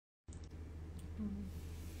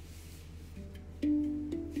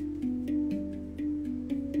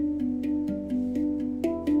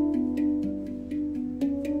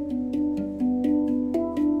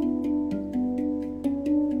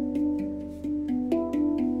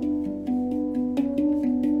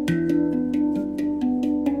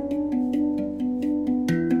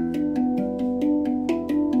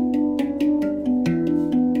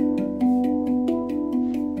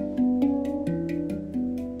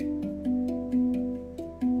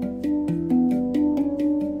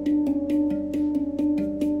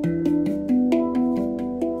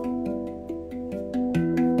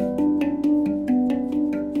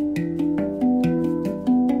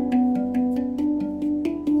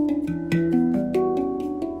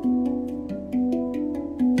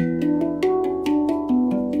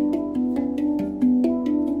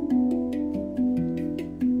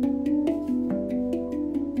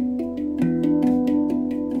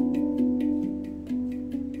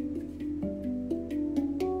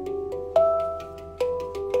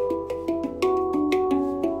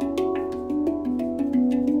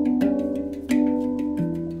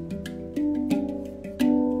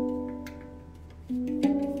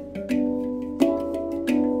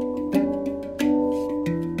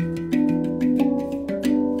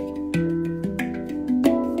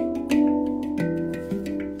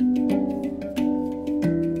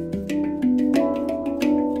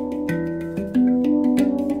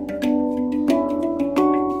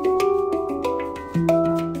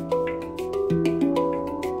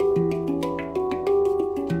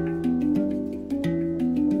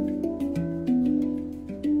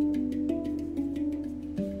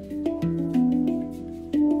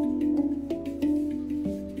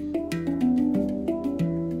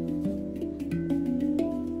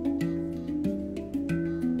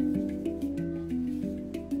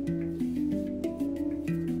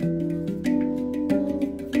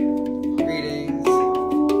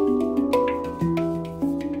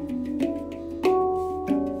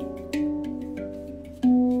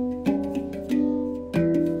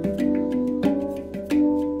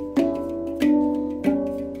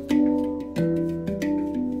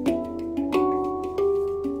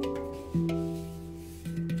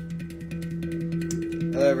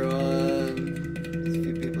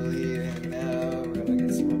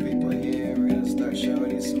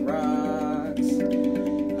some rocks.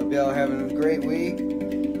 Hope y'all having a great week.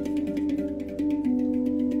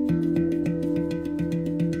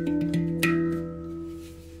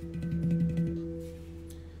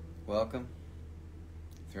 Welcome.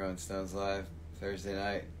 Throwin Stones Live, Thursday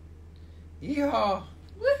night. Yeehaw!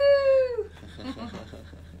 Woohoo!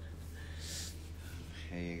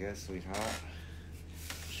 Here you go, sweetheart.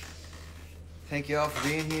 Thank you all for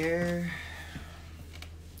being here.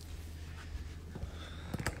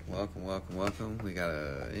 Welcome, welcome, welcome. We got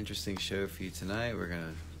an interesting show for you tonight. We're going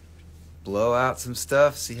to blow out some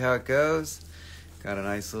stuff, see how it goes. Got a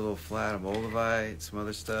nice little flat of Moldavite, some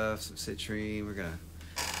other stuff, some citrine. We're going to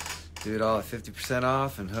do it all at 50%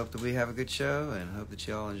 off and hope that we have a good show and hope that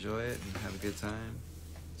you all enjoy it and have a good time.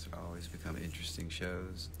 It's always become interesting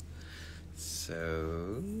shows.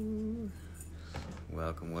 So,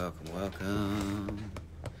 welcome, welcome, welcome.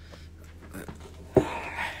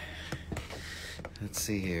 Let's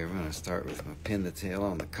see here. I'm going to start with my pin the tail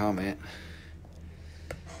on the comment.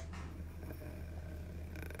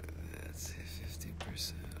 Let's see,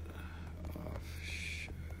 50% off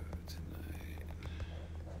show tonight.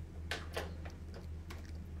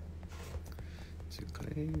 To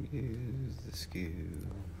claim use the SKU.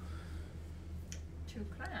 To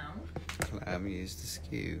clown? Claim use the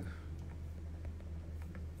SKU.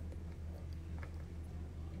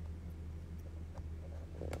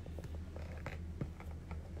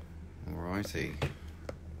 Alrighty.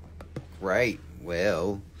 Great.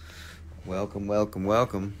 Well, welcome, welcome,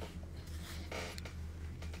 welcome.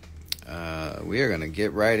 We are going to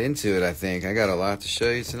get right into it, I think. I got a lot to show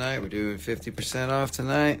you tonight. We're doing 50% off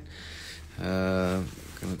tonight. Going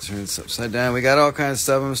to turn this upside down. We got all kinds of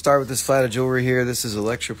stuff. I'm going to start with this flat of jewelry here. This is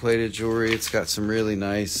electroplated jewelry. It's got some really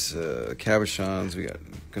nice cabochons.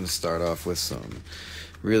 Going to start off with some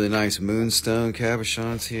really nice moonstone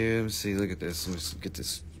cabochons here. Let me see. Look at this. Let's get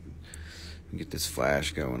this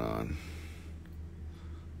flash going on.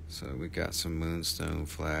 So we got some moonstone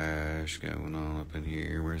flash going on up in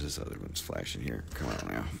here. Where's this other one's flashing here? Come on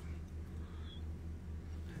now.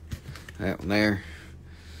 That one there.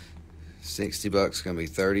 $60, gonna be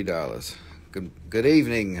 $30. Good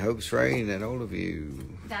evening, Hope's Rain, and all of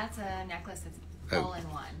you. That's a necklace that's all in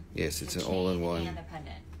one. Yes, it's an all in one. And a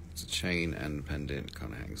pendant. It's a chain and a pendant.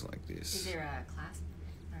 Kind of hangs like this. Is there a clasp?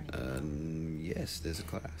 Yes, there's a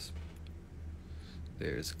clasp.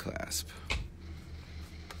 There's a clasp.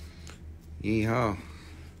 Yeehaw.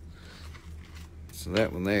 So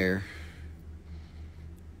that one there,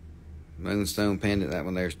 moonstone pendant, that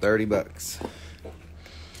one there's $30.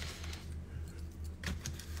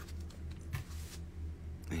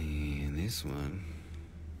 And this one,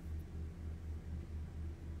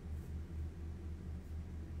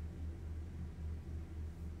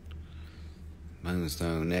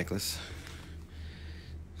 moonstone necklace,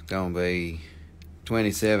 it's gonna be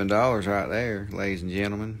 $27 right there, ladies and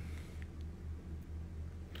gentlemen.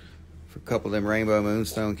 For a couple of them rainbow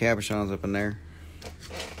moonstone cabochons up in there.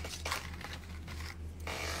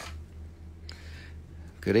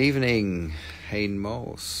 Good evening, Hayden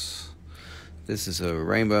Moss. This is a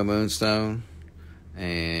rainbow moonstone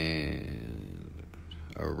and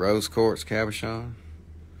a rose quartz cabochon.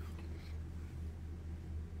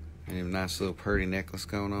 And a nice little pretty necklace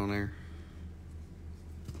going on there.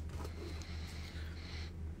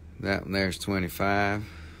 That one there's $25.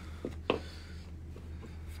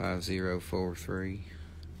 5043.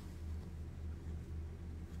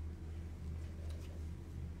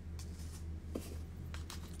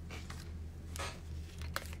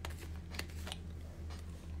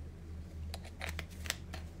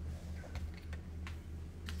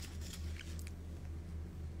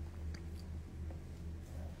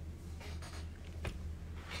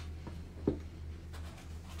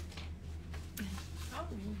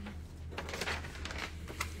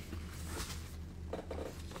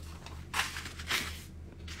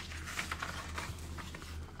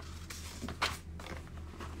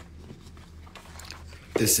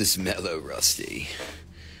 This is mellow rusty.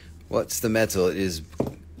 What's the metal? It is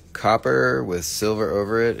copper with silver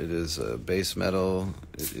over it. It is a base metal.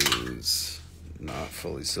 It is not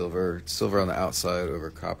fully silver. It's silver on the outside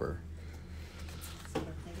over copper.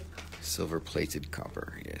 Silver-plated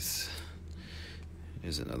copper, yes.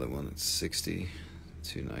 Here's another one that's 60.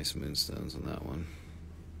 Two nice moonstones on that one.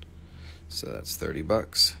 So that's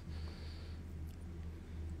 $30.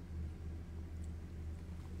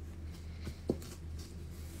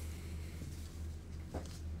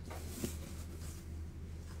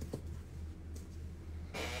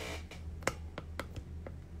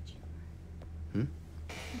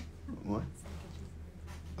 What?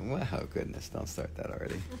 Wow, goodness, don't start that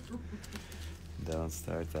already. Don't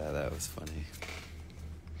start that. That was funny.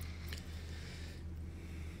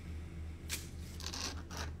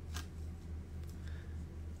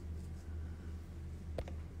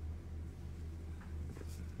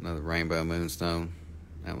 Another rainbow moonstone.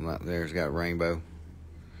 That one right there's got rainbow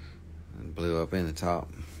and blue up in the top.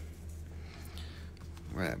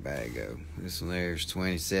 Where'd that bag go? This one there's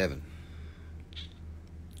 27.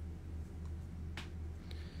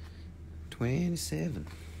 27.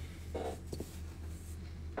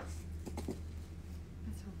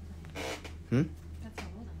 Hmm? That's how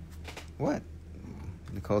old I am. What?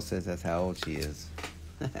 Nicole says that's how old she is.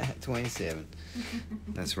 27.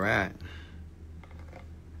 That's right.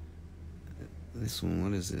 This one,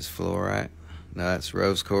 what is this? Fluorite? No, that's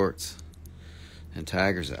rose quartz and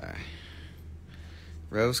tiger's eye.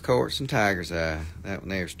 Rose quartz and tiger's eye. That one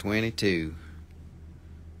there's 22.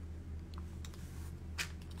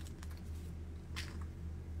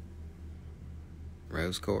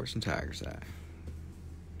 Rose quartz and tiger's eye.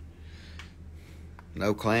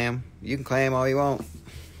 No clam. You can clam all you want.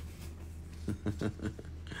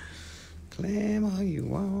 Clam all you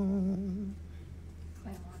want.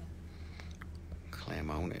 Clam on it. Clam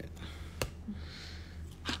on it.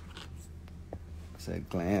 I said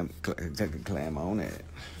clam on it.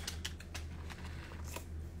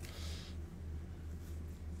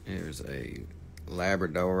 Here's a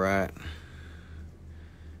Labradorite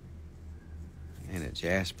and a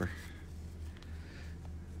jasper.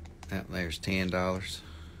 That there's $10.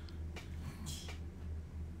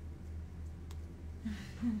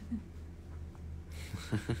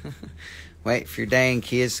 Wait for your dang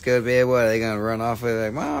kids to go to bed. What are they gonna run off with?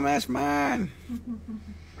 Like, Mom, that's mine.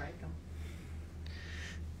 Break them.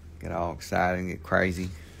 Get all excited and get crazy.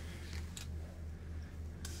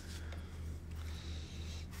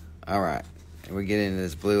 All right, we get into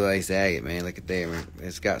this blue lace agate, man. Look at them.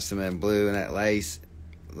 It's got some of that blue and that lace.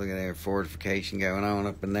 Look at that fortification going on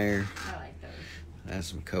up in there. I like those. That's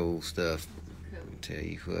some cool stuff. Cool. I'll tell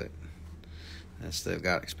you what. That stuff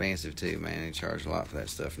got expensive too, man. They charge a lot for that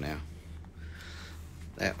stuff now.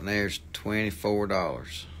 That one there's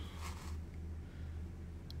 $24.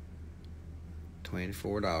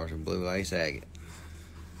 $24 in blue lace agate.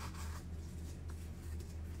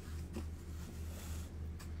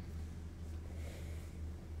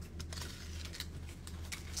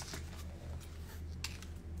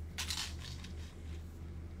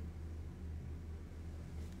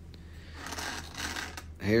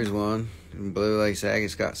 Here's one in blue lace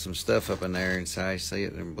agate's got some stuff up in there inside. See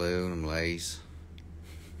it in blue and lace.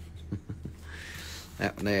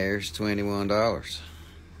 That one there's $21.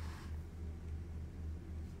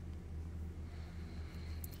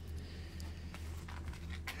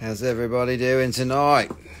 How's everybody doing tonight?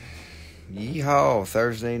 Yeehaw,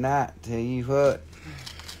 Thursday night, tell you what.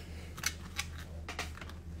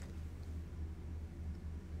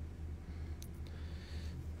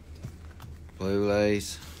 Blue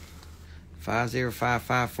lace.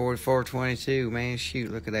 50554422. Man,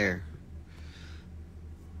 shoot, look at there.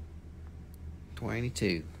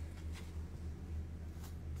 22.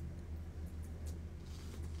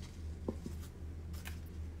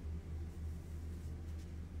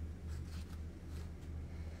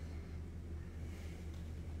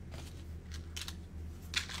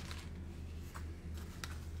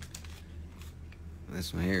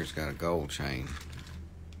 This one here's got a gold chain.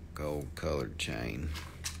 Gold colored chain.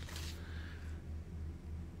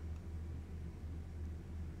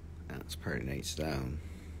 That's pretty neat stone.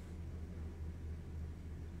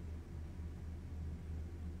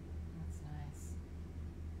 That's nice.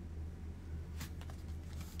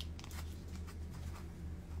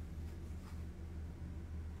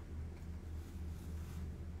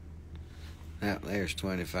 That there's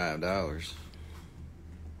 $25.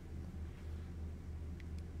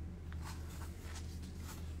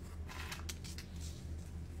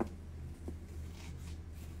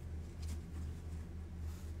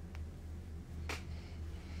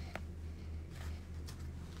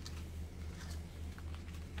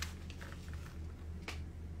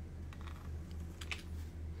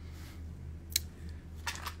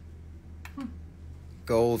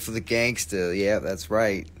 Gold for the gangsta. Yeah, that's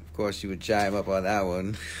right. Of course, you would chime up on that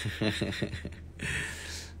one.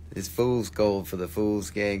 It's fool's gold for the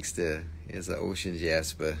fool's gangsta. Here's an ocean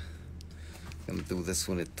jasper. Gonna do this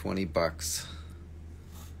one at $20.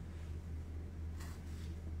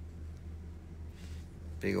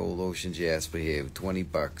 Big old ocean jasper here with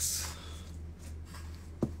 $20.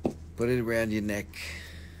 Put it around your neck.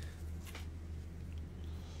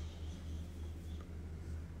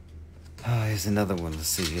 Oh, here's another one. Let's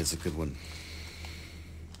see. Here's a good one.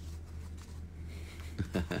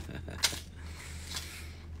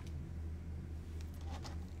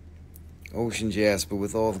 Ocean jasper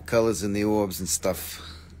with all the colors in the orbs and stuff.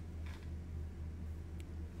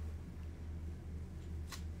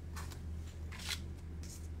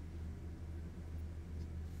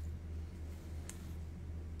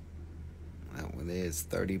 That one there is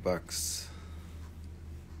 $30.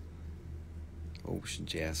 Ocean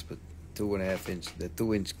jasper, 2.5 inch, the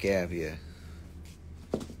 2-inch gap here.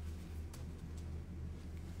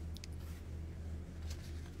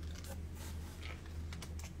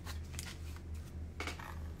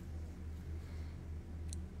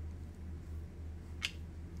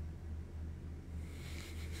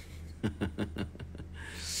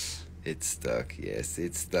 It's stuck. Yes,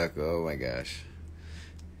 it's stuck. Oh my gosh.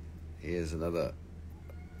 Here's another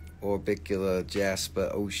orbicular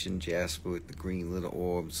jasper, ocean jasper with the green little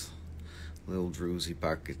orbs. Little druzy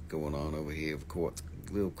pocket going on over here of quartz,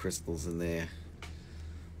 little crystals in there.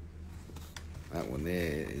 That one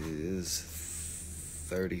there is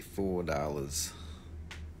 $34.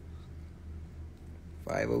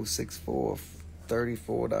 5064,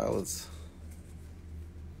 $34.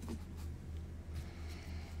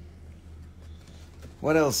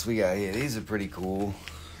 What else we got here? These are pretty cool.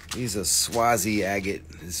 These are Swazi agate.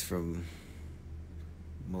 It's from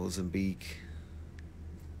Mozambique.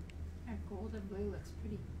 That gold and blue looks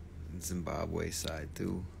pretty. Zimbabwe side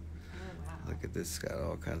too. Oh, wow. Look at this. It's got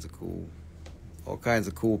all kinds of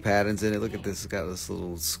cool patterns in it. Look at this. It's got this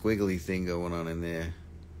little squiggly thing going on in there.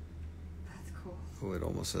 That's cool. Oh, it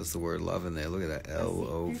almost says the word love in there. Look at that. There's a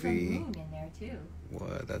LOV. moon in there too.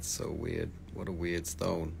 What? That's so weird. What a weird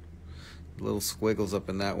stone. Little squiggles up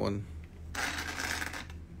in that one.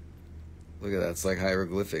 Look at that. It's like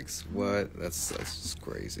hieroglyphics. What? That's just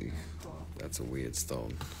crazy. Cool. That's a weird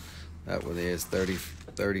stone. That one is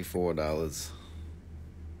 $34.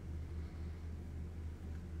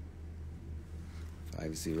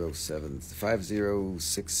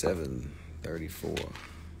 5067 34.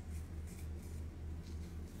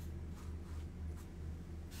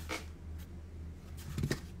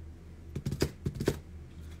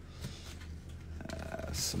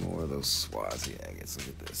 Some more of those Swazi agates. Look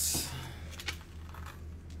at this.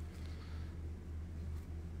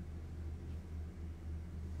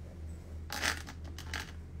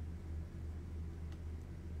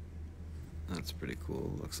 That's pretty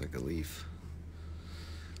cool. Looks like a leaf.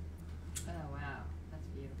 Oh wow, that's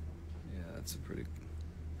beautiful. Yeah, that's a pretty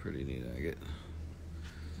neat agate.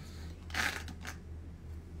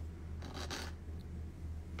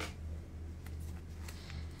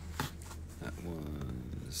 That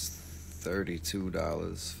one is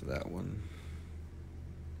 $32 for that one.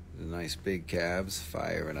 The nice big cabs,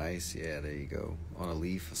 fire and ice. Yeah, there you go. On a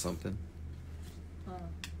leaf or something. Oh.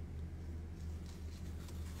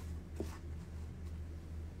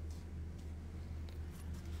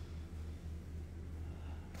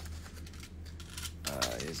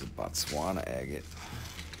 Here's a Botswana agate.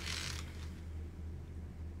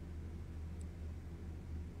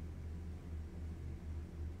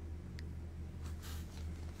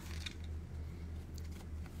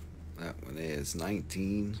 That one is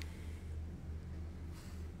 $19.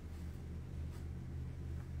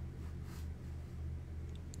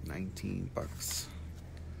 $19.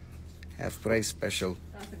 Half price special.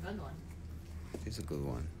 That's a good one. It's a good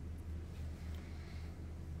one.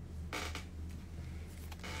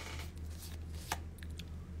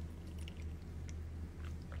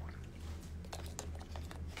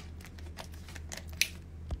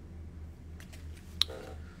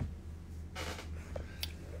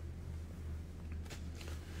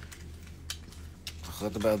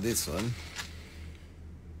 What about this one?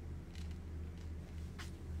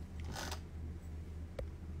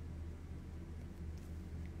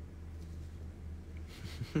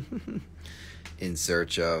 In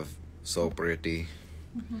search of, so pretty.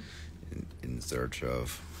 In search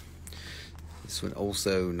of. This one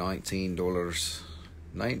also $19.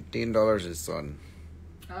 $19 is on.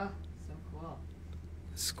 Oh, so cool.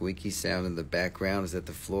 Squeaky sound in the background. Is that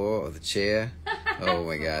the floor or the chair? Oh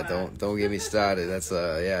my God! Don't get me started. That's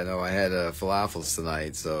yeah. No, I had falafels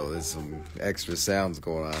tonight, so there's some extra sounds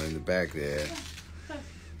going on in the back there.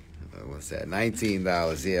 What's that?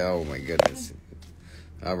 $19. Yeah. Oh my goodness.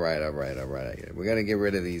 All right. We're gonna get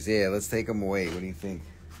rid of these. Yeah. Let's take them away. What do you think?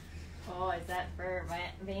 Oh, is that for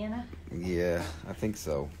Vanna? Yeah, I think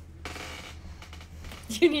so.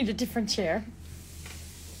 You need a different chair.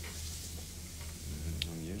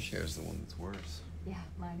 Your chair's the one that's worse. Yeah,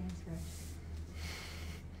 mine is worse.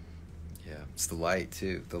 Yeah, it's the light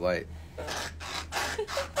too. The light. I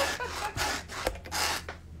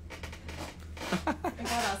got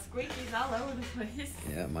all squeakies all over the place.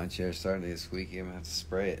 Yeah, my chair's starting to get squeaky. I'm gonna have to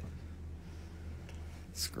spray it.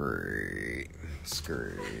 Screw.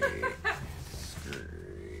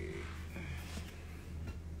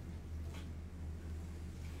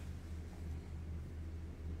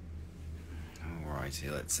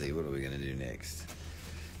 Alrighty, let's see. What are we going to do next?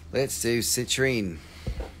 Let's do citrine.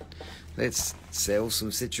 Let's sell some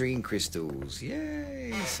citrine crystals.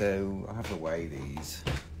 Yay! So I have to weigh these.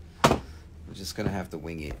 I'm just going to have to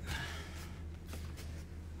wing it.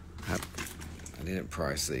 I didn't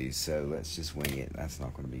price these, so let's just wing it. That's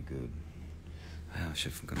not going to be good. Oh,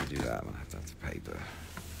 if I'm going to do that, I'm going to have the paper.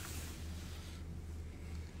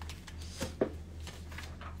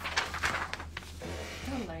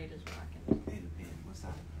 The light is rocking. Pen. What's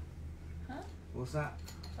that? Huh? What's that?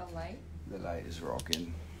 The light? The light is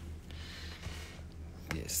rocking.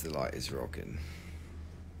 Yes, the light is rocking.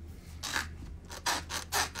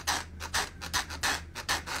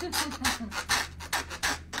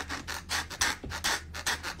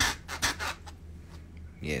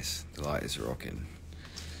 Yes, the light is rocking.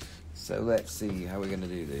 So let's see how we're going to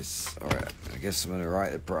do this. Alright, I guess I'm going to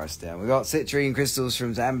write the price down. We got citrine crystals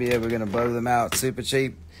from Zambia. We're going to blow them out super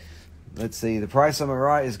cheap. Let's see, the price I'm going to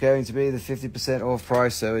write is going to be the 50% off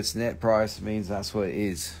price, so it's net price. It means that's what it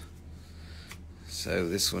is. So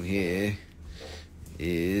this one here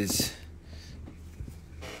is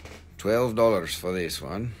 $12 for this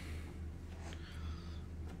one.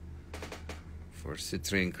 For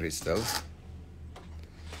citrine crystals.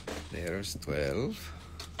 There's 12.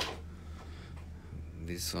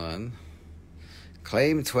 This one.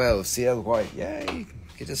 Claim 12, CL White. Yay!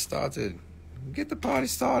 Get it started. Get the party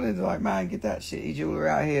started. Like, man, get that shitty jewelry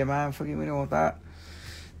out here, man. Fucking, we don't want that.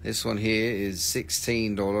 This one here is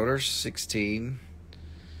 $16. 16.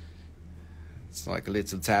 It's like a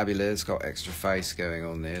little tabula. It's got extra face going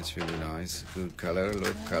on there. It's really nice. Good color.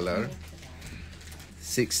 Look, color.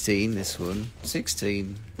 16, this one.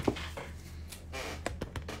 16.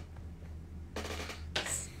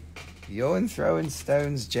 You're in Throwin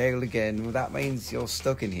Stones jail again. Well, that means you're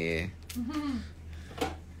stuck in here.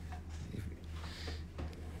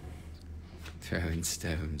 Throwin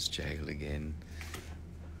Stones jail again.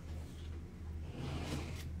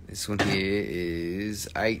 This one here is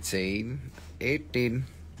 18. 18.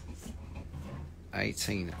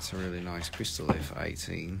 18. That's a really nice crystal there for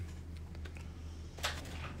 18.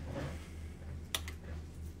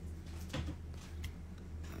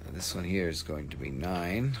 This one here is going to be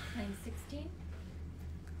 9. 916?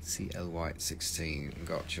 CL White 16.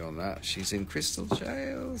 Got you on that. She's in crystal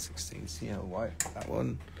jail. 16. CL White. That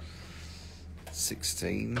one.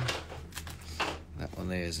 16. That one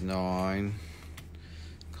there is 9.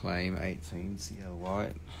 Claim 18. CL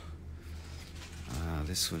White.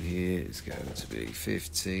 This one here is going to be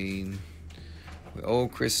 15. We're all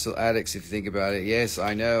crystal addicts if you think about it. Yes,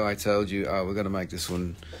 I know. I told you. Oh, we're going to make this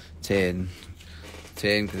one 10.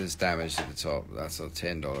 10 because it's damaged at the top. That's a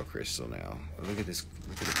 $10 crystal now. Look at this.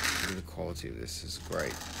 Look at the quality of this. It's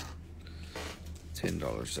great.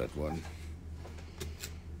 $10 that one.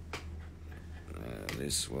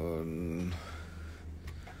 This one.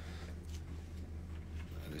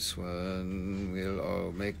 This one.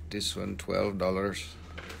 We'll make this one $12.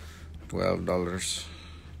 $12.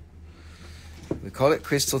 We call it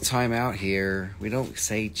crystal timeout here. We don't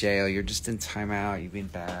say jail. You're just in timeout. You've been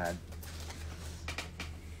bad.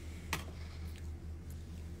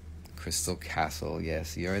 Crystal Castle,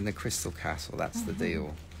 yes, you're in the Crystal Castle. That's the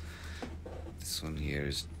deal. This one here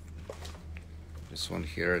is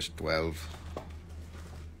 12.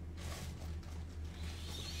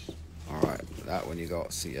 All right, that one you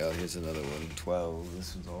got CL. Here's another one, 12.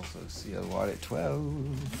 This one's also CL White at 12.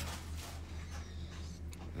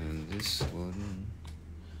 And this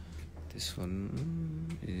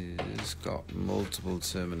one is got multiple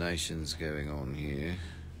terminations going on here.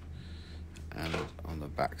 And on the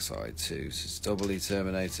back side too, so it's doubly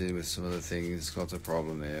terminated with some other things. It's got a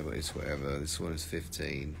problem there, but it's whatever. This one is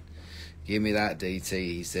 15. Give me that DT,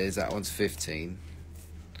 he says. That one's 15.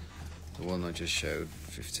 The one I just showed,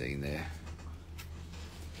 15 there.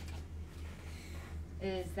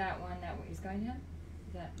 Is that one that he's going to have?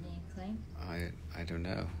 Is that being claimed? I don't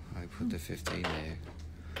know. I put the 15 there.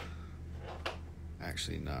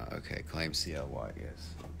 Actually, no. Okay, claim CL White,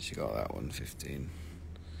 yes. She got that one, 15.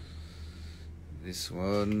 This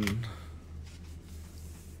one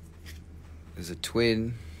is a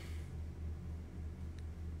twin.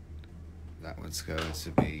 That one's going to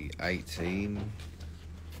be 18.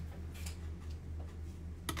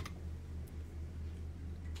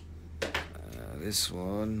 This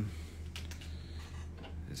one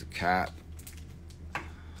is a cap.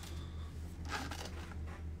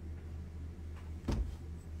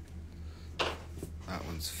 That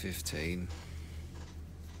one's 15.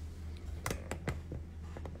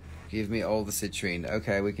 Give me all the citrine.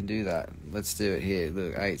 Okay, we can do that. Let's do it here.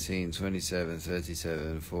 Look, 18, 27,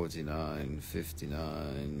 37, 49,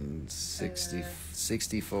 59, 60,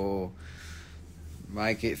 64.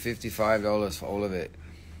 Make it $55 for all of it.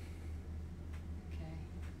 Okay.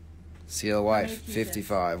 CL White, How many pieces?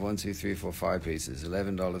 55. 1, 2, 3, 4, 5 pieces.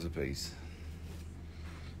 $11 a piece.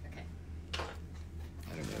 Okay. I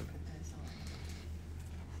don't know. That's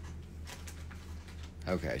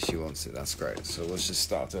all. Okay, she wants it. That's great. So let's just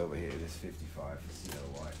start over here. This 55 for CL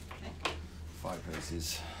White. Okay. 5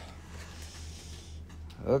 pieces.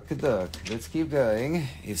 Okay, duck. Let's keep going.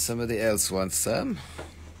 If somebody else wants some.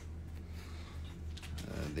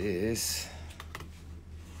 This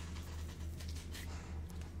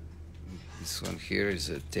one here is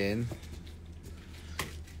a 10.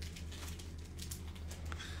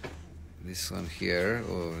 This one here,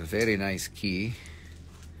 oh, a very nice key.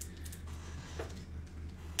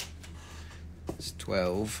 It's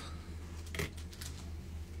 12.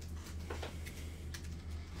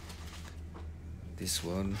 This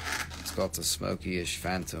one, it's got a smoky-ish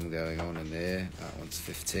phantom going on in there. That one's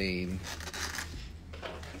 15.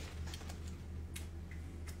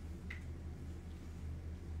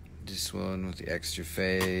 This one with the extra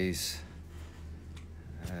phase.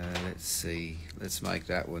 Let's see. Let's make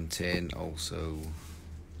that one 10 also.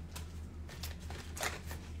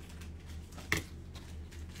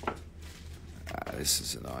 This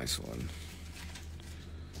is a nice one.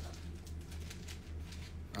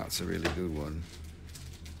 That's a really good one.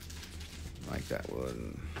 Like that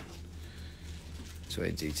one.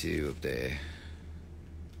 22 up there.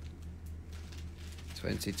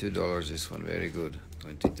 $22 this one, very good.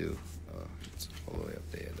 22. Oh, it's all the way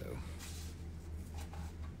up there though.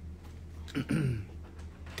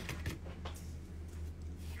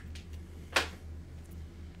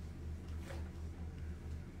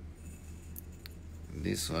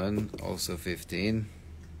 This one also 15.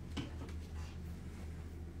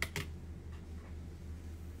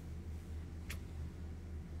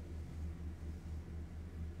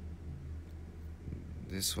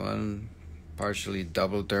 This one partially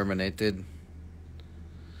double terminated.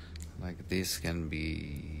 Like this can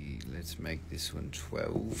be, let's make this one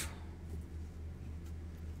 12.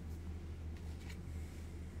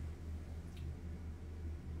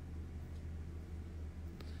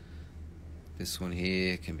 This one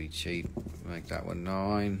here can be cheap, make that one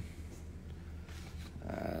 9.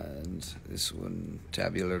 And this one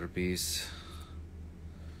tabular piece.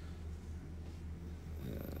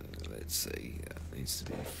 Let's see, needs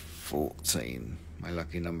to be 14. My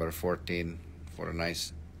lucky number 14 for a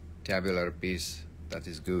nice tabular piece. That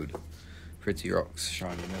is good. Pretty rocks,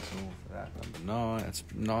 shiny metal for that. Number 9. That's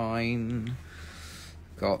 9.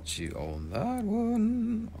 Got you on that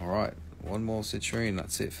one. All right, one more citrine.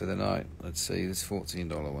 That's it for the night. Let's see this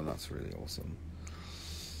 $14 one. That's really awesome.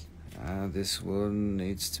 This one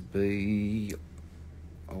needs to be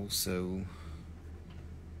also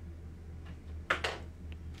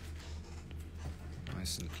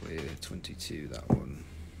nice and clear. 22. That one.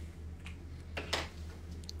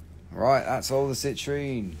 Right, that's all the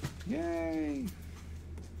citrine. Yay!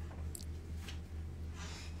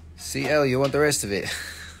 CL, you want the rest of it?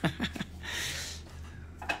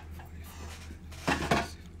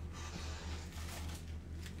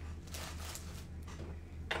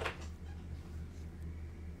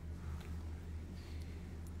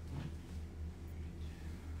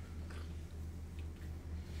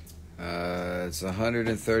 It's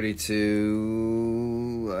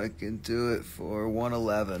 132. I can do it for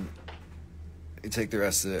 111. You take the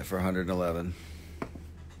rest of it for 111.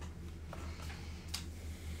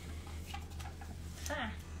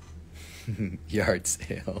 Yard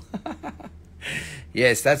sale.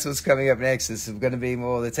 Yes, that's what's coming up next. This is going to be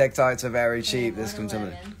more. The Tektites are very cheap. This comes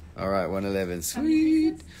up. All right, 111.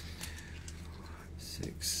 Sweet.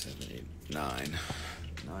 6, 7, 8, 9.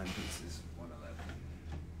 9 pieces. 111.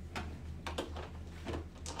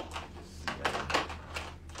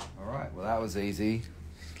 All right. Well, that was easy.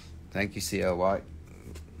 Thank you, CL White.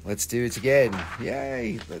 Let's do it again.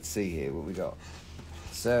 Yay. Let's see here what we got.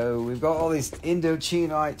 So we've got all these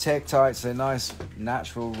Indochinite Tektites. They're nice,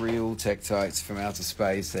 natural, real Tektites from outer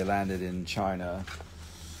space. They landed in China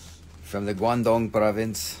from the Guangdong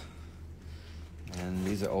province. And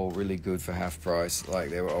these are all really good for half price. Like,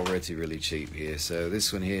 they were already really cheap here. So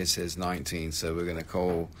this one here says 19. So we're going to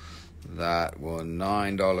call that one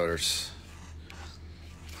 $9.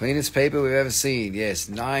 Cleanest paper we've ever seen. Yes,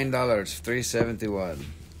 $9, $3.71.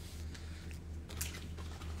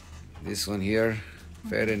 This one here,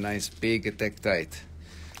 very nice big Tektite.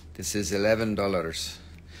 This is $11.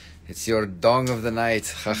 It's your dong of the night.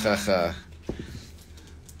 Ha ha ha.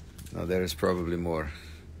 No, there is probably more.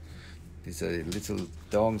 These are little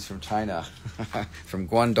dongs from China, from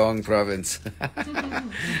Guangdong province.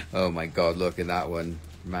 Oh my God! Look at that one,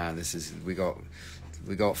 man. This is we got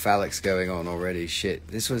phallics going on already. Shit,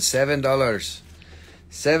 this one's $7,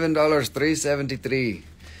 $3.73.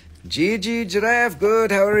 GG Giraffe,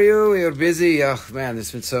 good. How are you? You're busy. Oh man,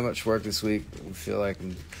 there's been so much work this week. I feel like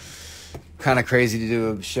I'm kind of crazy to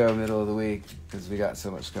do a show middle of the week because we got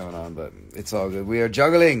so much going on, but it's all good. We are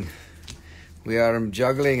juggling. We are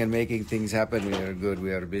juggling and making things happen. We are good.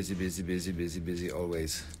 We are busy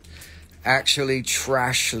always. Actually,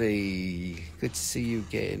 Trashly. Good to see you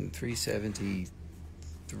again.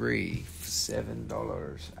 $3.73.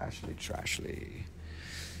 $7. Ashley Trashly.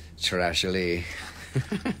 Trashly.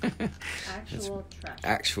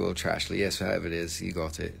 Actual Trashly. Yes, however it is. You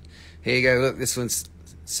got it. Here you go. Look, this one's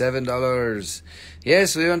 $7.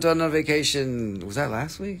 Yes, we went on a vacation. Was that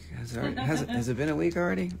last week? Has it been a week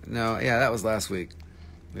already? No, yeah, that was last week.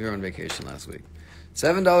 We were on vacation last week.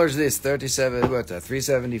 $7 this, 37, what,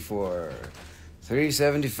 $3.74.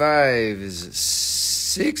 $3.75 is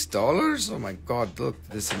 $6? Oh my God, look,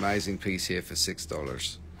 this amazing piece here for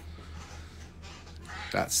 $6.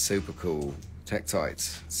 That's super cool.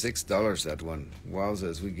 Tektites, $6 that one.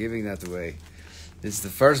 Wowzers, we're giving that away. This is the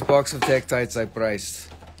first box of Tektites I priced.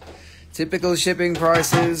 Typical shipping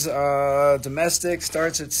prices, domestic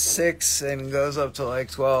starts at 6 and goes up to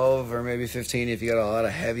like 12 or maybe 15 if you got a lot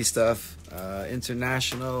of heavy stuff.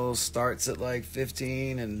 International starts at like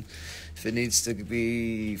 15, and if it needs to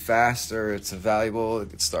be fast or it's valuable,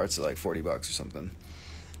 it starts at like $40 or something.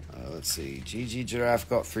 Let's see. GG Giraffe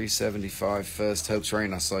got $3.75 first. Hopes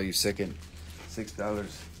Rain, I saw you second. $6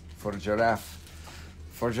 for Giraffe.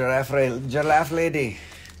 For Giraffe Lady.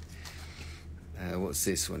 What's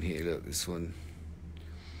this one here? Look, this one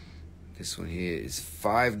here is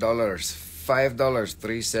 $5.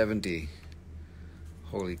 $3.70.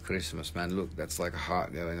 Holy Christmas, man. Look, that's like a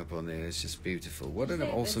heart going up on there. It's just beautiful. What an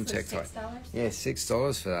awesome Tektite. Yeah,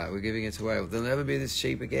 $6 for that. We're giving it away. They'll never be this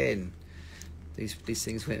cheap again. These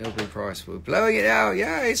things went up in price. We're blowing it out.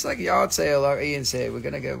 Yeah, it's like a yard sale, like Ian said. We're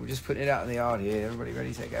just putting it out in the yard here. Everybody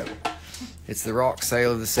ready to go? It's the rock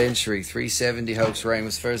sale of the century. $3.70. Hopes Rain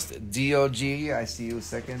was first. DOG, I see you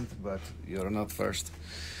second, but you're not first.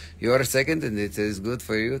 You are second, and it is good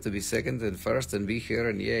for you to be second and first and be here.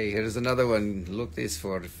 And yay, here's another one. Look this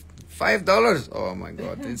for $5. Oh my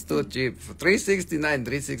God, it's too cheap. For $3.69.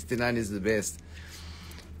 $3.69 is the best.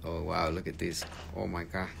 Oh wow, look at this. Oh my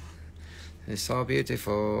God, it's so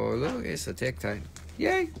beautiful. Look, it's a Tektite.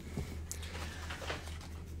 Yay.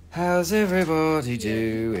 How's everybody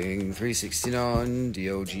doing? $3.69,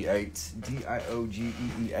 DOG8,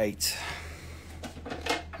 DIOGEE8.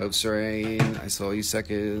 Hopes Rain, I saw you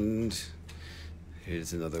second.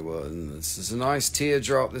 Here's another one. This is a nice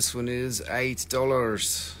teardrop. This one is $8.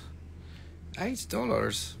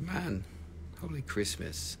 $8? Man, holy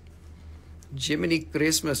Christmas. Jiminy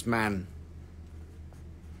Christmas, man.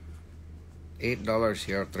 $8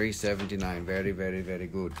 here, $3.79. Very, very, very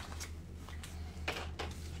good.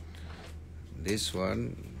 This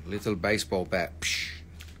one, little baseball bat. Psh,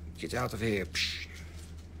 get out of here. Psh.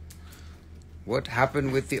 What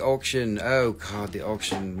happened with the auction? Oh, God, the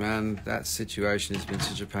auction. Man, that situation has been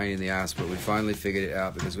such a pain in the ass, but we finally figured it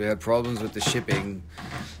out because we had problems with the shipping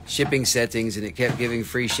settings, and it kept giving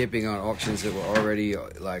free shipping on auctions that were already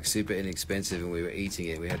like super inexpensive, and we were eating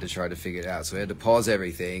it. We had to try to figure it out. So we had to pause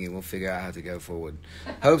everything, and we'll figure out how to go forward.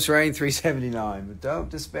 Hopes Rain, $3.79, but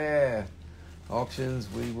don't despair. Auctions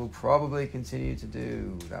we will probably continue to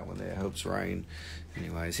do. That one there, Hopes Rain.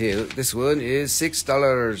 Anyways, here, look, this one is $6.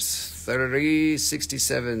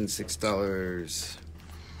 $3.67. $6.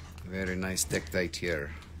 Very nice Tektite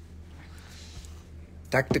here.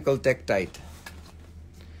 Tactical Tektite.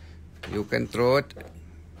 You can throw it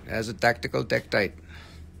as a tactical Tektite,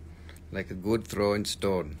 like a good Throwin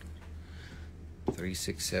Stone.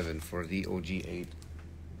 $3.67 for the OG8.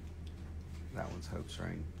 That one's Hopes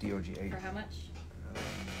Rain. DOG8. For how much?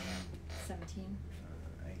 17.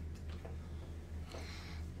 8.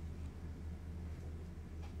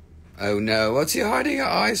 Oh no, what's he hiding your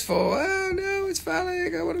eyes for? Oh no, it's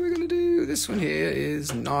phallic. What are we going to do? This one here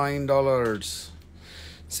is $9.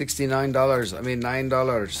 $69. I mean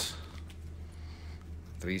 $9.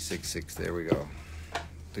 366. There we go.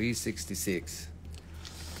 366.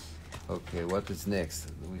 Okay, what is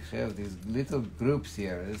next? We have these little groups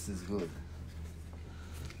here. This is good.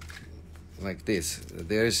 Like this.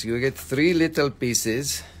 You get 3 little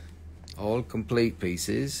pieces, all complete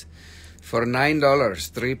pieces, for $9.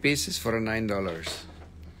 3 pieces for $9.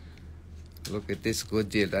 Look at this good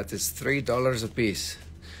deal. That is $3 a piece.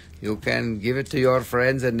 You can give it to your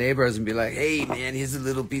friends and neighbors and be like, hey, man, here's a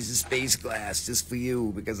little piece of space glass just for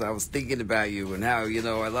you because I was thinking about you and how, you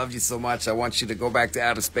know, I loved you so much. I want you to go back to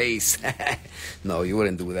outer space. No, you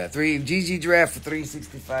wouldn't do that. GG Draft for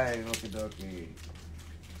 $3.65. Okie dokie.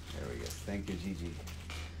 There we go. Thank you, Gigi.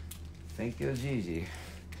 Thank you, Gigi.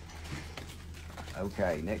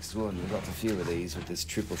 Okay, next one. We've got a few of these with this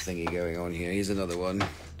triple thingy going on here. Here's another one.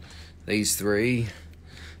 These three.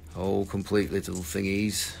 All complete little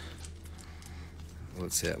thingies.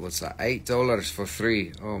 What's that? $8 for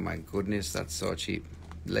three. Oh my goodness, that's so cheap.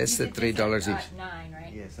 Less than $3 each. $9,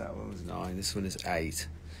 right? Yes, that one was $9. This one is $8.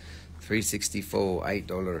 $3.64.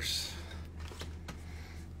 $8.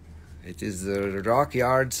 It is the rock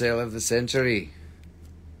yard sale of the century,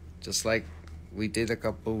 just like we did a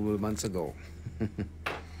couple of months ago.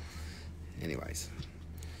 Anyways,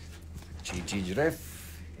 GG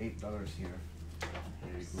Ref, $8 here.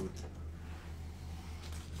 Very good.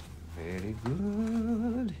 Very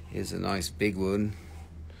good. Here's a nice big one.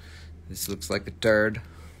 This looks like a turd.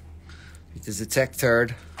 It is a tech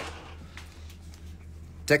turd.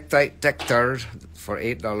 Tektite tech turd for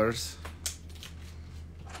 $8.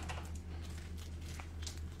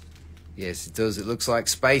 Yes, it does. It looks like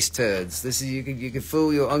space turds. This is you can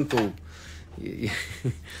fool your uncle. You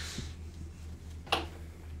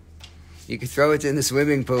could throw it in the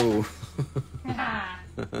swimming pool.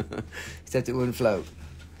 Except it wouldn't float.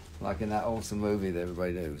 Like in that awesome movie that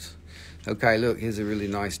everybody knows. Okay, look, here's a really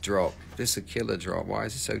nice drop. This is a killer drop. Why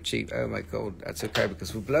is it so cheap? Oh my god, that's okay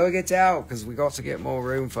because we're blowing it out because we got to get more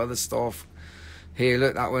room for the stuff. Here,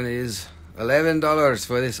 look, that one is $11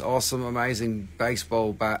 for this awesome, amazing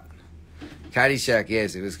baseball bat. Caddyshack,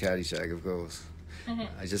 yes, it was Caddyshack, of course.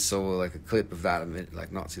 I just saw like a clip of that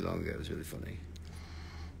like not too long ago. It was really funny.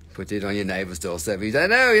 Put it on your neighbor's doorstep. He's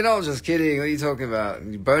like, no, you're not just kidding. What are you talking about?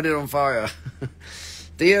 You burned it on fire.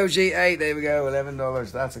 DOG8, there we go,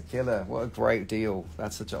 $11. That's a killer. What a great deal.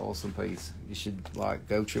 That's such an awesome piece. You should like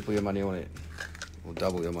go triple your money on it. Or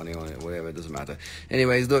double your money on it, whatever, it doesn't matter.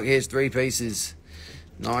 Anyways, look, here's three pieces.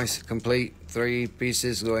 Nice, complete three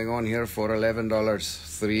pieces going on here for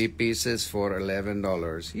 $11. Three pieces for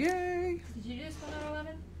 $11. Yay! Did you just one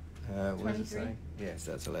at 11? What does it say? Yes,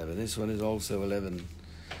 that's 11. This one is also 11.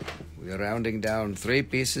 We are rounding down. Three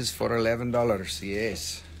pieces for $11.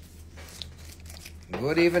 Yes.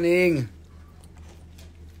 Good evening.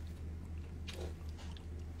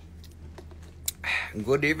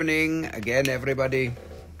 Good evening again, everybody.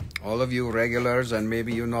 All of you regulars and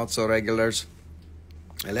maybe you not so regulars.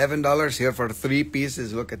 $11 here for three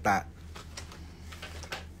pieces. Look at that.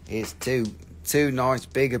 It's two nice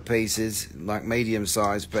bigger pieces, like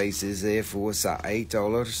medium-sized pieces there for what's that? $8,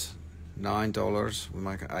 $9. We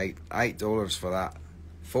make it $8 for that.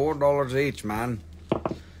 $4 each, man.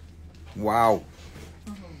 Wow.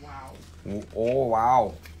 Wow. Oh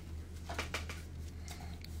wow.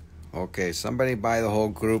 Okay, somebody buy the whole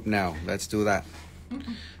group now. Let's do that.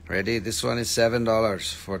 Ready? This one is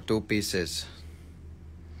 $7 for two pieces.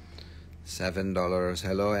 $7.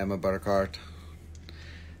 Hello, Emma Burkhart.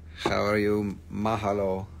 How are you?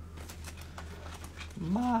 Mahalo.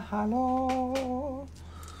 Mahalo.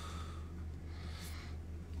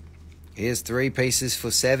 Here's three pieces for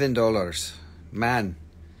 $7. Man,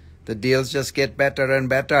 the deals just get better and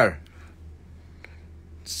better.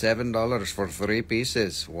 $7 for three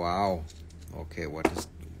pieces. Wow. Okay, what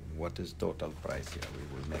is total price here?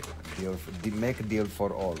 We will make a deal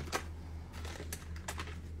for all.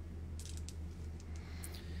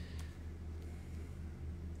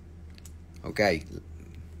 Okay,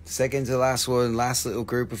 second to last one, last little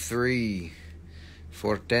group of three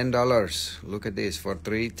for $10. Look at this, for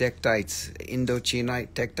three tektites, Indochinite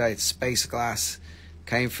tektites, space glass.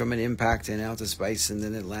 Came from an impact in outer space and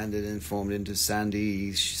then it landed and formed into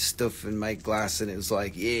sandy stuff and made glass, and it was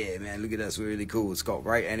like, yeah, man, look at us, we're really cool. It's got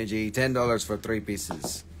great energy. $10 for three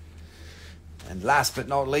pieces. And last but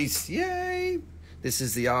not least, yay! This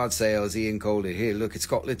is the yard sale, as Ian called it. Here, look, it's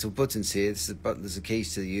got little buttons here. This is the button, there's the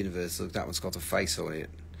keys to the universe. Look, that one's got a face on it.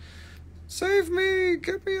 Save me!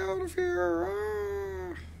 Get me out of here!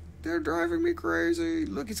 Ah, they're driving me crazy.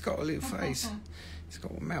 Look, it's got a little face. He's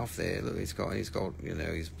got a mouth there. Look, he's got, you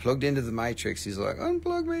know, he's plugged into the matrix. He's like,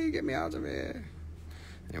 unplug me, get me out of here.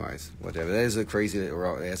 Anyways, whatever. There's a crazy little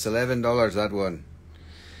rock there. It's $11, that one.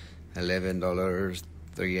 $11,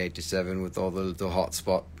 $3.87 with all the little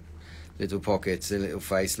hotspot, little pockets, and little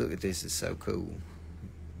face. Look at this, it's so cool.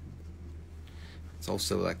 It's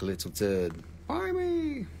also like a little turd. Buy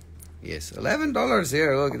me. Yes, $11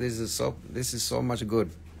 here. Look, this is so much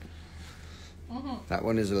good. That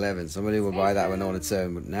one is 11. Somebody will buy that one on its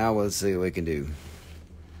own, but now we'll see what we can do.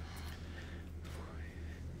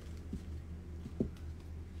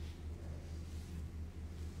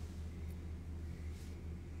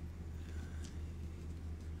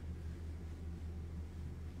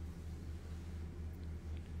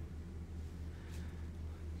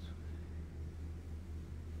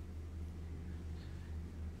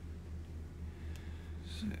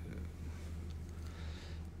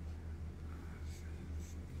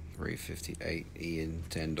 $3.58 Ian,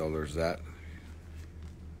 $10 that.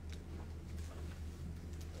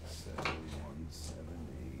 So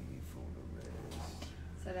 170 for the rest.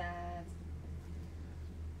 So that's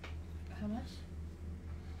how much?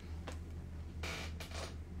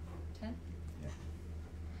 10? Yeah.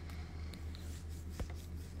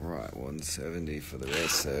 Right, 170 for the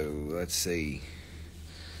rest. So let's see.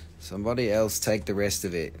 Somebody else take the rest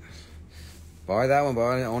of it. Buy that one,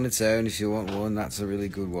 buy it on its own if you want one. That's a really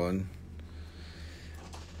good one.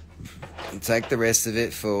 And take the rest of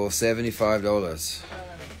it for $75.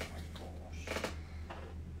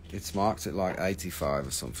 It's marked at like 85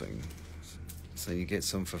 or something. So you get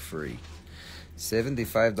some for free.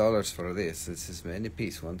 $75 for this. This is many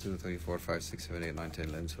pieces. 1, 2, 3, 4, 5, 6, 7, 8, 9, 10,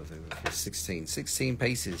 11, 12, 13, 14, 16. 16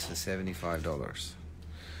 pieces for $75.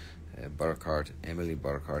 Burkhardt, Emily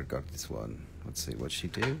Burkhardt got this one. Let's see what she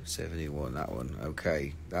do. 71, that one.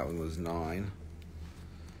 Okay, that one was 9.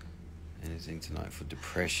 Anything tonight for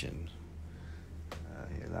depression?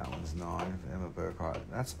 Yeah, that one's 9. Emma Burkhardt.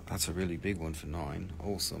 That's a really big one for 9.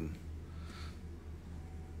 Awesome.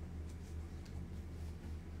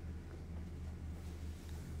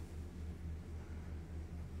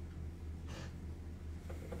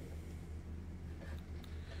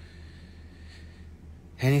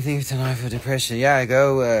 Anything tonight for depression? Yeah,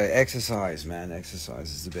 go exercise, man.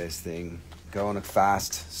 Exercise is the best thing. Go on a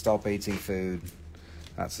fast. Stop eating food.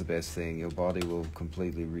 That's the best thing. Your body will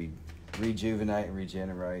completely rejuvenate and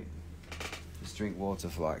regenerate. Just drink water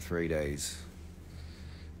for like 3 days.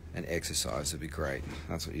 And exercise would be great.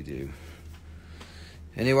 That's what you do.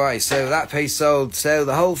 Anyway, so that piece sold. So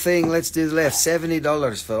the whole thing, let's do the left.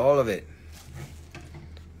 $70 for all of it.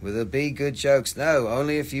 Will there be good jokes? No,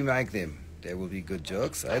 only if you make them. There will be good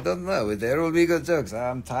jokes. I don't know. There will be good jokes.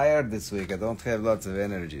 I'm tired this week. I don't have lots of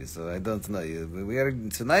energy, so I don't know.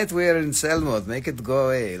 Tonight we are in sell mode. Make it go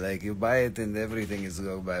away. Like you buy it and everything is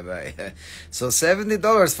go bye bye. So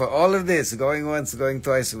 $70 for all of this. Going once, going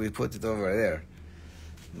twice. We put it over there.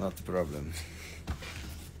 Not a problem.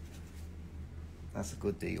 That's a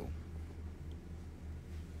good deal.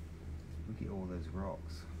 Look at all those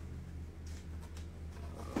rocks.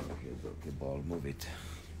 Okay, ball, move it.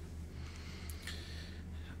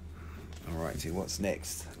 Alrighty, what's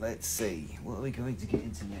next? Let's see. What are we going to get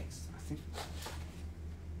into next? I think.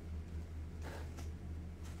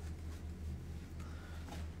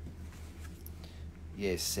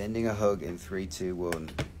 Yes, sending a hug in 3, 2,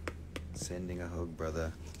 1. Sending a hug,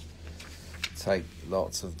 brother. Take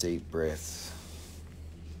lots of deep breaths.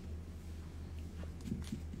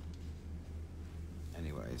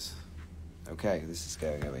 Anyways. Okay, this is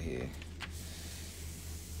going over here.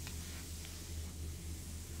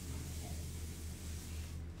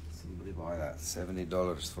 Buy that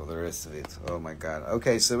 $70 for the rest of it. Oh my god.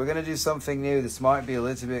 Okay, so we're gonna do something new. This might be a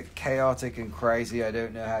little bit chaotic and crazy. I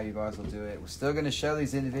don't know how you guys will do it. We're still gonna show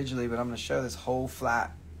these individually, but I'm gonna show this whole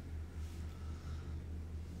flat.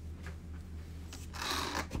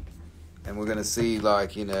 And we're gonna see,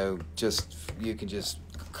 like, you know, just you can just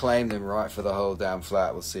claim them right for the whole damn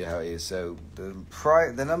flat. We'll see how it is. So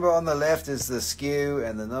the number on the left is the skew,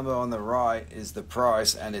 and the number on the right is the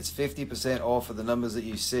price, and it's 50% off of the numbers that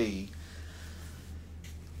you see.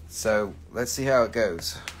 So let's see how it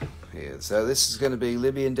goes here. So this is going to be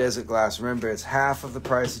Libyan Desert Glass. Remember, it's half of the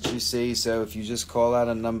price that you see. So if you just call out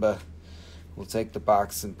a number, we'll take the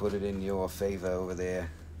box and put it in your favor over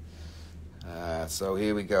there. So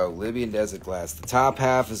here we go. Libyan Desert Glass. The top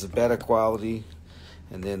half is a better quality,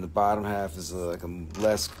 and then the bottom half is like a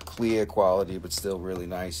less clear quality, but still really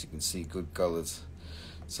nice. You can see good colors.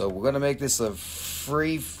 So we're going to make this a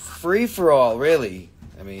free for all, really.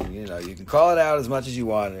 I mean, you know, you can call it out as much as you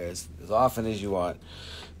want, as often as you want.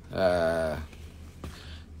 But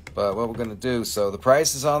what we're going to do, so the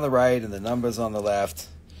price is on the right and the number's on the left.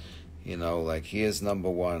 You know, like here's number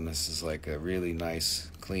 1. This is like a really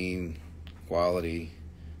nice, clean, quality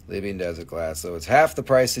Libyan Desert Glass. So it's half the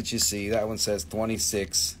price that you see. That one says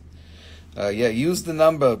 26. Yeah, use the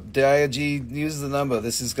number. DIG, use the number.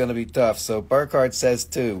 This is going to be tough. So Burkhardt says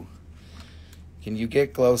 2. Can you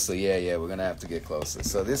get closer? Yeah, we're going to have to get closer.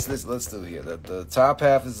 So this let's do here. The top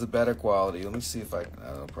half is the better quality. Let me see if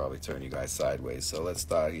I'll probably turn you guys sideways. So let's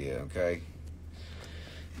start here, okay?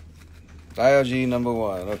 DIG number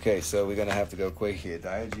 1. Okay, so we're going to have to go quick here.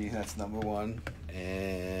 DIG, that's number 1.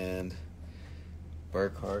 And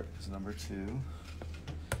Burkhardt is number 2.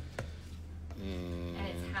 And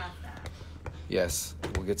it's half that. Yes,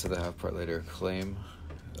 we'll get to the half part later. Claim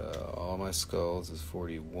all my skulls is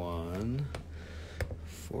 41.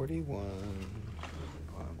 41.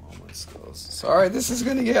 All my my skulls. Sorry, this is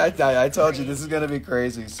gonna get. I told you this is gonna be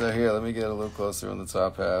crazy. So here, let me get a little closer on the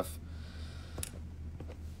top half.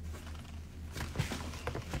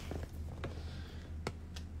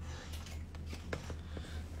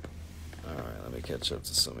 All right, let me catch up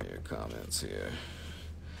to some of your comments here.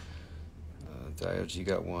 Dioge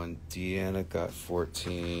got 1. Deanna got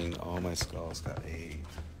 14. All my skulls got 8.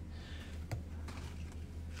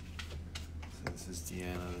 So this is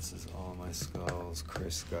Deanna. This is all my skulls.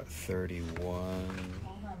 Chris got 31. Hold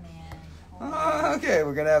on, man. Okay,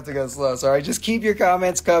 we're going to have to go slow. Sorry, just keep your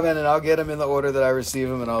comments coming, and I'll get them in the order that I receive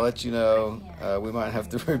them, and I'll let you know. We might have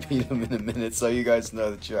to repeat them in a minute so you guys know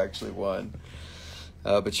that you actually won.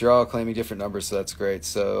 But you're all claiming different numbers, so that's great.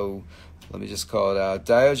 So let me just call it out.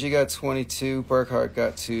 Dioge got 22. Burkhart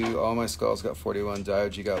got 2. All my skulls got 41.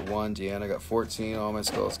 Dioge got 1. Deanna got 14. All my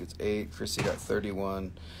skulls gets 8. Chrissy got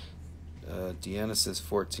 31. Deanna says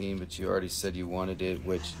 14, but you already said you wanted it,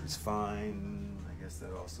 which is fine. I guess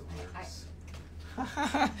that also works.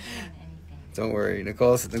 Don't worry.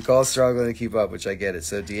 Nicole's struggling to keep up, which I get it.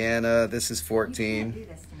 So Deanna, this is 14.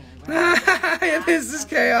 This is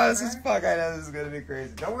chaos as fuck. I know this is going to be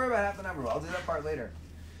crazy. Don't worry about half the number. I'll do that part later.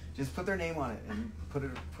 Just put their name on it and put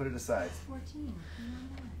it aside. It's 14.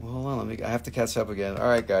 Well, hold on. I have to catch up again. All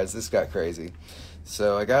right, guys. This got crazy.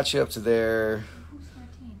 So I got you up to there. Who's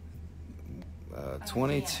 14?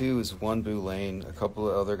 22 is One Boo Lane. A couple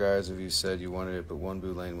of other guys of you said you wanted it, but One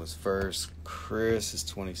Boo Lane was first. Chris is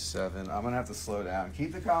 27. I'm going to have to slow down.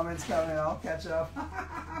 Keep the comments coming. I'll catch up.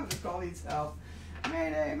 Nicole needs help.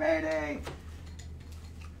 Mayday, mayday.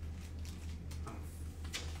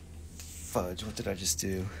 Fudge, what did I just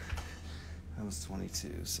do? That was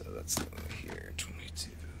 22, so that's here,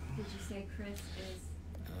 22. Did you say Chris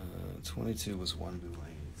is... 22 was One Boo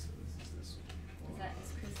Lane, so this is this one.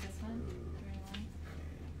 Is Chris this one? 31?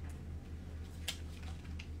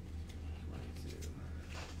 22.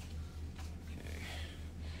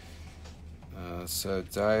 Okay. So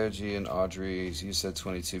Dioge and Audrey, you said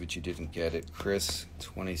 22, but you didn't get it. Chris,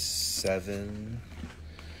 27.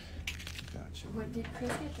 Gotcha. What, did Chris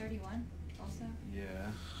get 31 also?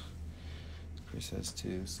 Yeah. Chris has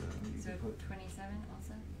 2, so you So can put 27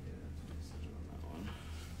 also? Yeah, 27 on that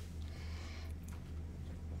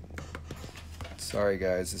one. Sorry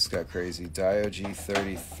guys, this got crazy. Dioge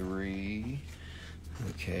 33.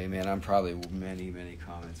 Okay, man, I'm probably many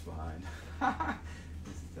comments behind.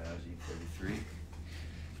 This is Dioge 33.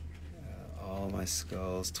 All my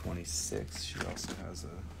skulls 26. She also has a...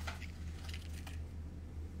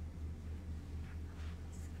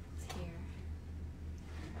 It's here.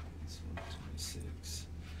 This one 26.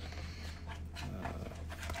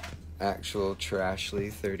 Actual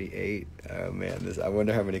Trashly 38. Oh man, I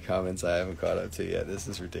wonder how many comments I haven't caught up to yet. This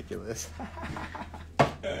is ridiculous.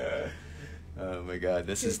 Oh my god,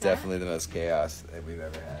 this is definitely the most chaos that we've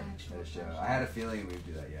ever had at a show. I had a feeling we'd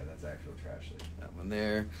do that. Yeah, that's actual Trashly. That one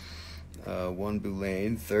there. One Boo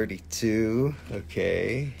Lane 32.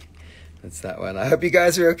 Okay. That's that one. I hope you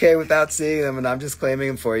guys are okay without seeing them, and I'm just claiming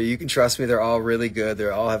them for you. You can trust me, they're all really good. They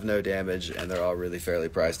all have no damage, and they're all really fairly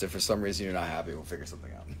priced. If for some reason you're not happy, we'll figure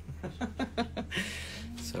something out.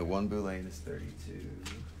 So One Boo Lane is 32. 32.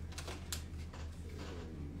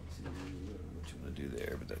 I don't know what you want to do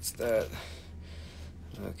there, but that's that.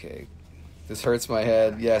 Okay. This hurts my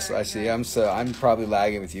head. Yes, I see. I'm probably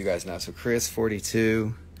lagging with you guys now. So Chris,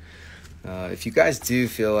 42. If you guys do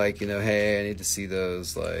feel like, hey, I need to see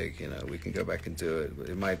those, we can go back and do it. But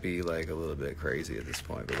it might be, a little bit crazy at this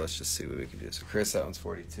point, but let's just see what we can do. So, Chris, that one's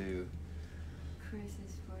 42. Chris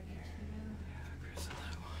is 42. Yeah, Chris on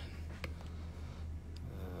that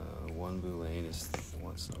one. One Boo Lane is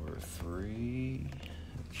what's number 3.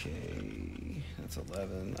 Okay, that's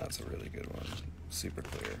 11. That's a really good one. Super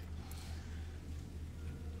clear.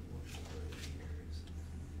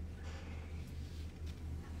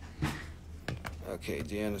 Okay,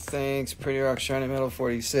 Deanna, thanks. Pretty Rock Shiny Metal,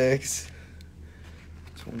 46.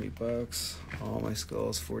 $20. All my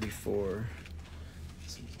skulls, 44.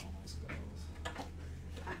 This is all my skulls.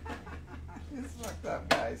 It's fucked up,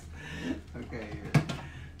 guys. Okay, here.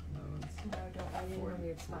 No, don't. I didn't know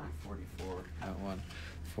your spot. 44. That one.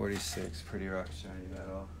 46. Pretty Rock Shiny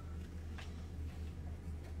Metal.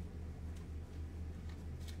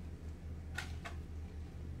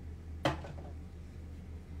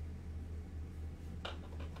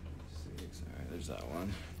 There's that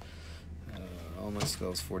one. All my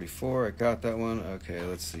skulls 44. I got that one. Okay,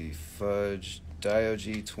 let's see. Fudge.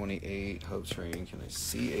 Dioge 28. Hope's Rain. Can I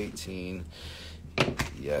see 18?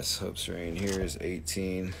 Yes, Hope's Rain. Here is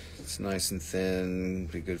 18. It's nice and thin.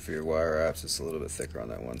 Be good for your wire wraps. It's a little bit thicker on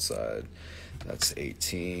that one side. That's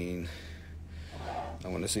 18. I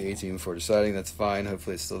want to see 18 before deciding. That's fine.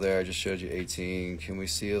 Hopefully it's still there. I just showed you 18. Can we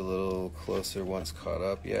see a little closer once caught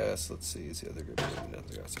up? Yes. Let's see. It's the other group.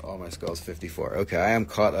 So all my skulls 54. Okay, I am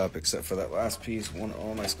caught up except for that last piece.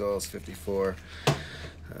 All my skulls 54.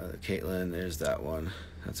 Caitlin, there's that one.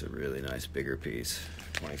 That's a really nice bigger piece.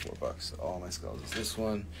 24 bucks. All my skulls is this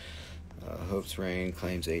one. Hope's Rain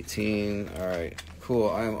claims 18. All right, cool.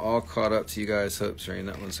 I am all caught up to you guys. Hope's Rain,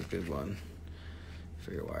 that one's a good one.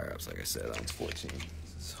 For your wire ups, like I said, that one's 14.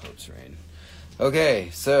 This is Hope's Rain. Okay,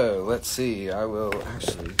 so let's see. I will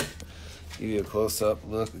actually give you a close up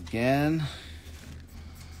look again.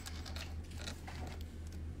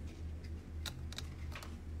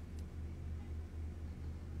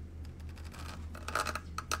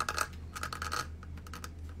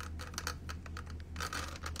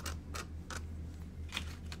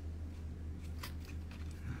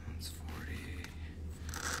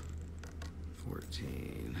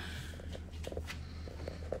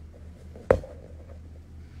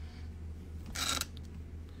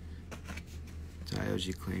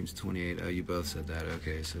 Dioge claims 28. Oh, you both said that.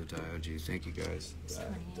 Okay, so Dioge. Thank you, guys.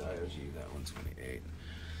 Dioge, that one's 28.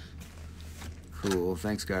 Cool.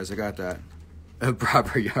 Thanks, guys. I got that. A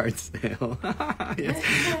proper yard sale.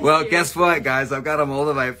 Yes. Well, guess what, guys? I've got a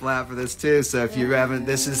Moldavite flat for this, too. So if you haven't,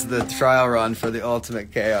 this is the trial run for the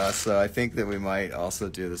ultimate chaos. So I think that we might also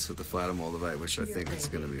do this with the flat of Moldavite, which I think is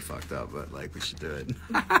going to be fucked up, but, like, we should do it.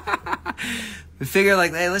 We figure,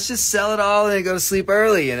 like, hey, let's just sell it all and then go to sleep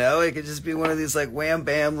early, you know? It could just be one of these, like, wham,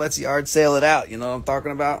 bam, let's yard sale it out. You know what I'm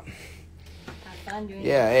talking about?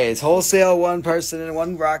 Yeah, hey, it's wholesale, one person and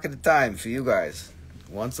one rock at a time for you guys.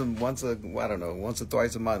 Once or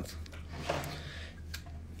twice a month.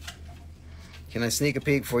 Can I sneak a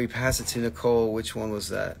peek before you pass it to Nicole? Which one was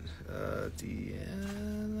that?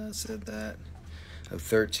 Deanna said that. Oh,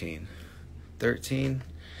 13. 13?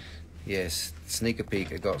 Yes, sneak a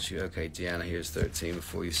peek. I got you. Okay, Deanna, here's 13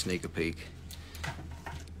 before you sneak a peek.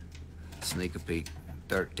 Sneak a peek.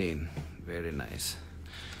 13. Very nice.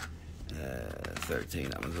 13.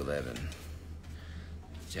 That was 11.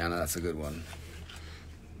 Deanna, that's a good one.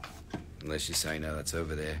 Unless you say no, that's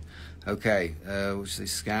over there. Okay, we'll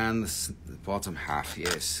just scan the bottom half,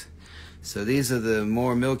 yes. So these are the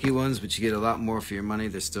more milky ones, but you get a lot more for your money.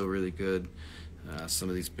 They're still really good. Some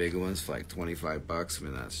of these bigger ones for like 25 bucks. I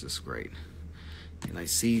mean, that's just great. And I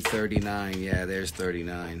see 39. Yeah, there's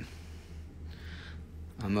 39.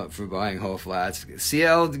 I'm up for buying whole flats.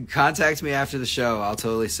 CL, contact me after the show. I'll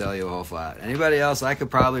totally sell you a whole flat. Anybody else, I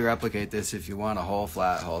could probably replicate this if you want a whole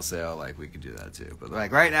flat wholesale. Like, we could do that too. But,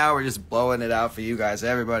 like, right now, we're just blowing it out for you guys.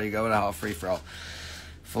 Everybody going to all free-for-all.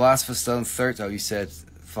 Philosopher's Stone 13. Oh, you said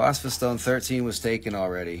Philosopher's Stone 13 was taken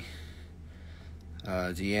already.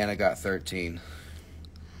 Deanna got 13.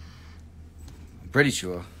 I'm pretty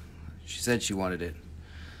sure. She said she wanted it.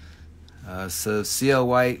 So CL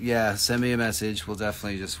White, yeah, send me a message. We'll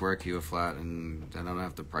definitely just work you a flat, and I don't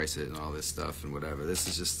have to price it and all this stuff and whatever. This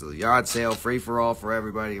is just a yard sale, free for all for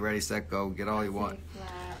everybody. Ready, set, go. Get all you want.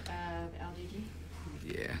 Flat of LGG.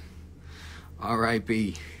 Yeah. All right,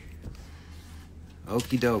 B.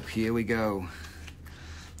 Okie doke. Here we go.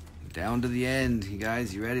 Down to the end, you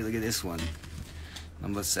guys. You ready? Look at this one.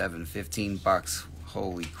 Number 7, 15 bucks.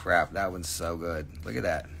 Holy crap, that one's so good. Look at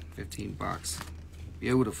that, 15 bucks.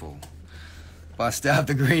 Beautiful. Bust out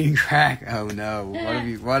the green crack. Oh no,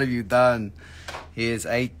 what have you done? Here's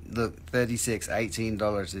 36,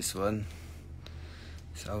 $18 this one.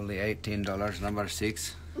 It's only $18, number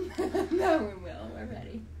 6. No, we will, we're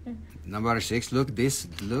ready. Number 6, look this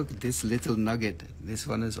little nugget. This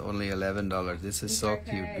one is only $11. This is so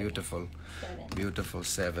cute, beautiful. 7. Beautiful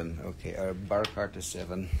 7. Okay, our bar cart is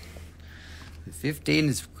 7. 15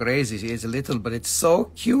 is crazy. It's a little, but it's so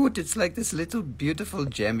cute. It's like this little beautiful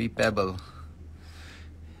gemmy pebble.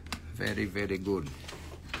 Very, very good.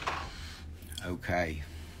 Okay.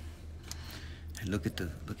 And look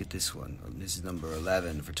at this one. This is number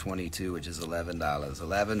 11 for 22, which is $11.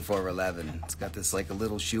 11 for 11. It's got this like a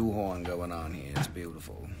little shoehorn going on here. It's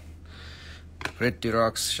beautiful. Pretty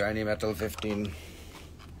rocks, shiny metal 15.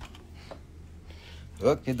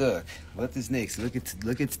 Okay, duck. What is next? Look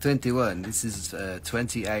at 21. This is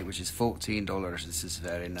 28, which is $14. This is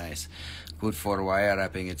very nice. Good for wire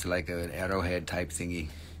wrapping. It's like an arrowhead type thingy.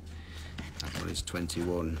 That one is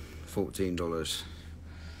 21. $14.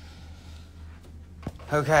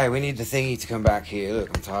 Okay, we need the thingy to come back here. Look,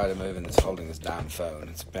 I'm tired of moving. It's holding this damn phone.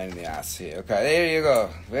 It's a pain in the ass here. Okay, there you go.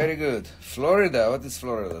 Very good. Florida. What is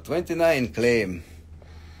Florida? 29 claim.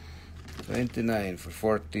 29 for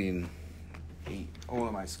 14. Eat all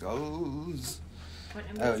of my skulls. What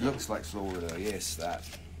number Oh, is it looks like Florida. Yes, that.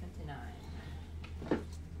 29.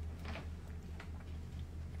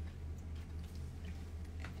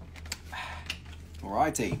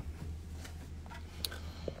 Alrighty.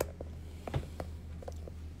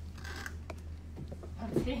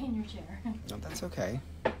 I'm staying in your chair. No, that's okay.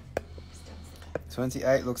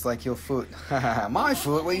 28 looks like your foot. My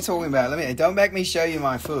foot? What are you talking about? Don't make me show you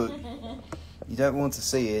my foot. You don't want to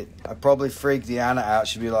see it. I probably freaked Deanna out.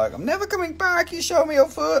 She'd be like, I'm never coming back. You show me your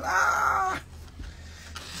foot. Ah!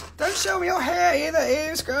 Don't show me your hair either.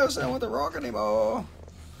 It's gross. I don't want to rock anymore.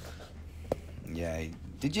 Yeah.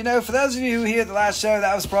 Did you know, for those of you who were here at the last show,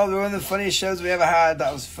 that was probably one of the funniest shows we ever had.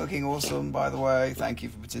 That was fucking awesome, by the way. Thank you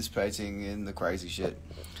for participating in the crazy shit.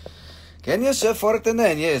 Can you show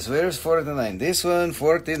 49? Yes, where is 49? This one,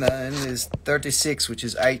 49, is 36, which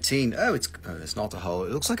is 18. Oh, it's not a hole.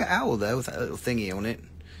 It looks like an owl, though, with a little thingy on it.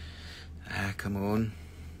 Ah, come on.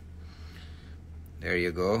 There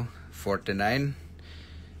you go. 49.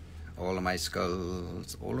 All of my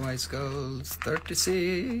skulls.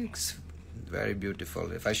 36. Very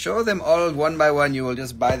beautiful. If I show them all one by one, you will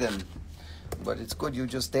just buy them. But it's good. You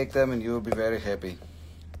just take them and you will be very happy.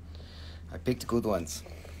 I picked good ones.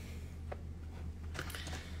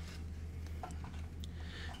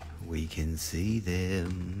 We can see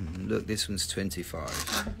them. Look, this one's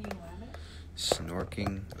 25.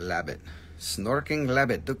 Snorking Labbit. Snorking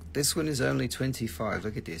Labbit. Look, this one is only 25.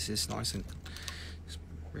 Look at this. It's nice and it's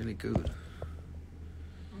really good.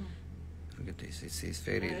 Look at this.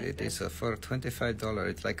 It is for $25.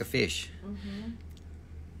 It's like a fish. Mm-hmm.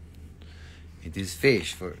 It is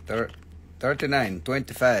fish for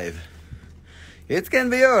 $39.25. It can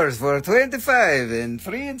be yours for $25 in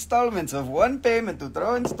 3 installments of 1 payment to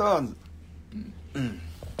Throwin Stones.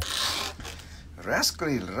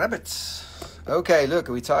 Rascally rabbits. Okay, look,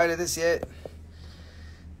 are we tired of this yet?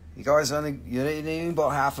 You guys you didn't even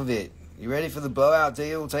bought half of it. You ready for the blowout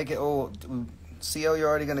deal? Take it all. CO, you're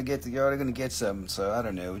already gonna get some. So I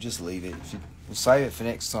don't know. We'll just leave it. We'll save it for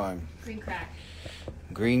next time. Green crack.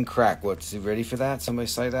 Green crack. What's ready for that? Somebody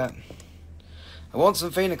say that. I want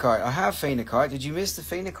some phenokite. I have phenokite. Did you miss the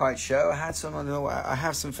phenokite show? I had some. I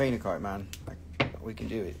have some phenokite, man. We can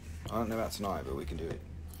do it. I don't know about tonight, but we can do it.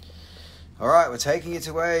 All right, we're taking it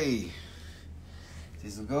away.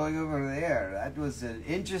 This is going over there. That was an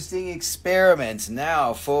interesting experiment.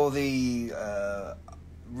 Now for the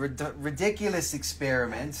ridiculous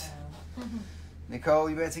experiment. Nicole,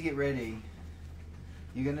 you better get ready.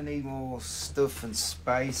 You're going to need more stuff and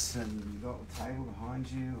space, and you got a table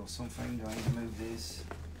behind you or something. Do I need to move this?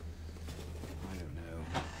 I don't know.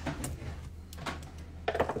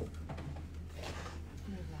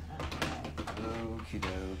 Okie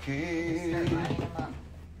dokie.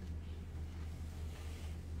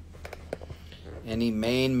 Any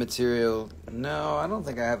main material? No, I don't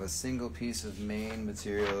think I have a single piece of main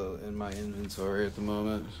material in my inventory at the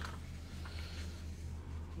moment.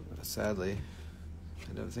 Sadly,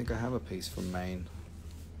 I don't think I have a piece from Maine.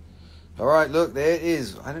 Alright, look, there it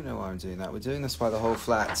is. I don't know why I'm doing that. We're doing this by the whole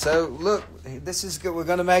flat. So, look, this is good. We're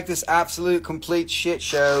going to make this absolute, complete shit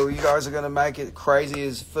show. You guys are going to make it crazy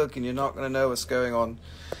as fuck, and you're not going to know what's going on.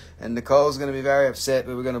 And Nicole's going to be very upset,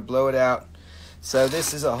 but we're going to blow it out. So,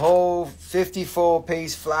 this is a whole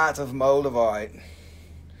 54-piece flat of Moldavite.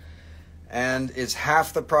 And it's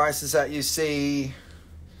half the prices that you see.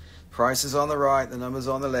 Prices on the right, the numbers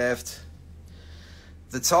on the left.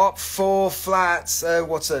 The top 4 flats,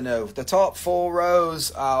 the top 4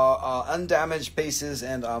 rows are undamaged pieces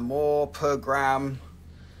and are more per gram.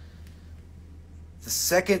 The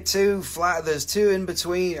second 2 there's 2 in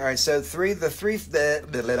between. All right, so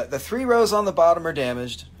the 3 rows on the bottom are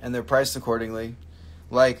damaged and they're priced accordingly,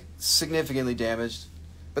 like significantly damaged.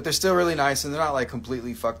 But they're still really nice and they're not like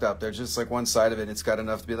completely fucked up. They're just like one side of it and it's got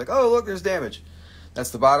enough to be like, oh, look, there's damage.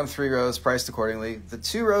 That's the bottom 3 rows, priced accordingly. The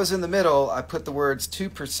 2 rows in the middle, I put the words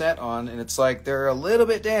 2% on, and it's like they're a little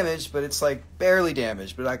bit damaged, but it's like barely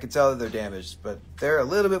damaged. But I can tell that they're damaged, but they're a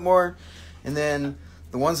little bit more. And then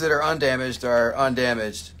the ones that are undamaged,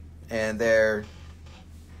 and they're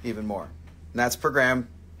even more. And that's per gram.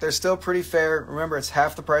 They're still pretty fair. Remember, it's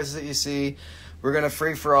half the prices that you see. We're going to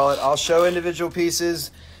free-for-all it. I'll show individual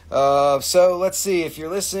pieces. So let's see, if you're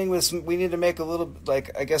listening, we need to make a little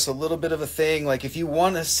bit of a thing. Like if you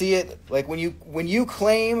want to see it, like when you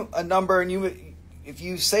claim a number and if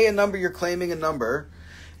you say a number, you're claiming a number,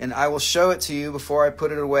 and I will show it to you before I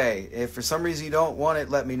put it away. If for some reason you don't want it,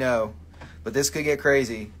 let me know. But this could get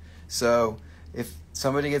crazy. So if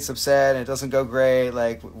somebody gets upset and it doesn't go great,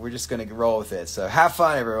 like we're just going to roll with it. So have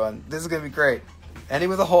fun, everyone. This is going to be great. Any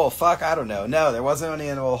with a hole? Fuck, I don't know. No, there wasn't any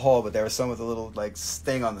in a hole, but there was some with a little like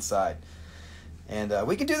sting on the side. And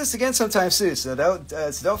we can do this again sometime soon, so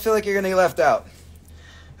don't feel like you're going to get left out.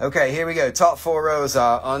 Okay, here we go. Top 4 rows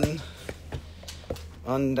are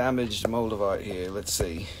undamaged Moldavite here. Let's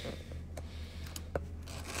see.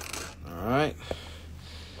 Alright.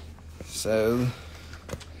 So,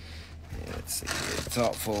 yeah, let's see here. The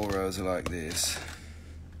top 4 rows are like this.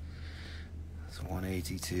 That's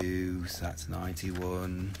 182, so that's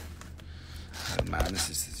 91. Oh man, this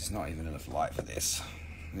is not even enough light for this.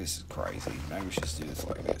 This is crazy. Maybe we should just do this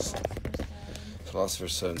like this.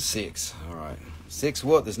 Philosopher's Stone 6. Alright. 6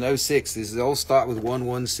 what? There's no 6. These all start with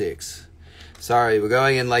 116. Sorry, we're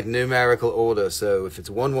going in like numerical order. So if it's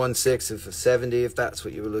 116, if it's 70, if that's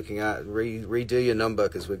what you were looking at, redo your number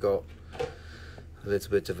because we got a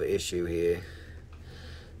little bit of an issue here.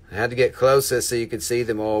 I had to get closer so you could see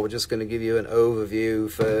them all. We're just going to give you an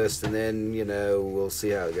overview first, and then, you know, we'll see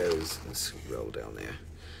how it goes. Let's roll down there.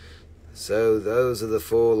 So those are the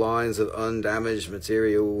 4 lines of undamaged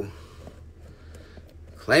material.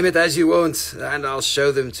 Claim it as you want, and I'll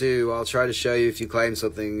show them too. I'll try to show you if you claim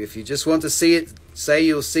something. If you just want to see it, say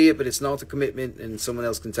you'll see it, but it's not a commitment, and someone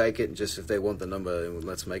else can take it, and just if they want the number,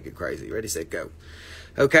 let's make it crazy. Ready, set, go.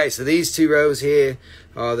 Okay, so these 2 rows here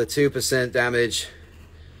are the 2% damage.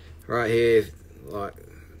 Right here, like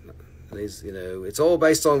these, you know, it's all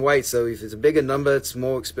based on weight. So if it's a bigger number, it's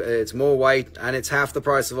more weight, and it's half the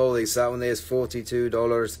price of all these. So that one there is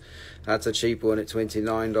 $42. That's a cheap one at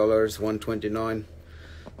 $29, $129.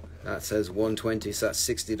 That says $120, so that's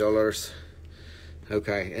 $60.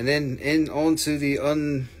 Okay, and then onto the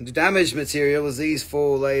damaged material is these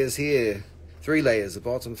 4 layers here. 3 layers, the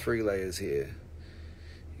bottom 3 layers here.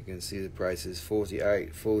 You can see the prices,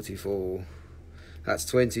 $48, $44. That's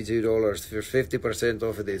 $22 for 50%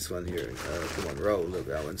 off of this one here. Come on, roll. Look,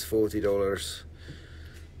 that one's $40.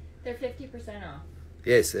 They're 50% off.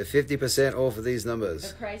 Yes, they're 50% off of these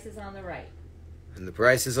numbers. The price is on the right. And the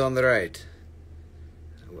price is on the right.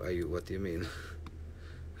 What do you mean?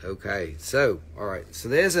 Okay, so, alright. So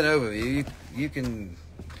there's an overview. You can...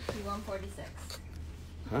 C146.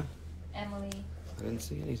 Huh? Emily. I didn't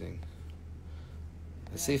see anything.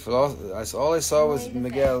 I see philosophy. All I saw was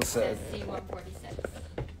Miguel said. C146.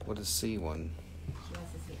 What is C1? She wants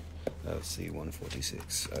to see it. Oh,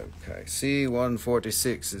 C146. Okay,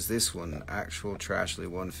 C146 is this one. Actual Trashly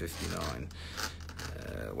 159.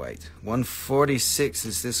 Wait, 146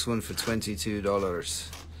 is this one for $22.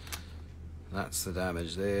 That's the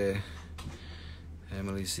damage there.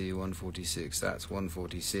 Emily C146. That's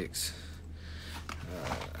 146.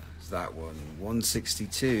 That one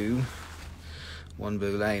 162. One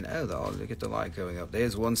Blue Lane. Oh, look at the light going up.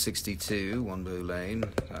 There's 162. One Blue Lane.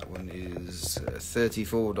 That one is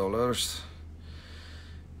 $34.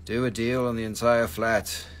 Do a deal on the entire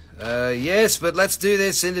flat. Yes, but let's do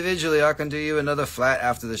this individually. I can do you another flat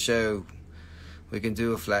after the show. We can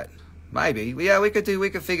do a flat. Maybe. Yeah, we could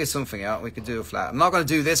figure something out. We could do a flat. I'm not going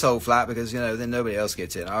to do this whole flat because, you know, then nobody else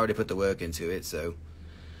gets in. I already put the work into it, so.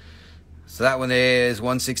 So that one there is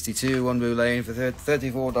 162. One Blue Lane for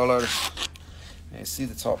 $34. Yeah, see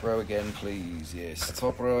the top row again, please. Yes,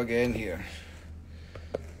 top row again here.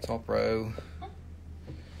 Top row.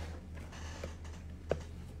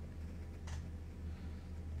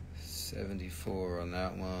 $74 on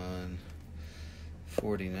that one.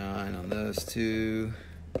 $49 on those 2.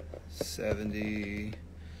 $70.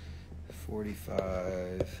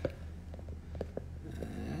 $45.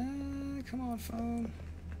 Come on, phone.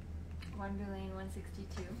 One Blue Lane,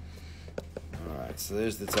 162. Alright, so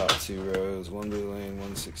there's the top 2 rows. One Blue Lane,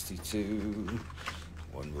 162.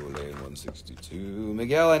 One Blue Lane, 162.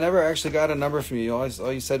 Miguel, I never actually got a number from you.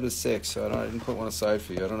 All you said was 6, so I didn't put one aside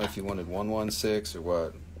for you. I don't know if you wanted 116 or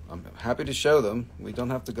what. I'm happy to show them. We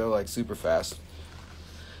don't have to go like super fast.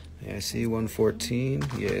 Yeah, I see 114.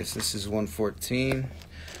 Yes, this is 114.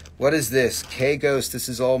 What is this? K-Ghost. This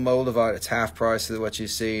is all Moldavite. It's half price of what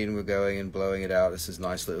you've seen. We're going and blowing it out. This is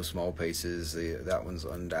nice little small pieces. That one's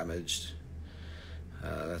undamaged.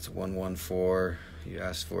 That's 114. You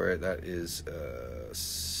asked for it. That is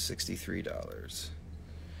 $63.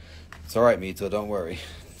 It's all right, Mito. Don't worry.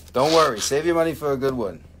 Don't worry. Save your money for a good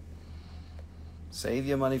one. Save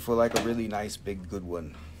your money for like a really nice, big, good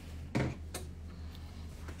one.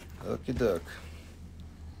 Okie doke.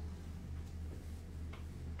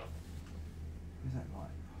 Where's that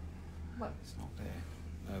light? What? It's not there.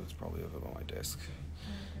 No, it's probably over by my desk.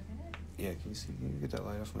 Can Yeah, can you see? Can you get that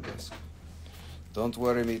light off my desk? Don't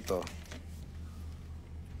worry, Mito.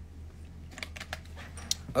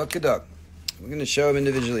 Okie doke. We're going to show them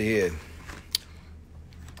individually here.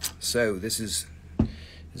 So this is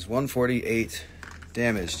 148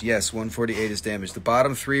 damaged. Yes, 148 is damaged. The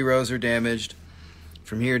bottom 3 rows are damaged.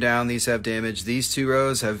 From here down, these have damage. These 2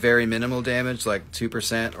 rows have very minimal damage, like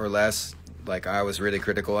 2% or less. Like I was really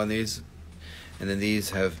critical on these. And then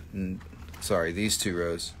these have Sorry, these 2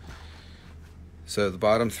 rows. So the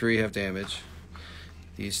bottom 3 have damage.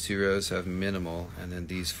 These 2 rows have minimal, and then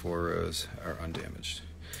these 4 rows are undamaged.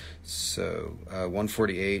 So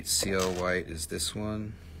 148 CL white is this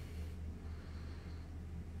one.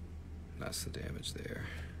 That's the damage there.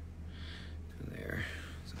 And there.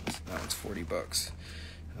 So that one's $40.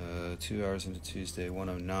 2 hours into Tuesday,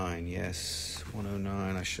 109. Yes,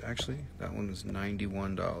 109. Actually, that one was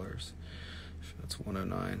 $91. That's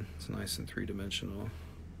 109. It's nice and 3-dimensional.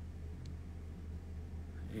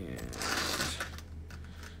 And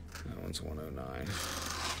that one's 109.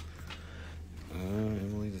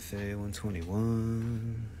 Emily the Fae,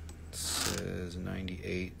 121. Says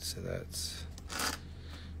 98, so that's...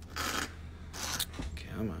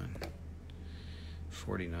 Come on.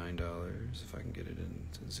 $49 if I can get it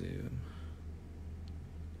into Zoom.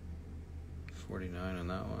 49 on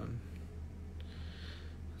that one.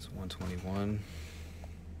 That's 121.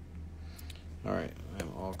 Alright, I'm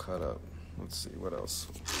all caught up. Let's see what else.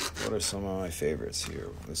 What are some of my favorites here?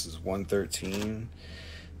 This is 113.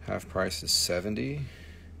 Half price is 70.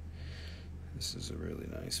 This is a really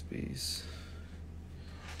nice piece.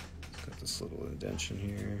 It's got this little indentation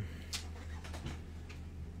here.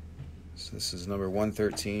 So this is number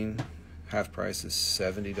 113. Half price is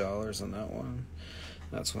 $70 on that one.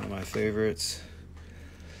 That's one of my favorites.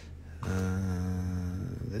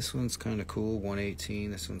 This one's kind of cool.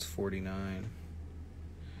 118. This one's 49.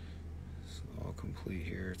 It's all complete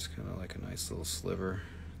here. It's kind of like a nice little sliver.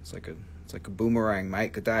 It's like a boomerang,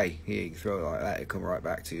 mate. Good day. Here, you can throw it like that. It'll come right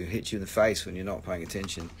back to you. Hit you in the face when you're not paying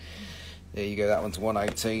attention. There you go. That one's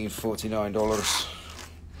 118. $49.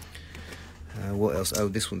 What else? Oh,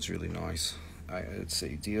 this one's really nice. Let's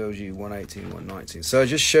see. DOG 118, 119. So I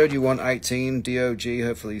just showed you 118 DOG.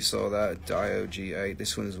 Hopefully you saw that. DOG 8.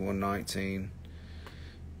 This one is 119,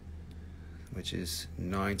 which is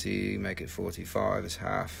 90. Make it 45. It's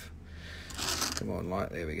half. Come on,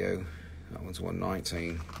 light. There we go. That one's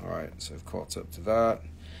 119. Alright, so I've caught up to that.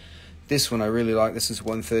 This one I really like. This is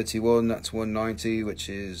 131. That's 190, which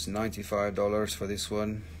is $95 for this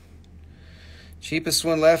one. Cheapest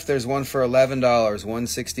one left, there's one for $11.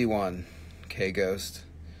 161. K-Ghost.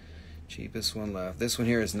 Cheapest one left. This one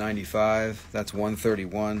here is 95. That's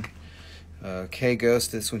 131.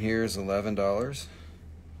 K-Ghost, this one here is $11.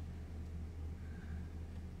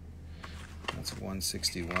 That's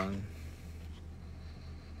 161.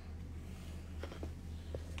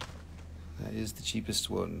 That is the cheapest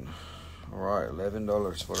one. Alright,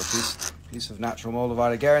 $11 for a piece of natural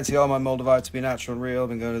Moldavite. I guarantee all my Moldavite to be natural and real. I've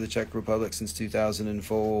been going to the Czech Republic since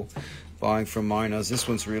 2004, buying from miners. This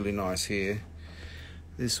one's really nice here.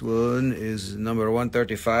 This one is number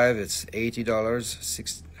 135. It's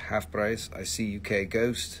 $80, half price. I see UK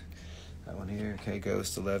Ghost. That one here,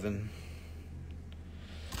 K-Ghost, $11.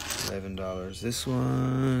 This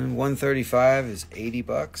one, 135 is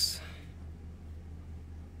 $80.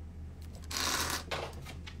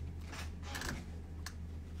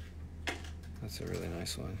 That's a really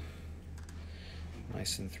nice one.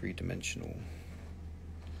 Nice and 3-dimensional.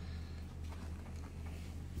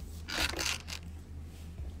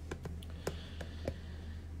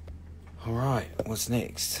 Alright, what's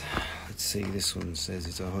next? Let's see, this one says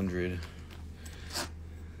it's 100.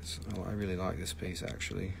 So, I really like this piece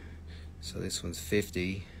actually. So this one's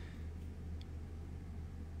 50.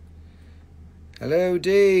 Hello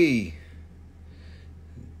D!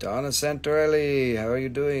 Donna Santorelli, how are you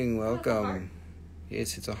doing? Welcome.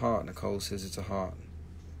 Yes, it's a heart. Nicole says it's a heart.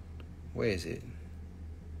 Where is it?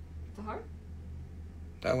 It's a heart?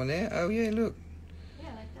 That one there? Oh yeah, look.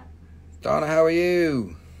 Yeah, like that. Donna, how are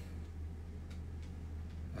you?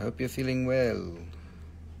 I hope you're feeling well.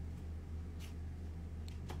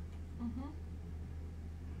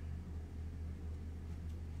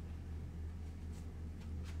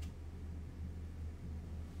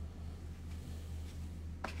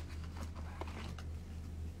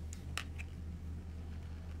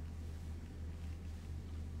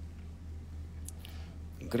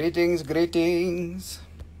 Greetings, greetings.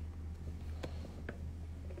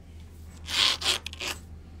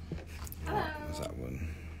 Hello. What was that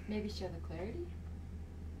one? Maybe show the clarity.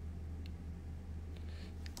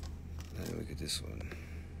 Let me look at this one.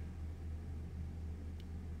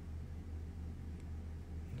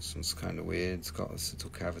 This one's kind of weird. It's got this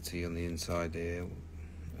little cavity on the inside there.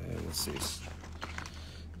 Let's see. It's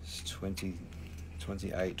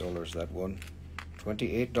 $28, that one.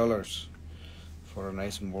 $28. For a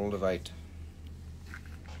nice Moldavite.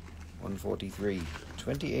 143.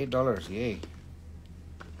 $28, yay.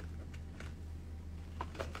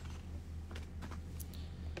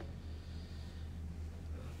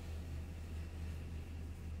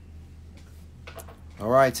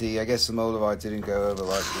 Alrighty, I guess the Moldavite didn't go over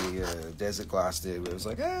like the desert glass did. It was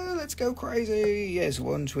like, oh, let's go crazy. Yes,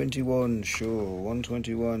 121, sure.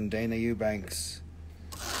 121, Dana Eubanks.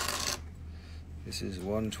 This is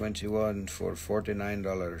 121 for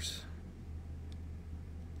 $49.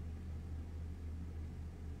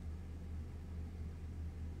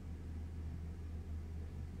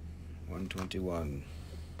 $121.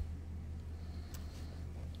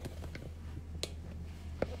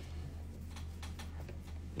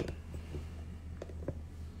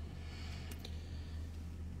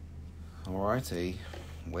 Alrighty,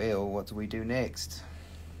 well, what do we do next?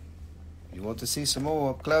 You want to see some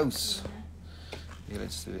more up close? Yeah,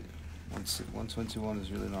 let's do it. 121 is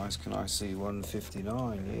really nice. Can I see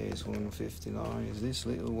 159? Yes, 159 is this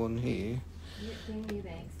little one here. Dana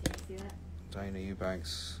Eubanks, do you see that? Dana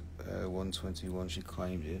Eubanks, 121, she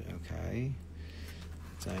claimed it, okay.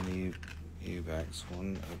 Dana Eubanks,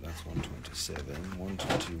 that's 127,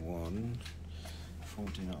 121.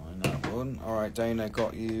 49, that one. Alright, Dana,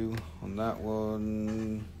 got you on that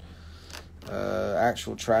one.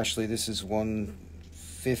 Actual Trashly, this is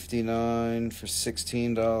 159 for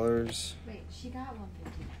 $16. Wait, she got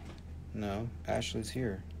 159. No, Ashley's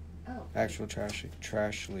here. Oh. Actual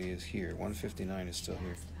Trashly is here. 159 is still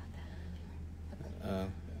here.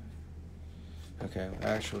 Okay,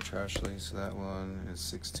 actual Trashly, so that one is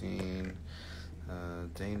 16.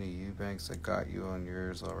 Dana Eubanks, I got you on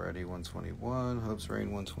yours already. 121. Hope's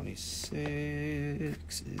Rain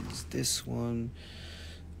 126 is this one.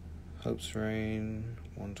 Hope's Rain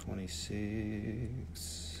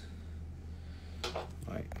 126.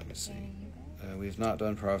 Right, let me see. We've not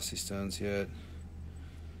done Prophecy Stones yet.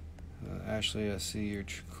 Ashley, I see your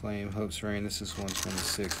claim. Hope's Rain, this is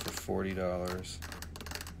 126 for $40.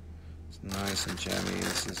 It's nice and gemmy.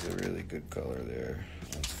 This is a really good color there.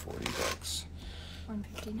 That's $40.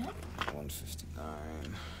 159.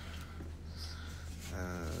 159.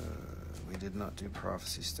 We did not do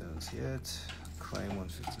Prophecy Stones yet. Claim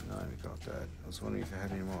 159, we got that. I was wondering if I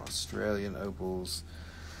had any more Australian opals.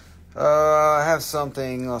 I have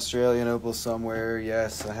something Australian opal somewhere.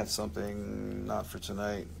 Yes, I have something. Not for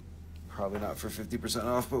tonight. Probably not for 50%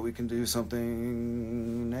 off, but we can do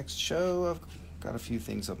something next show. I've got a few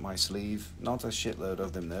things up my sleeve. Not a shitload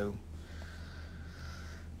of them, though.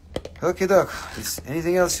 Okay, doc. Is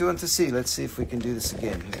anything else you want to see? Let's see if we can do this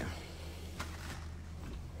again here.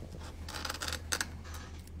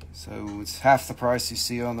 So it's half the price you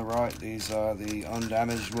see on the right. These are the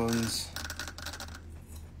undamaged ones.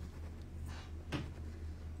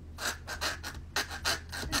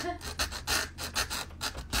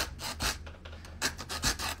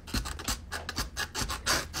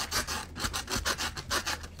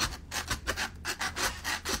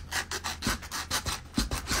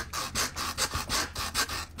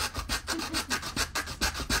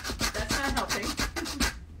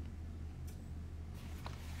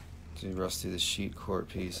 Rusty, the sheet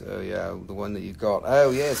quartz piece. Oh yeah, the one that you got.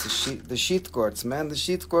 Oh yes, the sheet quartz, man. The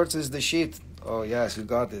sheet quartz is the sheet. Oh yes, you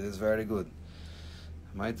got it. It's very good.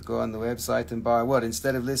 I might go on the website and buy what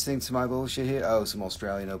instead of listening to my bullshit here. Oh, some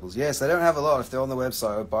Australian opals. Yes, I don't have a lot. If they're on the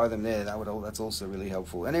website, I'd buy them there. That's also really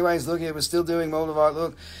helpful. Anyways, look here, we're still doing Moldavite.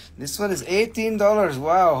 Look, this one is $18.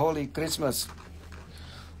 Wow, holy Christmas!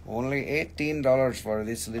 Only $18 for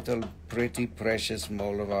this little pretty precious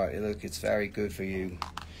Moldavite. Look, it's very good for you.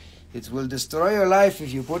 It will destroy your life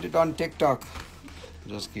if you put it on TikTok.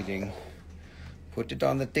 Just kidding. Put it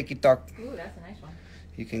on the TikTok. Ooh, that's a nice one.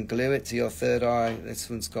 You can glue it to your third eye. This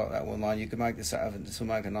one's got that one line. You can make this will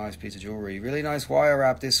make a nice piece of jewelry. Really nice wire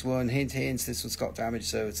wrap, this one. Hint, hints. This one's got damage,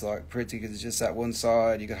 so it's like pretty because it's just that one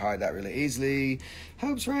side. You can hide that really easily.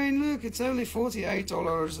 Hope's Rain, look, it's only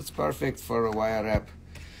 $48. It's perfect for a wire wrap.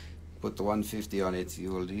 Put the 150 on it.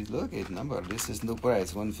 You will look at number. This is no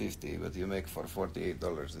price, 150, but you make for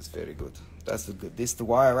 $48. It's very good. That's the good. This the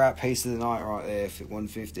wire wrap piece of the night right there for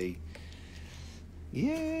 150.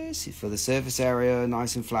 Yes, for the surface area,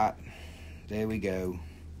 nice and flat. There we go.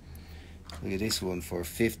 Look at this one for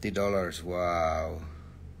 $50. Wow.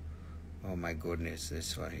 Oh my goodness,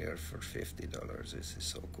 this one here for $50. This is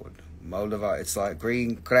so good. Moldavite. It's like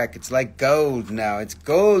green crack. It's like gold now. It's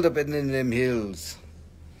gold up in them hills.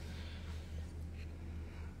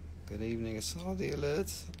 Good evening, I saw the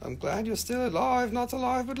alerts. I'm glad you're still alive, not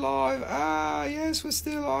alive but live. Ah, yes, we're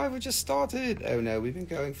still alive, we just started. Oh no, we've been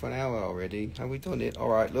going for an hour already. Have we done it?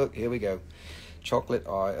 Alright, look, here we go. Chocolate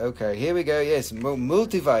eye, okay, here we go, yes,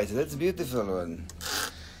 Multivite, that's a beautiful one.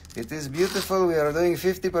 It is beautiful, we are doing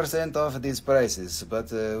 50% off of these prices, but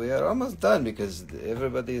we are almost done because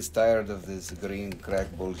everybody is tired of this green crack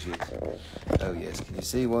bullshit. Oh yes, can you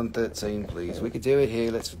see 113 please? We could do it here,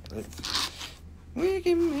 let's We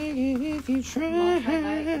can make it if you try.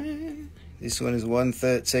 Moldavite. This one is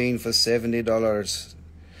 $113 for $70.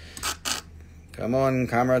 Come on,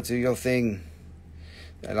 camera, do your thing.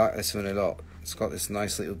 I like this one a lot. It's got this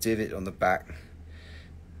nice little divot on the back.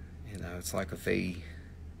 You know, it's like a V.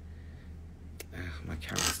 My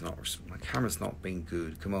camera's not being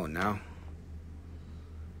good. Come on now.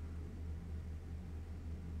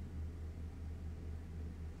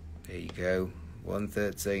 There you go.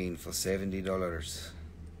 $113 for $70.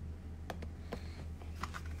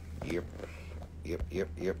 Yep.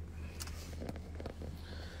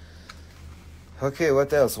 Okay,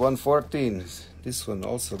 what else? 114. This one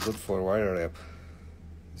also good for wire wrap.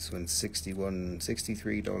 This one's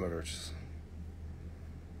 $63.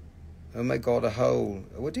 Oh my god, a hole.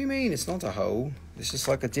 What do you mean? It's not a hole. It's just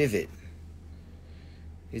like a divot.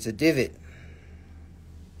 It's a divot.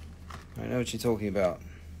 I know what you're talking about.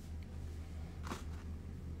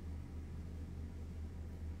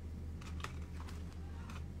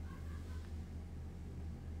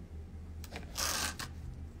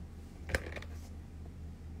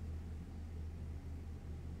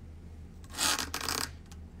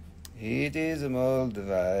 It is a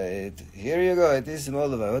Moldavite. Here you go. It is a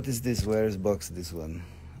Moldavite. What is this? Where is box this one?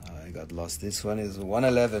 I got lost. This one is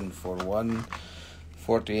 $111 for $148.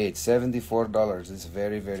 $74. It's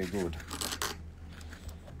very, very good.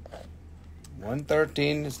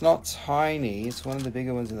 113. It's not tiny. It's one of the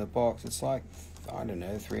bigger ones in the box. It's like, I don't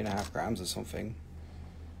know, 3.5 grams or something.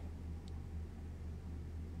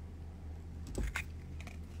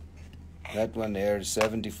 That one there is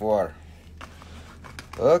 74.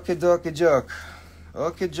 Okay, dokie joke.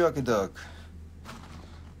 Okay, jokey duck.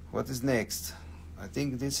 What is next? I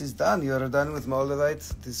think this is done. You are done with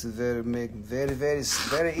Moldavite. This is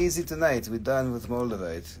very easy tonight. We're done with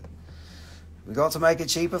Moldavite. We got to make it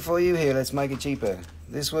cheaper for you. Here, let's make it cheaper.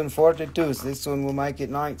 This one 42. So this one will make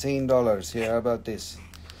it $19. Here, how about this?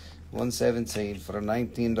 117 for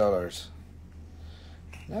 $19.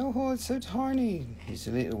 No, oh, it's so tiny. It's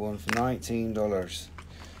a little one for $19.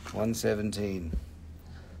 117.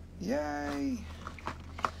 Yay!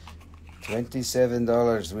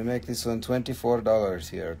 $27. We make this one $24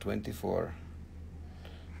 here. 24.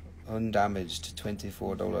 Undamaged.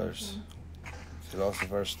 $24.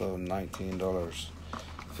 Philosopher's Stone. $19.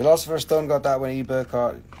 Philosopher's Stone got that one. He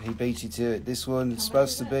beat you to it. This one is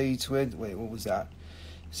supposed to be 20. Wait, what was that?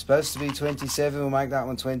 It's supposed to be 27. We'll make that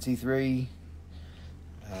one 23.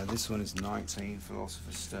 This one is 19.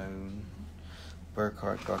 Philosopher's Stone.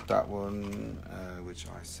 Burkhart got that one, which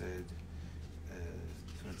I said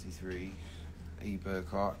 23. E.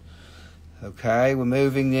 Burkhart. Okay, we're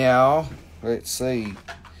moving now. Let's see.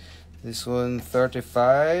 This one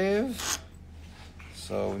 35.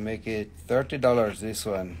 So we make it $30. This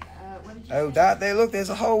one. What did you Oh, say? that there. Look, there's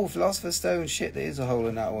a hole. Philosopher's Stone. Shit, there is a hole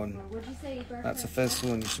in that one. What did you say? That's the first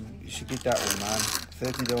one. You should get that one, man.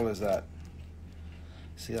 $30. That.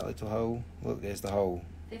 See that little hole? Look, there's the hole.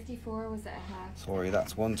 54 was that a half? Sorry,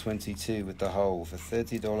 that's 122 with the hole for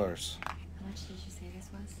 $30. How much did you say this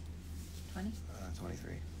was? 20?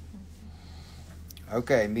 23.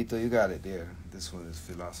 Okay, Mito, you got it there. This one is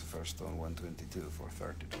Philosopher's Stone 122 for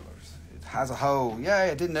 $30. It has a hole. Yeah,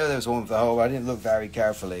 I didn't know there was one with a hole. I didn't look very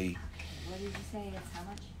carefully. What did you say? It's how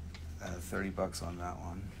much? $30 on that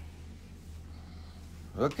one.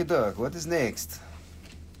 Rookie duck, what is next?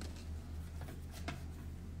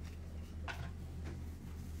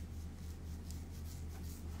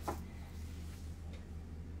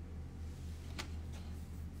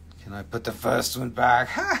 Can I put the first one back?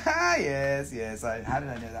 Yes. How did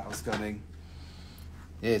I know that was coming?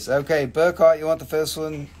 Yes, okay. Burkhart, you want the first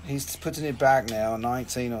one? He's putting it back now.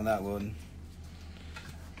 19 on that one.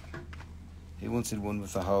 He wanted one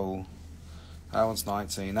with the hole. That one's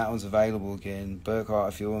 19. That one's available again. Burkhart,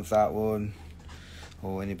 if you want that one.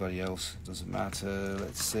 Or anybody else. Doesn't matter.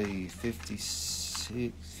 Let's see. 56,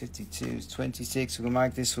 52, 26. We're going to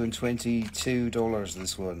make this one $22.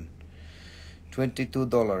 This one.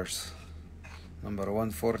 $22. Number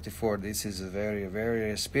 144. This is a very,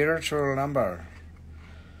 very spiritual number.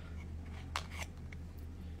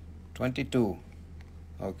 22.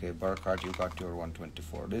 Okay, Burkhart, you got your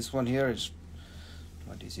 124. This one here is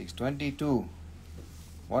 26. 22.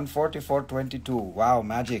 144, 22. Wow,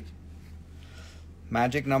 magic.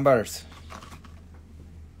 Magic numbers.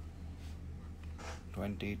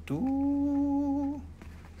 22.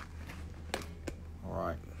 All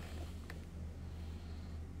right.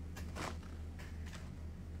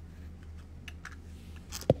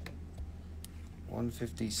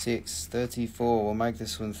 $156, 34. We'll make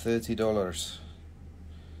this one $30.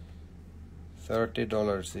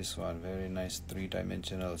 $30 this one. Very nice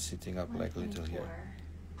 3-dimensional, sitting up like little here.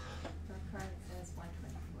 The card says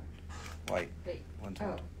 124. White. Wait.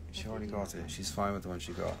 120. Oh, She already got it. She's fine with the one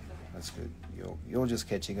she got. Okay. That's good. You're just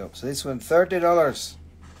catching up. So this one, $30.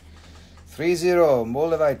 30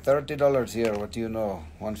 Moldavite, $30 here. What do you know?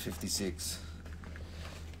 156.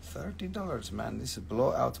 $30, man. This is a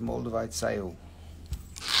blowout Moldavite sale.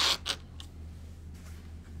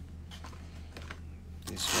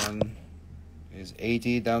 This one is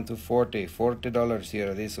 80 down to 40. $40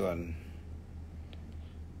 here. This one.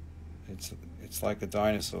 It's like a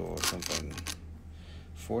dinosaur or something.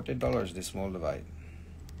 $40 this Moldavite.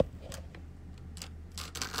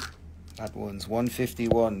 That one's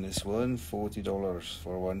 $151. This one, $40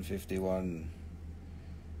 for $151.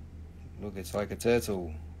 Look, it's like a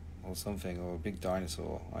turtle or something, or a big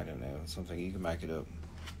dinosaur. I don't know, something. You can make it up.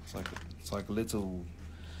 It's like a little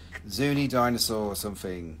Zuni dinosaur or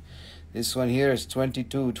something. This one here is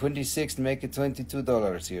 22, 26 to make it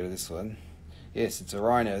 $22 here. This one, yes, it's a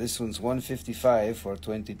rhino. This one's $155 for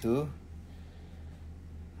 22.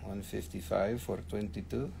 $155 for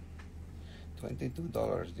 22.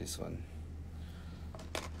 $22 this one.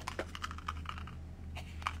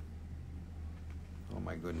 Oh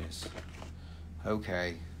my goodness.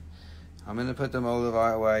 Okay, I'm gonna put the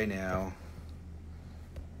Moldavite away now.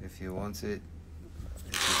 If you want it,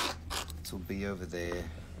 it'll be over there.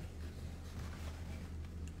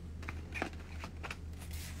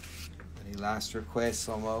 Any last requests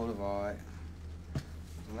on Moldavite?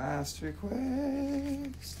 Last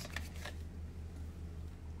request.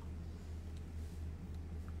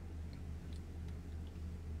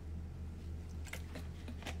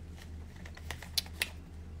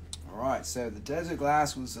 Alright, so the desert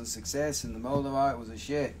glass was a success and the Moldavite was a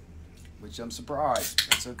shit, which I'm surprised.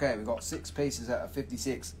 That's okay, we got 6 pieces out of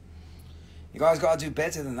 56. You guys got to do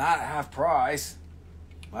better than that at half price.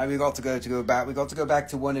 Maybe we got to go back. We got to go back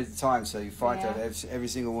to one at a time, so you fight out every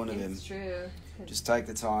single one of them. It's true. Just take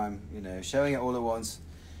the time, showing it all at once.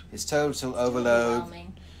 It's total overload.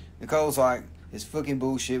 Nicole's like, it's fucking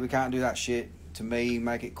bullshit. We can't do that shit. To me,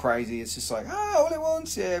 make it crazy. It's just like, all at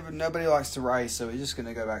once. Yeah, but nobody likes to race, so we're just going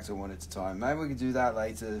to go back to one at a time. Maybe we can do that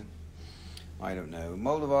later. I don't know.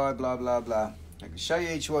 Moldavite, blah, blah, blah. I can show you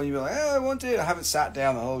each one. You'll be like, I want it. I haven't sat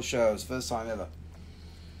down the whole show. It's the first time ever.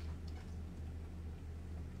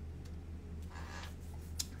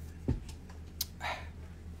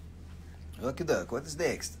 Look at duck. What is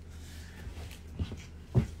next?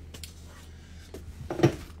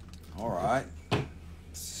 All right.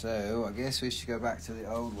 So I guess we should go back to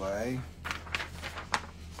the old way.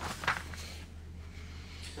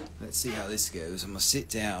 Let's see how this goes. I'm going to sit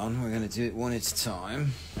down. We're going to do it one at a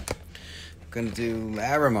time. I'm going to do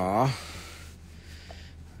Larimar.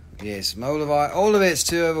 Yes, Moldavite. All of it's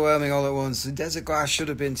too overwhelming all at once. The desert glass should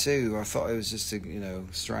have been too. I thought it was just a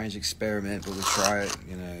strange experiment, but we'll try it.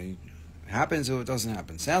 It happens or it doesn't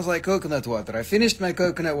happen. Sounds like coconut water. I finished my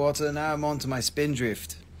coconut water. Now I'm on to my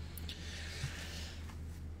spindrift.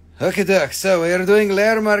 Okay, duck. So we are doing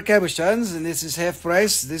Larimar cabochons, and this is half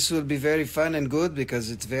price. This will be very fun and good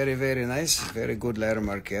because it's very, very nice. Very good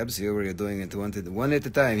Larimar cabs. Here we are doing it one at a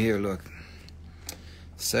time. Here, look.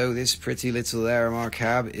 So this pretty little Larimar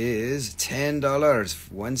cab is $10.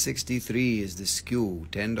 $163 is the skew.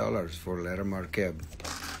 $10 for Larimar cab.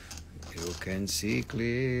 You can see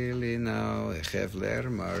clearly now. I have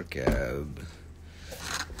Larimar cab.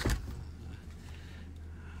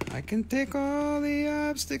 I can take all the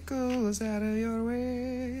obstacles out of your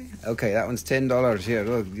way. Okay, that one's $10 here.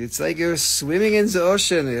 Look, it's like you're swimming in the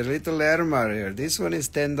ocean here. Little Larimar here. This one is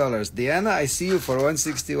 $10. Diana, I see you for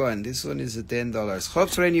 $161. This one is $10.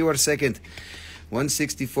 Hoptrain, you are second.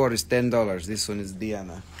 $164 is $10. This one is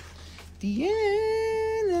Diana.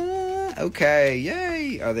 Okay,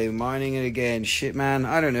 yay. Are they mining it again? Shit, man.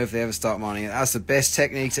 I don't know if they ever start mining it. That's the best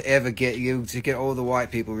technique to ever get all the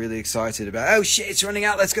white people really excited about. Oh, shit, it's running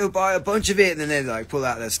out. Let's go buy a bunch of it. And then they like pull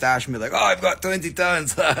out their stash and be like, I've got 20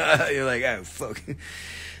 tons. You're like, oh, fuck.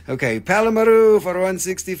 Okay, Palamaru for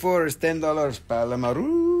 $164 is $10.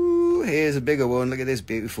 Palamaru. Here's a bigger one. Look at this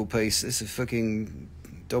beautiful piece. This is a fucking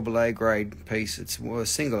double A grade piece. It's a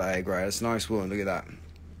single A grade. It's a nice one. Look at that.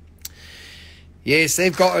 Yes,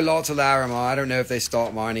 they've got a lot of Larimar. I don't know if they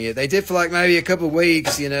start mining it. They did for like maybe a couple of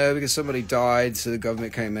weeks, because somebody died, so the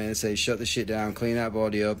government came in and said, shut the shit down, clean that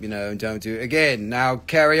body up, and don't do it again. Now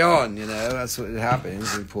carry on, That's what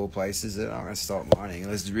happens in poor places. They're not going to start mining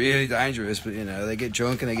unless it's really dangerous, but, they get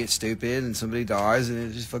drunk and they get stupid and somebody dies and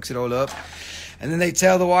it just fucks it all up. And then they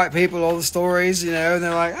tell the white people all the stories, you know, and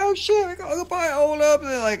they're like, oh shit, we got to buy it all up. And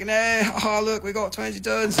they're like, nah, oh look, we got 20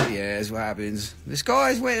 tons. Yeah, that's what happens. This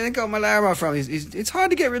guy's went and got my Larimar from. It's hard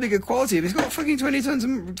to get really good quality, but he's got fucking 20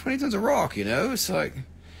 tons of rock, you know. It's like,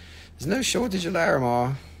 there's no shortage of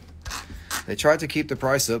Larimar. They tried to keep the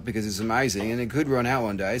price up because it's amazing, and it could run out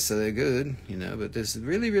one day, so they're good, you know. But there's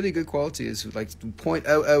really, really good quality. It's like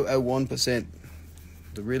 0.0001%.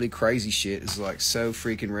 The really crazy shit is like so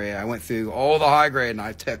freaking rare. I went through all the high grade, and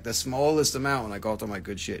I took the smallest amount when I got all my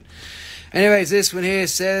good shit. Anyways, this one here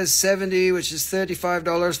says 70, which is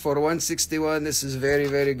 $35 for 161. This is very,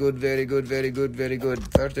 very good, very good, very good, very good.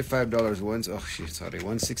 $35 once. Oh shit, sorry,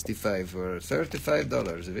 165 for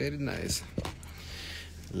 $35. Very nice.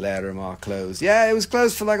 Larimar closed. Yeah, it was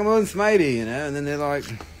closed for like a month maybe, you know, and then they like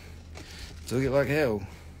took it like hell.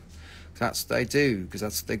 That's what they do, because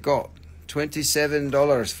that's what they got.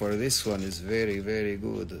 $27 for this one is very, very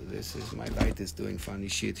good. This is my light is doing funny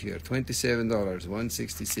shit here. $27,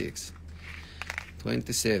 166.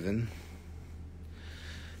 27.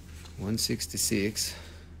 166.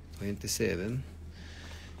 27.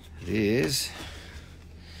 This.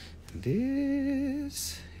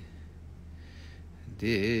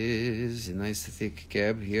 A nice thick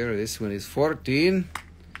cab here. This one is 14.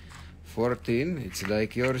 14. It's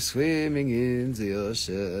like you're swimming in the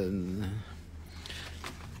ocean.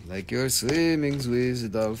 Like you're swimming with the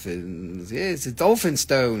dolphins. Yeah, it's a dolphin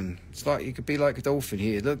stone. It's like you could be like a dolphin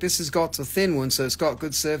here. Look, this has got a thin one, so it's got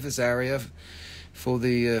good surface area for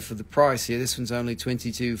the price here. This one's only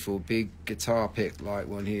 $22 for big guitar pick light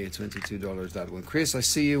one here. $22 that one. Chris, I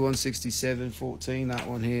see you 167.14. That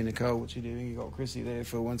one here. Nicole, what you doing? You got Chrissy there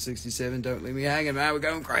for 167. Don't leave me hanging, man. We're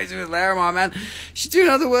going crazy with Larimar, man. She's doing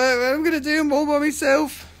other work. What I'm gonna do them all by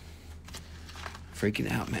myself.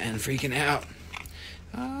 Freaking out, man. Freaking out.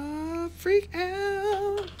 Freak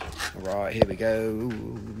out. Alright, here we go.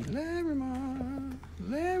 Larimar.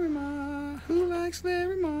 Larimar. Who likes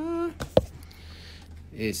Larimar?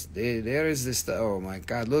 There is this. Oh my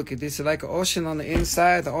god, look at this. It's like an ocean on the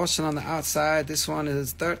inside, the ocean on the outside. This one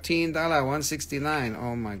is $13, $169.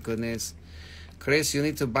 Oh my goodness. Chris, you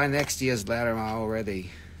need to buy next year's Larimar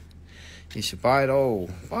already. You should buy it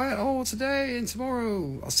all. Buy it all today and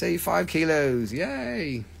tomorrow. I'll save you 5 kilos.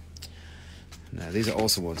 Yay. No, these are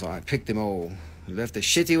awesome ones. I picked them all. Left the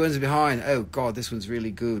shitty ones behind. Oh god, this one's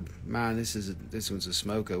really good, man. This one's a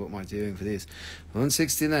smoker. What am I doing for this?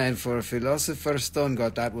 169 for a Philosopher's Stone.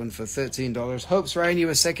 Got that one for $13. Hope's Rain, you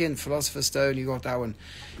were second. Philosopher's Stone, you got that one.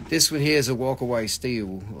 This one here is a walkaway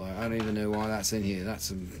steel. I don't even know why that's in here. That's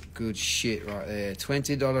some good shit right there.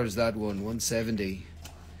 $20 that one. 170.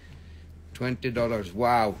 $20.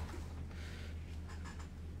 Wow.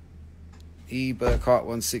 E. Burkhart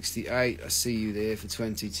 168. I see you there for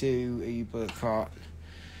 22. E. Burkhart.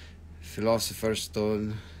 Philosopher's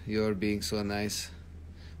Stone. You're being so nice.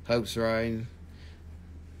 Hope's Rain.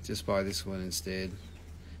 Just buy this one instead.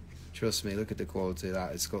 Trust me, look at the quality of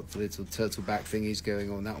that. It's got the little turtle back thingies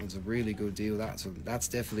going on. That one's a really good deal. That's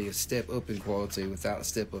definitely a step up in quality without a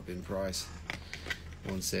step up in price.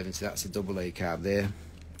 170. That's a double A cab there.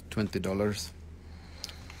 $20.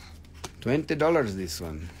 $20 this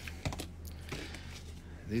one.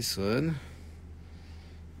 This one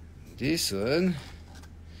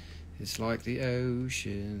is like the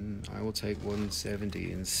ocean. I will take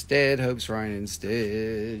 170 instead. Hope's Rain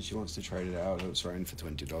instead. She wants to trade it out. Hope's Rain for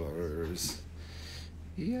 $20.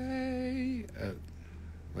 Yay! Oh,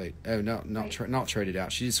 wait. Oh, not trade it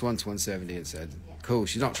out. She just wants 170 instead. Yeah. Cool.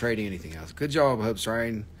 She's not trading anything else. Good job, Hope's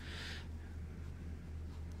Rain.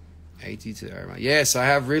 82. Yes, I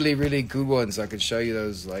have really, really good ones. I can show you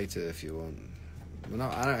those later if you want. Well,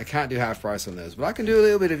 I can't do half price on those, but I can do a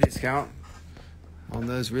little bit of discount on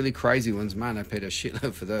those really crazy ones. Man, I paid a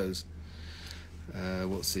shitload for those.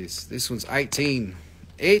 What's this? This one's $18.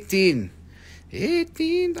 $18.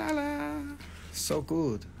 So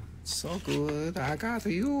good. So good. I got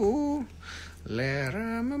you.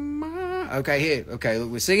 Larimar. Okay, here. Okay, look,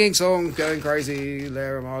 we're singing songs, going crazy.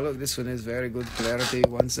 Larimar. Look, this one is very good clarity.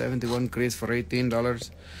 171 Chris for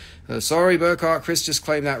 $18. Sorry, Burkhart. Chris just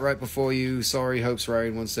claimed that right before you. Sorry, Hope's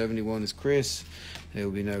Rain. 171 is Chris. There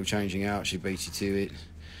will be no changing out. She beat you to it.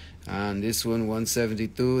 And this one,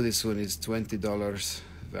 172. This one is $20.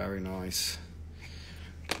 Very nice.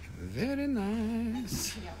 Very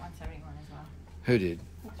nice. You got 171 as well. Who did?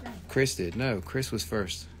 Chris did. No, Chris was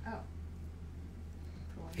first. Oh.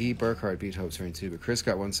 Cool. E. Burkhart beat Hope's Rain too, but Chris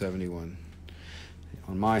got 171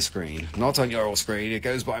 on my screen. Not on your screen. It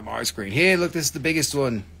goes by my screen. Here, look, this is the biggest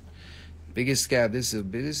one. Biggest scab. This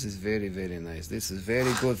is very, very nice. This is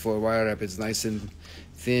very good for wire wrap. It's nice and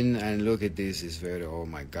thin, and look at this. It's very, oh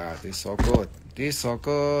my God, this is so good. This so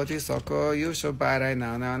good. This so good. You should buy right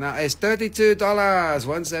now. Now it's $32.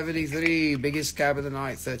 $173. Biggest scab of the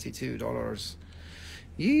night. $32.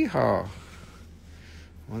 Yeehaw.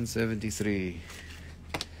 $173.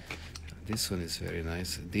 This one is very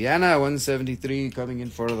nice. Diana, $173, coming in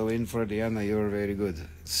for the win for Diana. You're very good.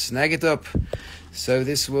 Snag it up. So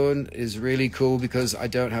this one is really cool because I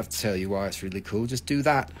don't have to tell you why it's really cool. Just do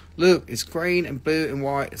that. Look, it's green and blue and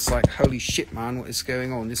white. It's like, holy shit, man, what is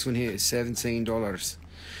going on? This one here is $17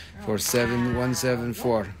 for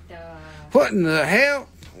 174. What in the hell?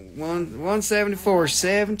 174,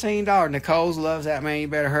 $17. Nicole's loves that, man. You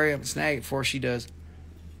better hurry up and snag it before she does.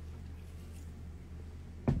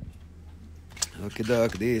 Okay,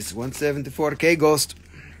 duck, this 174. K Ghost.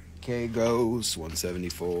 K Ghost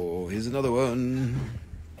 174. Here's another one.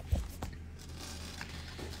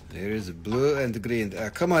 There is a blue and green.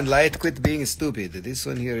 Come on, light, quit being stupid. This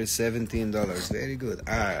one here is $17. Very good.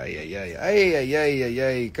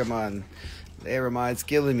 Come on. Laramide, it's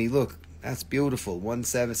killing me. Look, that's beautiful.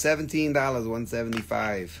 $17,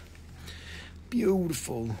 $175.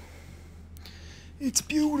 Beautiful. It's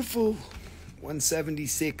beautiful.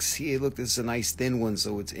 176 here. Look, this is a nice thin one,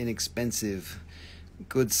 so it's inexpensive.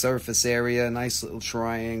 Good surface area, nice little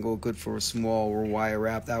triangle, good for a small wire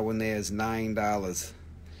wrap. That one there is $9.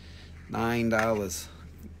 $9.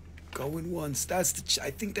 Going once. I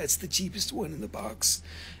think that's the cheapest one in the box.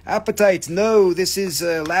 Appetite. No, this is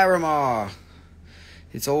Larimar.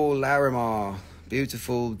 It's all Larimar.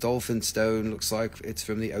 Beautiful dolphin stone. Looks like it's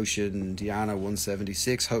from the ocean. Diana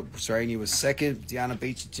 176. Hope Rainy was second. Diana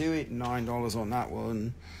beat you to it. $9 on that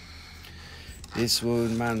one. This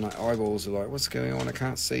one, man, my eyeballs are like, what's going on? I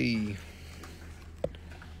can't see. I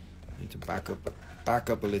need to back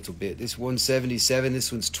up a little bit. This 177.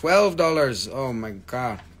 This one's $12. Oh my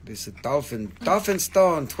God. This is a dolphin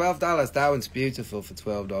stone. $12. That one's beautiful for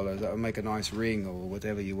 $12. That would make a nice ring or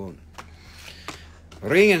whatever you want.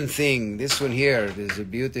 Ringing thing. This one here is a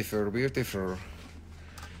beautiful.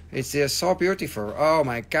 It's just so beautiful. Oh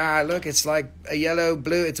my God! Look, it's like a yellow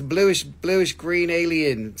blue. It's a bluish green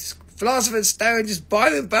alien. It's Philosopher's Stone. Just buy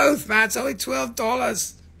them both, man. It's only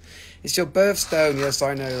 $12. It's your birthstone. Yes,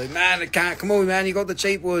 I know. Like, man, I can't. Come on, man. You got the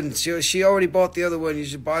cheap one. She already bought the other one. You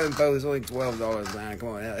should buy them both. It's only $12, man. Come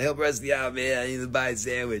on, help Rusty out, man. I need to buy a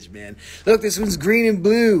sandwich, man. Look, this one's green and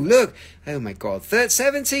blue. Look. Oh my God,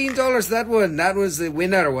 $17. That one. That was the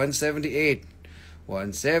winner. 178.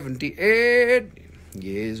 178.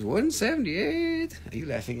 Yes, 178. Are you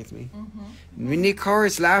laughing at me? Mini car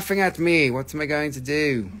is laughing at me. What am I going to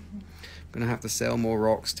do? I'm gonna have to sell more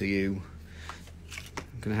rocks to you.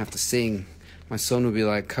 Gonna have to sing. My son will be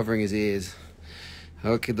like covering his ears.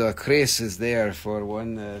 Okay, the Chris is there for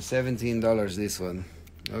 $17. This one.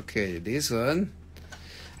 Okay, this one.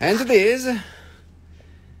 And this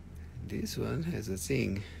one has a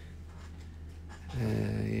thing.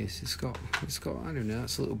 Yes, it's got I don't know,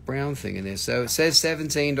 it's a little brown thing in there. So it says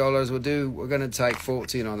 $17. We're gonna take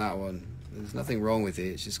 14 on that one. There's nothing wrong with it.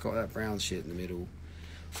 It's just got that brown shit in the middle.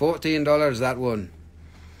 $14, that one.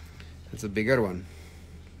 That's a bigger one.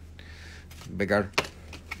 Bigger.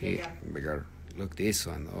 Look, this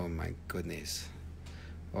one. Oh my goodness.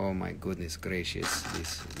 Oh my goodness gracious.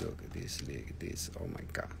 Look at this. Oh my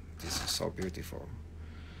God. This is so beautiful.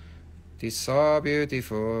 It's so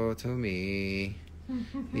beautiful to me.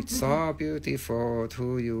 It's so beautiful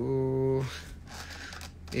to you.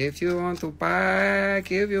 If you want to buy,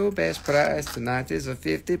 give your best price. Tonight is a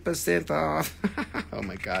 50% off. Oh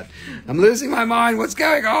my God. I'm losing my mind. What's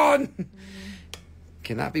going on?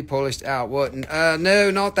 Can that be polished out? What?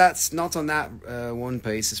 No, not on that one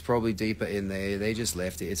piece. It's probably deeper in there. They just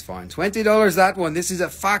left it. It's fine. $20 that one. This is a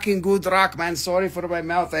fucking good rock, man. Sorry for my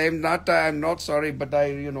mouth. I'm not sorry, but I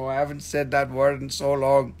haven't said that word in so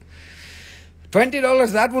long.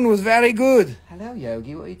 $20 that one was very good. Hello,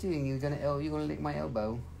 Yogi. What are you doing? You gonna lick my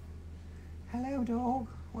elbow? Hello, dog.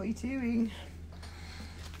 What are you doing?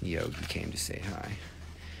 Yogi came to say hi.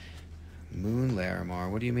 Moon Larimar.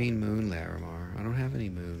 What do you mean Moon Larimar? I don't have any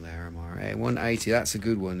Moon Larimar. Hey, 180. That's a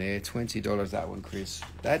good one there. $20 that one, Chris.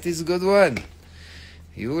 That is a good one.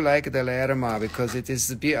 You like the Larimar because it is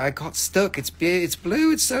the I got stuck. It's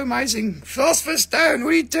blue. It's so amazing. Philosopher's Stone.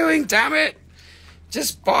 What are you doing? Damn it!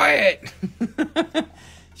 Just buy it.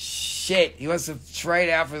 Shit. He wants to trade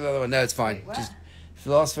out for the other one. No, it's fine. Wait, just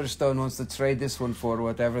Philosopher's Stone wants to trade this one for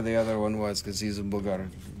whatever the other one was because he's a booger.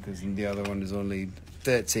 Because the other one is only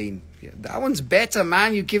 13. Yeah, that one's better,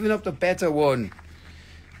 man. You're giving up the better one.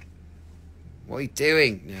 What are you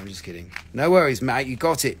doing? No, I'm just kidding. No worries, mate. You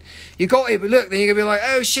got it. You got it. But look, then you're going to be like,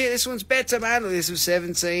 oh, shit, this one's better, man. This was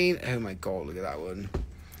 17. Oh, my God, look at that one.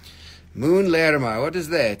 Moon Lerma. What is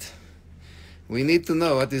that? We need to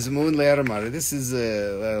know what is Moon Lerma. This is,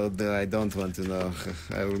 well, I don't want to know.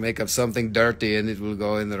 I will make up something dirty and it will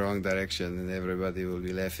go in the wrong direction and everybody will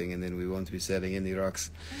be laughing and then we won't be selling any rocks.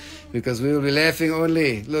 Because we will be laughing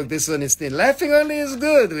only. Look, this one is thin. Laughing only is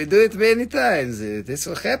good. We do it many times. This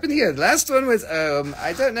will happen here. The last one was,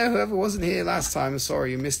 I don't know whoever wasn't here last time. I'm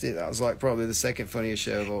sorry you missed it. That was like probably the second funniest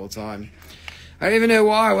show of all time. I don't even know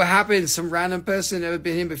why. What happened? Some random person never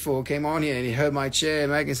been here before came on here and he heard my chair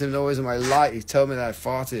making some noise on my light. He told me that I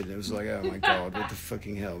farted. It was like, oh my God, what the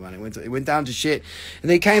fucking hell, man. It went down to shit. And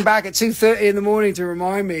they came back at 2:30 in the morning to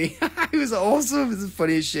remind me. It was awesome. It was the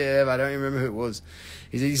funniest shit ever. I don't even remember who it was.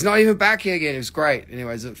 He's not even back here again. It was great.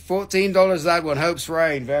 Anyways, $14 that one. Hope's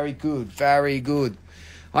Rain. Very good. Very good.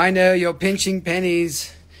 I know you're pinching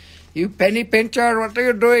pennies. You penny pincher, what are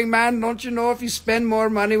you doing, man? Don't you know if you spend more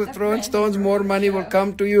money with Throwin Stones, more money will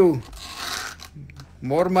come to you.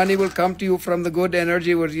 More money will come to you from the good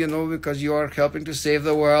energy, you know, because you are helping to save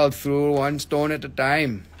the world through one stone at a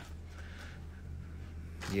time.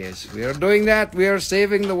 Yes, we are doing that. We are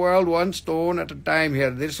saving the world one stone at a time here.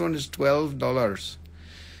 This one is $12. $12.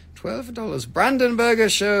 Brandenburger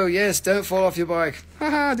Show. Yes, don't fall off your bike.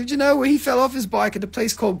 Haha, did you know he fell off his bike at a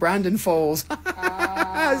place called Brandon Falls?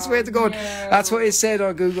 I swear to God. No. That's what it said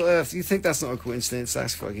on Google Earth. You think that's not a coincidence?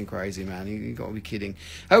 That's fucking crazy, man. You got to be kidding.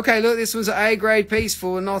 Okay, look, this was an A-grade piece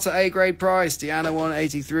for not an A-grade price. Deanna,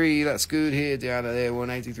 183. That's good here. Deanna there,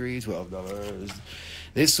 183, $12.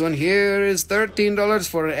 This one here is $13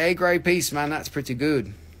 for an A-grade piece, man. That's pretty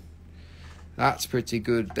good. That's pretty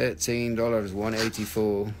good. $13,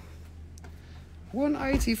 184.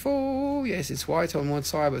 184. Yes, it's white on one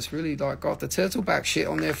side, but it's really like got the turtleback shit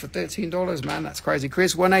on there for $13, man. That's crazy.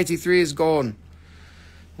 Chris, 183 is gone.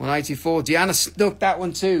 184. Deanna snuck that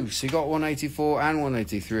one too. She got 184 and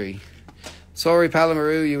 183. Sorry,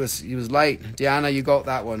 Palamaru, you was late. Deanna, you got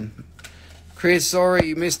that one. Chris, sorry,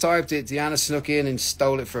 you mistyped it. Deanna snuck in and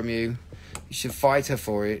stole it from you. You should fight her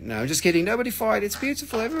for it. No, I'm just kidding. Nobody fight. It's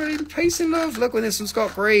beautiful. Everybody peace and love. Look, when this one's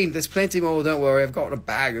got green. There's plenty more. Don't worry. I've got a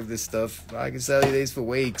bag of this stuff. I can sell you these for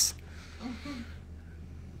weeks.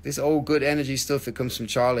 This all good energy stuff, it comes from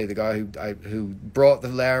Charlie, the guy who brought the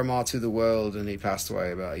Larimar to the world, and he passed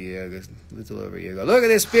away about a little over a year ago. Look at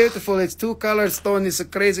this. Beautiful. It's 2-color stone. It's a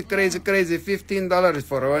crazy, crazy, crazy. $15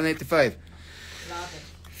 for $185.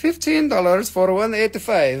 $15 for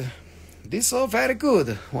 $185. This is all very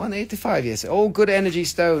good. $185, yes. All good energy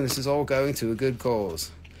stone. This is all going to a good cause.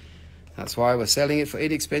 That's why we're selling it for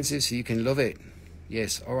inexpensive so you can love it.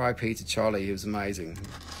 Yes, R.I.P. to Charlie. He was amazing.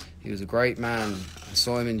 He was a great man. I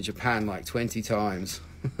saw him in Japan like 20 times.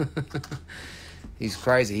 He's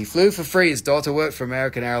crazy. He flew for free. His daughter worked for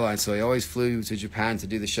American Airlines, so he always flew to Japan to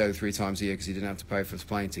do the show 3 times a year because he didn't have to pay for his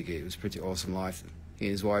plane ticket. It was a pretty awesome life. He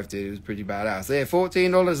and his wife did. It was pretty badass. There,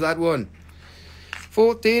 $14 that one.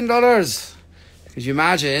 $14. Could you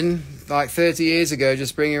imagine, like 30 years ago,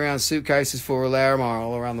 just bringing around suitcases for a Larimar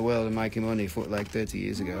all around the world and making money for like 30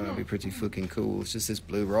 years ago? That'd be pretty fucking cool. It's just this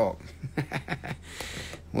blue rock.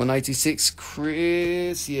 186,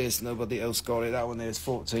 Chris. Yes, nobody else got it. That one there's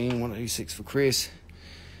 14. 186 for Chris.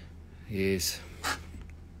 Yes.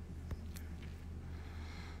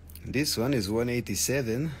 This one is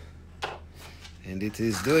 187. And it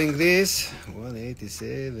is doing this,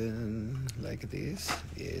 187, like this.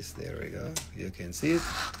 Yes, there we go. You can see it.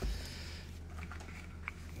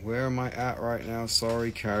 Where am I at right now?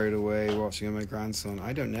 Sorry, carried away watching my grandson.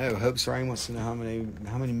 I don't know. Hope's Rain wants to know how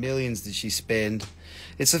many millions did she spend.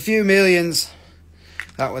 It's a few millions.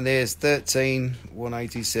 That one there is 13,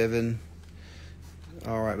 187.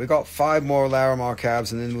 Alright, we got 5 more Larimar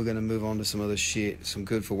cabs, and then we're going to move on to some other shit. Some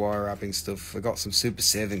good for wire wrapping stuff. I got some Super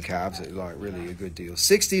 7 cabs that are like really a good deal.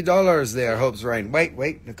 $60 there, Hope's Rain.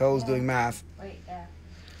 Wait, Nicole's doing math. Wait,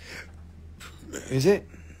 Is it?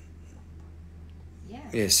 Yeah.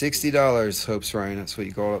 Yeah, $60, Hope's Rain. That's what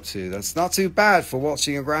you got up to. That's not too bad for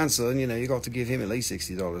watching a grandson. You know, you got to give him at least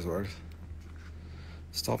 $60 worth.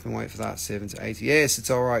 Stop and wait for that, 7 to 80. Yes, it's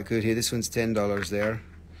alright, good here. This one's $10 there.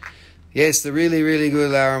 Yes, the really, really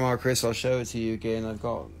good Larimar, Chris. I'll show it to you again. I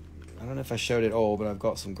don't know if I showed it all, but I've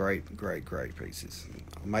got some great pieces.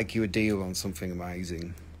 I'll make you a deal on something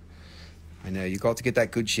amazing. I know, you got to get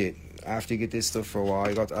that good shit. After you get this stuff for a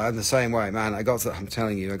while, I'm the same way, man. I'm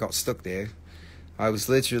telling you, I got stuck there. I was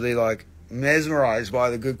literally like mesmerized by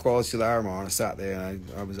the good quality of Larimar. I sat there and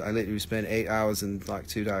I literally spent 8 hours and like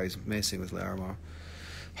 2 days messing with Larimar.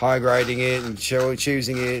 High grading it and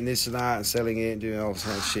choosing it and this and that and selling it and doing all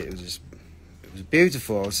sorts of shit. It It was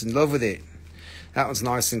beautiful. I was in love with it. That one's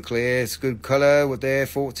nice and clear. It's good color. With there,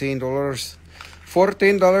 $14.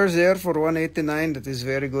 $14 there for 189. That is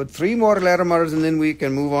very good. 3 more Larimars and then we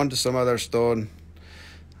can move on to some other stone.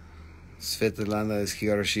 Svetlana is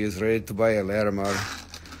here. She is ready to buy a Larimar.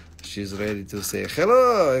 She's ready to say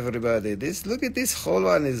hello, everybody. Look at this whole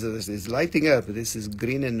one is lighting up. This is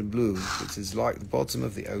green and blue. This is like the bottom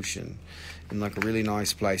of the ocean in like a really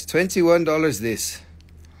nice place. $21 this.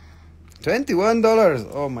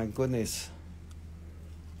 $21. Oh my goodness.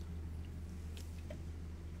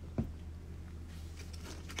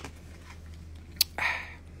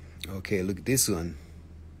 Okay, look at this one.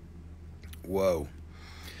 Whoa.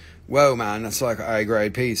 Whoa, man, that's like an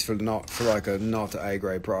A-grade piece for like a not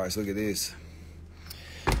A-grade price. Look at this.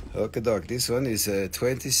 Okay, doc, this one is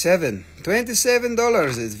 $27.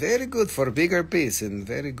 $27. It's very good for a bigger piece and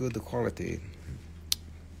very good quality.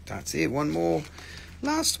 That's it. One more.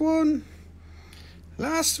 Last one.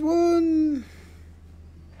 Donna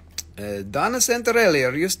Santarelli,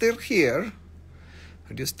 are you still here?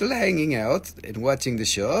 Are you still hanging out and watching the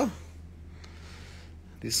show?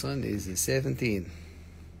 This one is 17.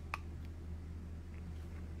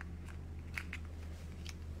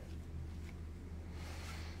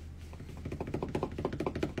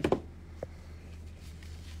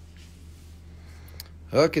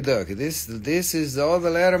 Okay, dokie. This is all the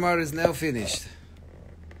Larimar is now finished.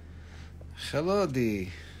 Hello,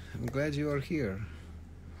 Dee. I'm glad you are here.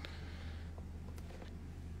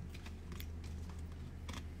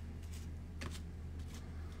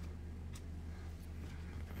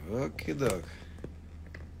 Okay, doc.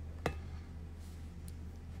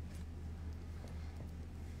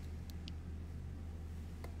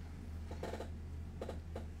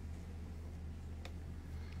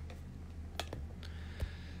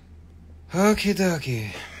 Okie dokie.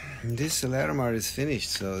 This Larimar is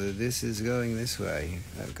finished, so this is going this way.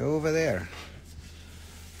 Go over there.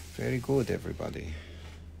 Very good, everybody.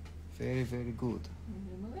 Very, very good.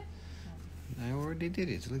 Remove it? I already did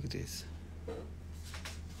it. Look at this.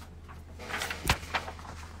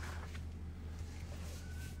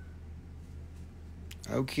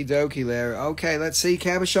 Okie dokie, Larry. Okay, let's see,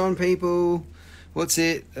 cabochon people. What's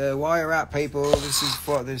it? Wire wrap people.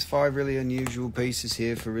 There's 5 really unusual pieces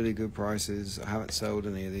here for really good prices. I haven't sold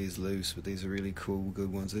any of these loose, but these are really cool,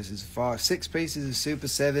 good ones. This is 6 pieces of Super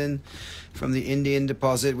 7 from the Indian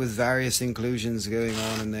deposit with various inclusions going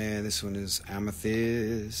on in there. This one is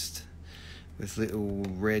amethyst with little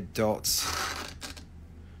red dots.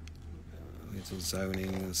 Little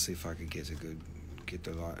zoning. Let's see if I can get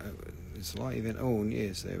the light. It's light even. Oh,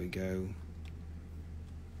 yes, there we go.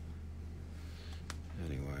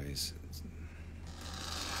 Anyways,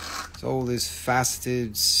 it's all this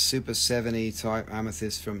faceted Super 70 type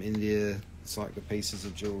amethyst from India. It's like the pieces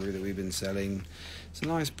of jewelry that we've been selling. It's a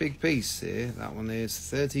nice big piece there. That one there is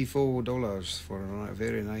 $34 for a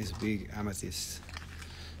very nice big amethyst.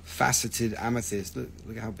 Faceted amethyst.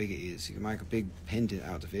 Look how big it is. You can make a big pendant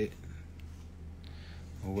out of it.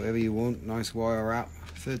 Or whatever you want. Nice wire wrap.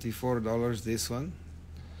 $34 this one.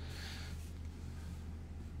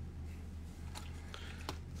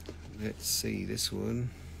 Let's see this one.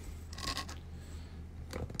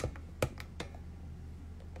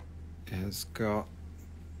 It's got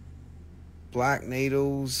black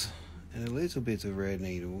needles and a little bit of red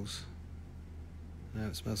needles. No,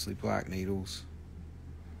 it's mostly black needles.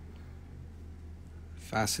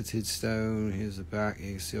 Faceted stone. Here's the back.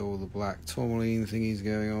 You can see all the black tourmaline thingies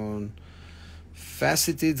going on.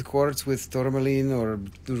 Faceted quartz with tourmaline or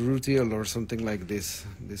rutile or something like this.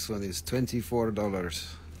 This one is $24.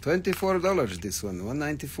 $24 this one,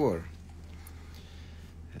 $194.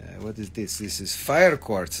 What is this? This is fire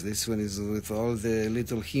quartz. This one is with all the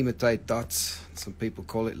little hematite dots. Some people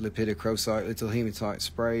call it lepidocrosite, little hematite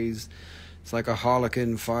sprays. It's like a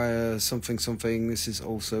harlequin fire something. This is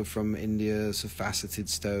also from India. It's a faceted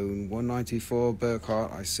stone. $194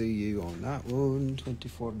 Burkhart. I see you on that one.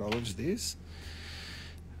 $24 this.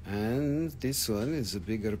 And this one is a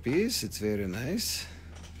bigger piece. It's very nice.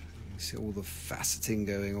 See all the faceting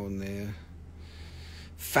going on there.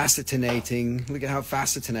 Fascinating. Look at how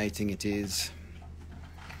fascinating it is.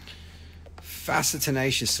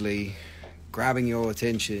 Fascinatiously grabbing your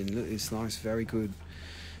attention. Look, it's nice, very good.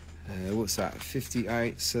 What's that?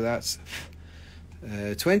 58. So that's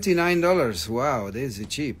 $29. Wow, it is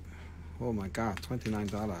cheap. Oh my God,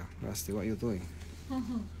 $29. Rusty, what are you doing?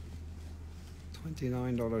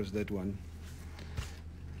 $29 that one.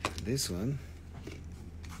 This one.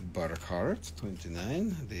 Burkhart,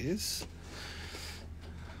 29. This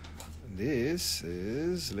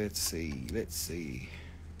is, let's see.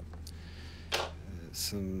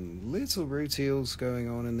 some little rutiles going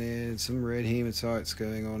on in there, some red hematites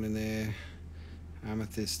going on in there,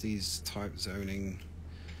 amethystes type zoning.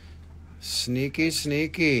 Sneaky,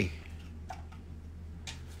 sneaky.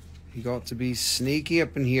 You got to be sneaky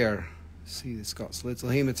up in here. See, it's got little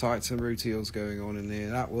hematites and rutiles going on in there.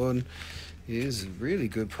 That one is a really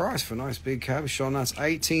good price for a nice big cabochon. That's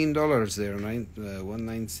 $18 there,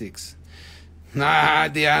 196. Nah,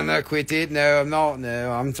 Deanna, quit it. No, I'm not.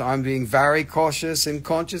 No, I'm being very cautious and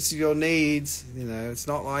conscious of your needs. You know, it's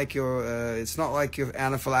not like you're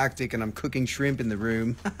anaphylactic and I'm cooking shrimp in the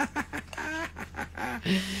room.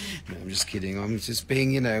 No, I'm just kidding. I'm just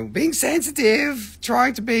being, being sensitive,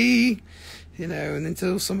 trying to be, and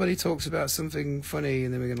until somebody talks about something funny,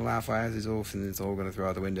 and then we're going to laugh our asses off, and it's all going to throw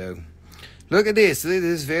out the window. Look at this.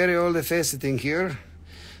 This very old thing here.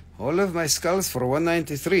 All of my skulls for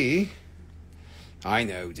 193. I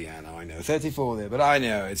know, Deanna, I know. 34 there, but I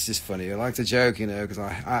know. It's just funny. I like to joke, because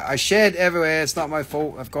I shed everywhere. It's not my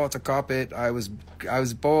fault. I've got to cop it. I was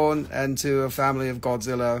born into a family of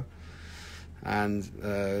Godzilla. And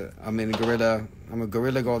I'm a gorilla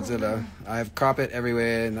Godzilla. I have carpet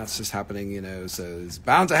everywhere, and that's just happening, so it's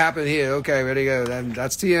bound to happen here. Okay, ready to go. Then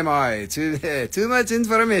that's TMI. Too much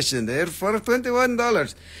information there for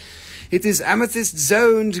 $21. It is amethyst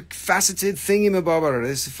zoned faceted thingamabobber.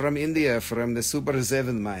 This is from India, from the Super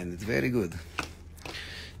 7 mine. It's very good.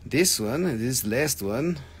 This last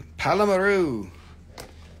one, Palamaru.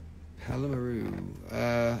 How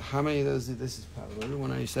many of those? This is Palamaru,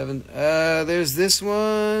 197. There's this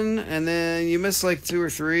one, and then you missed like 2 or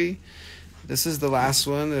 3. This is the last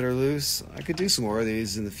one that are loose. I could do some more of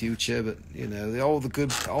these in the future, but all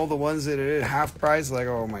the ones that are at half price, like,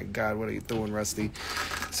 oh my god, what are you doing, Rusty?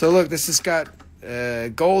 So look, this has got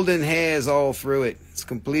golden hairs all through it. It's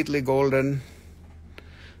completely golden.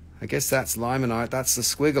 I guess that's limonite. That's the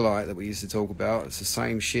squigglite that we used to talk about. It's the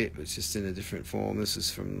same shit, but it's just in a different form. This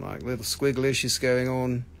is from like little squigglicious going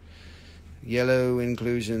on. Yellow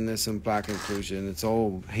inclusion. There's some black inclusion. It's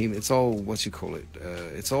all what you call it.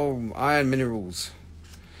 It's all iron minerals.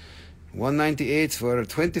 $198 for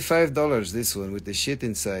 $25. This one with the shit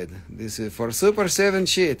inside. This is for Super 7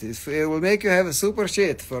 shit. It will make you have a super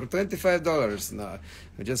shit for $25. No,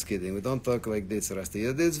 I'm just kidding. We don't talk like this, Rusty.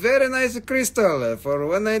 It's very nice crystal. For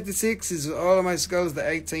 $196 is all of my skulls. The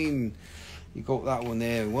 18. You got that one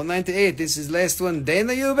there. $198. This is last one.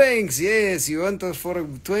 Dana Eubanks. Yes, you want it for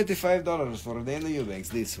 $25 for Dana Eubanks.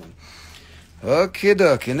 This one. Okay,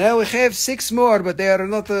 dokie. Now we have 6 more, but they are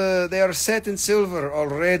not. They are set in silver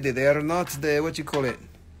already. They are not the what you call it.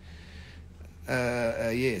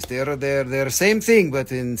 Yes, they're same thing,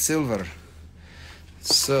 but in silver.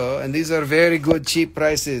 So, and these are very good, cheap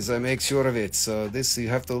prices. I make sure of it. So this you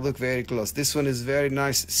have to look very close. This one is very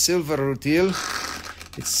nice silver rutile.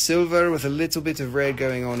 It's silver with a little bit of red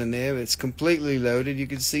going on in there. It's completely loaded. You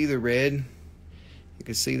can see the red. You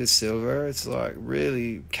can see the silver. It's like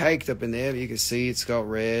really caked up in there. But you can see it's got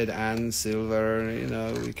red and silver.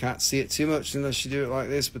 You can't see it too much unless you do it like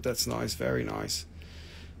this. But that's nice. Very nice.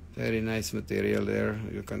 Very nice material there.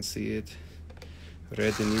 You can see it.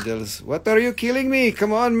 Red needles. What are you killing me?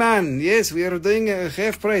 Come on, man. Yes, we are doing a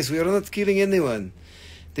half price. We are not killing anyone.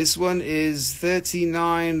 This one is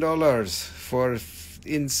 $39 for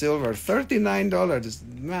in silver. $39.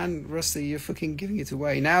 Man, Rusty, you're fucking giving it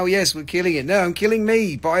away. Now, yes, we're killing it. No, I'm killing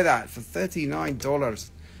me. Buy that for $39.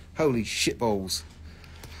 Holy shitballs.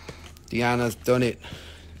 Deanna's done it.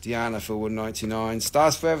 Deanna for $199.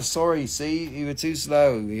 Stars Forever, sorry. See, you were too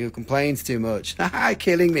slow. You complained too much.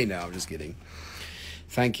 Killing me. No, I'm just kidding.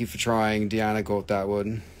 Thank you for trying. Deanna got that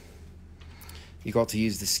one. You got to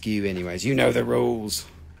use the skew anyways. You know the rules.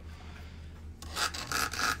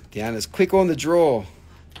 Deanna's quick on the draw.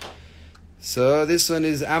 So this one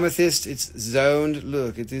is amethyst. It's zoned.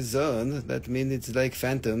 Look, it is zoned. That means it's like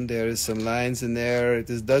phantom. There is some lines in there. It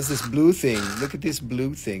does this blue thing. Look at this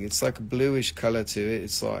blue thing. It's like a bluish color to it.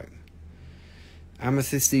 It's like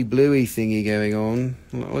amethysty bluey thingy going on.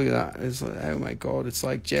 Look at that. It's like, oh my god, it's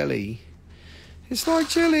like jelly. It's like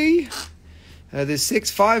jelly.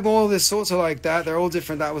 There's 5 more. There's sorts of like that. They're all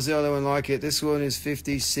different. That was the other one like it. This one is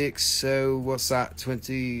 $56. So what's that?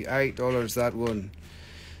 $28. That one.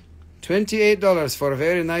 $28 for a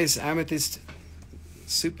very nice amethyst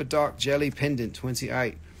super dark jelly pendant.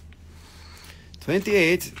 $28.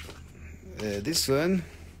 This one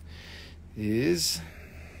is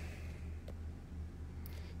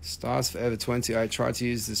Stars Forever 20. I tried to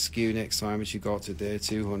use the skew next time, but you got it there.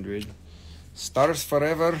 200. Stars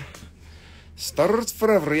Forever. Stars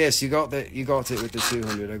Forever. Yes, you got it with the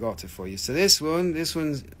 200. I got it for you. So this one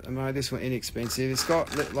inexpensive. It's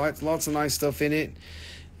got like lots of nice stuff in it.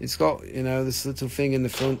 It's got, you know, this little thing in the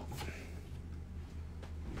front.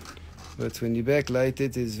 But when you backlight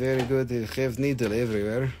it, it's very good. It have needle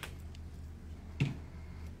everywhere.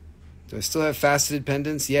 Do I still have faceted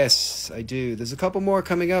pendants? Yes, I do. There's a couple more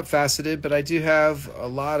coming up faceted, but I do have a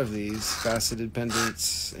lot of these faceted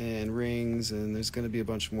pendants and rings, and there's going to be a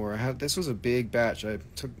bunch more. This was a big batch. I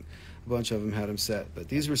took a bunch of them, had them set, but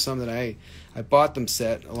these were some that I bought them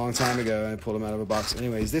set a long time ago, and I pulled them out of a box.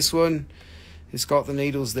 Anyways, this one, it's got the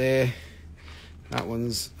needles there. That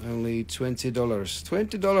one's only $20.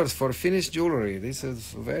 $20 for finished jewelry. This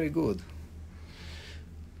is very good.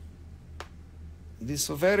 This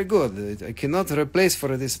is very good. I cannot replace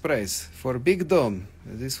for this price. For big dome,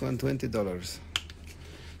 this one $20.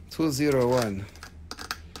 201.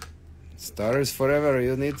 Stars forever.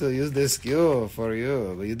 You need to use this cue for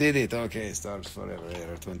you. You did it. Okay, stars forever.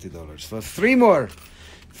 Here, $20. For three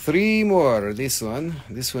more. This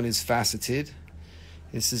one is faceted.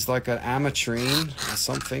 This is like an ametrine or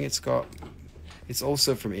something. It's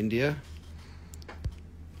also from India.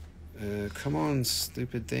 Come on,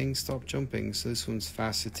 stupid thing, stop jumping. So this one's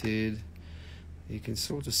faceted. You can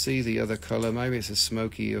sort of see the other color. Maybe it's a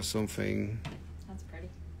smoky or something. That's pretty.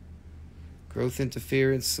 Growth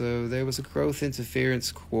interference. So there was a growth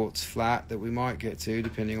interference quartz flat that we might get to,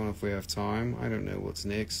 depending on if we have time. I don't know what's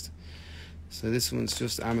next. So this one's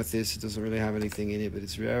just amethyst. It doesn't really have anything in it, but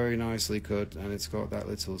it's very nicely cut, and it's got that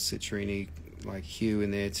little citrine like hue in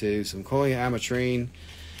there too. So I'm calling it ametrine.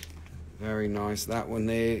 Very nice. That one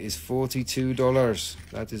there is $42.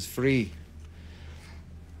 That is free.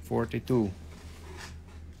 42.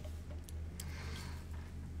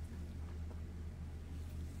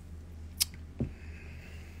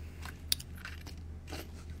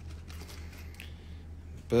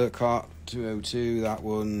 Burkhart 202. That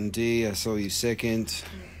one D. I saw you second.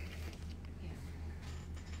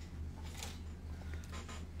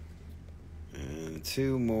 And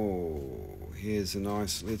two more. Here's a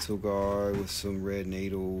nice little guy with some red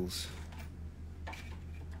needles.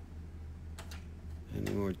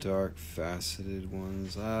 Any more dark faceted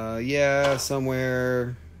ones? Yeah,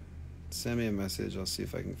 somewhere. Send me a message. I'll see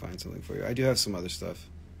if I can find something for you. I do have some other stuff.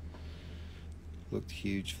 Looked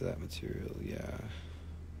huge for that material, yeah.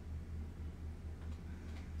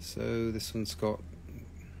 So this one's got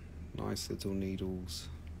nice little needles.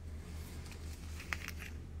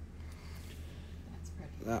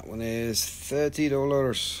 That one is $30.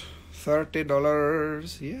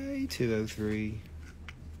 $30. Yay, 203.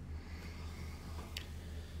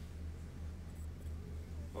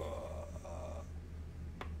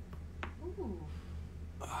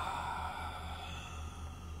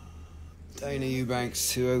 Dana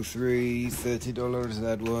Eubanks 203, $30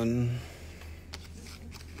 that one.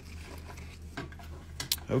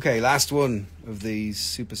 Okay, last one of these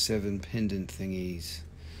Super 7 pendant thingies.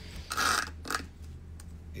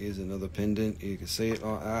 Here's another pendant. You can see it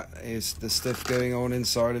like that. Here's the stuff going on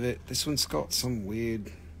inside of it. This one's got some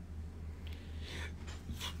weird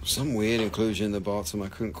inclusion in the bottom. I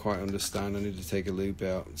couldn't quite understand. I need to take a loop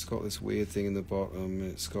out. It's got this weird thing in the bottom.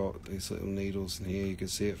 It's got these little needles in here. You can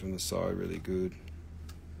see it from the side really good.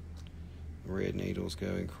 Red needles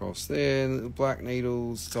going across there. Little black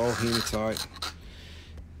needles. It's all hematite.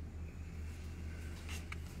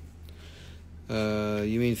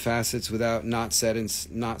 You mean facets without not set in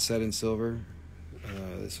silver?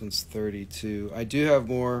 This one's 32. I do have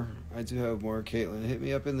more. Caitlin, hit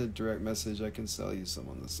me up in the direct message. I can sell you some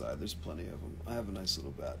on the side. There's plenty of them. I have a nice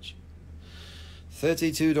little batch.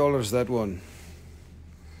 $32 that one.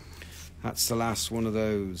 That's the last one of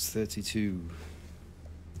those. 32.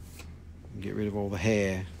 Get rid of all the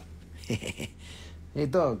hair. Hey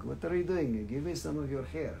dog, what are you doing? Give me some of your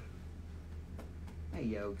hair. Hey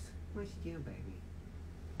Yokes. What you doing, baby?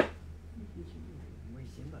 Where's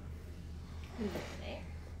Simba?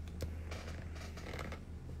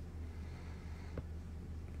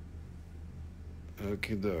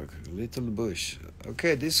 Okay, dog. Little bush.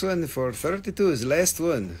 Okay, this one for 32 is last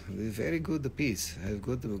one. Very good piece. Have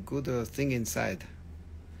good thing inside.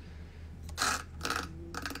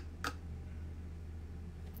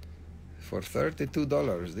 For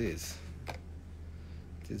 $32, this.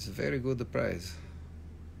 It's a very good price.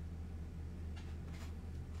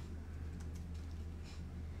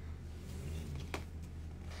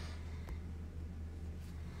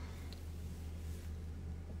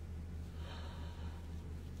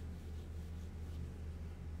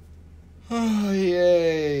 Oh,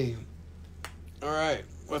 yay. All right,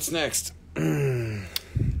 what's next? All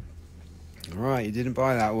right, you didn't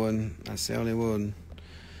buy that one. That's the only one.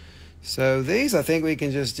 So these, I think we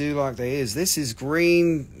can just do like they is. This is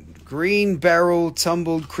green Green barrel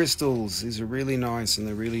tumbled crystals. These are really nice and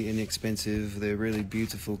they're really inexpensive. They're really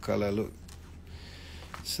beautiful color. Look.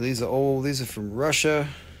 So these are from Russia.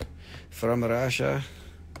 From Russia.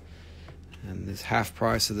 And there's half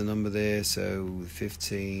price of the number there, so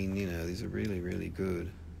 15, you know, these are really, really good.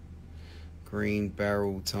 Green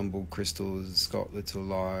barrel tumbled crystals. It's got little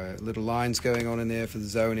lines going on in there for the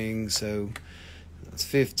zoning, so that's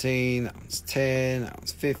 15, that one's 10, that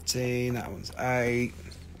one's 15, that one's 8.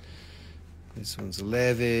 This one's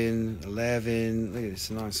 11. Look at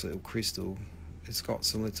this nice little crystal. It's got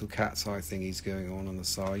some little cat's eye thingies going on the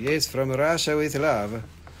side. Yes, from Russia with love.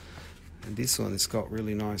 And this one, it's got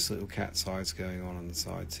really nice little cat's eyes going on the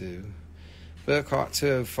side too. Burkhart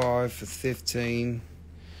 205 for 15.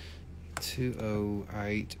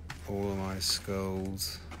 208, all of my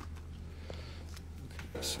skulls.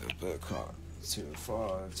 Okay, so Burkhart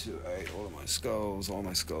 205, 208, all of my skulls,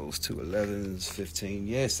 211s, 15.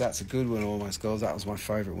 Yes, that's a good one, all my skulls. That was my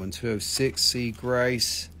favourite one. 206, Sea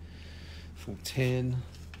Grace for 10.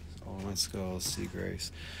 All my skulls, Sea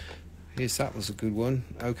Grace. Yes, that was a good one.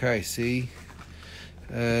 Okay, see.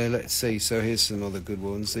 Let's see. So here's some other good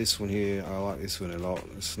ones. This one here, I like this one a lot.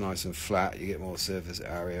 It's nice and flat. You get more surface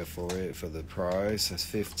area for it for the price. That's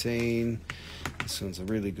 15. This one's a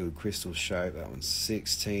really good crystal shape. That one's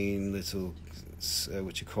 16. Little,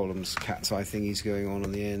 what you call them, cat's eye thingies going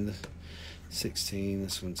on the end. 16.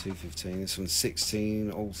 This one 215. This one's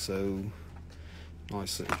 16. Also,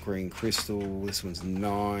 nice little green crystal. This one's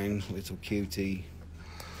 9. Little cutie.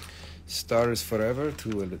 Stars Forever,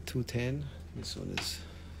 210. This one is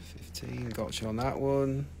 15. Got you on that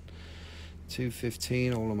one.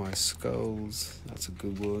 215. All of my skulls. That's a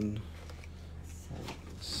good one.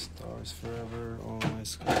 Stars Forever. All of my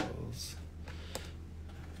skulls.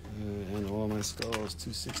 And all of my skulls.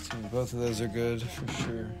 216. Both of those are good for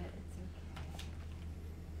sure.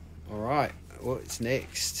 All right. What's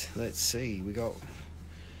next? Let's see. We got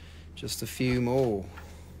just a few more.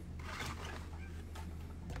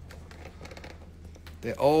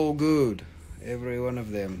 They're all good, every one of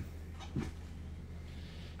them.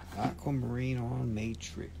 Aquamarine on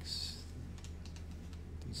Matrix.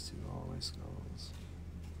 These two are always skulls.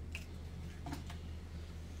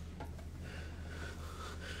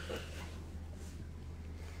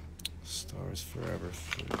 Stars Forever.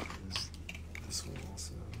 This one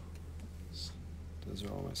also. Those are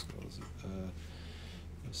all my skulls.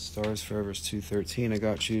 Stars Forever is 213. I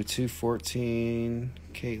got you 214.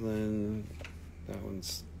 Caitlin. That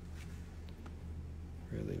one's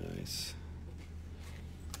really nice.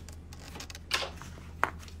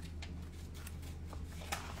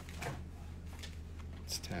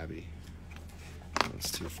 It's Tabby. That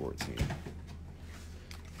one's 214.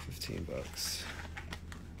 $15.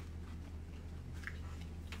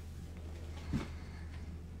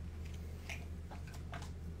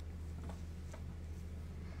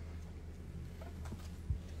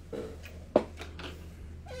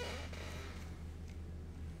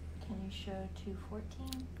 Show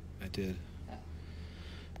 214. I did. Oh.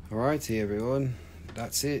 Alrighty, everyone.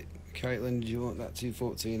 That's it. Caitlin, do you want that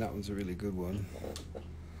 214? That one's a really good one.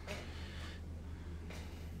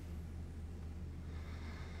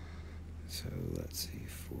 So let's see,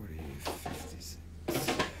 40, 56.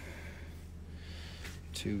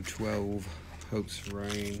 212. Hope's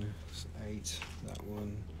Rain. 8. That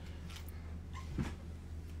one.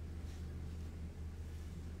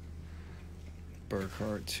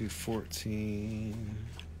 Burkhart 214.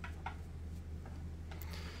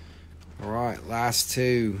 All right, last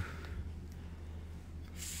two.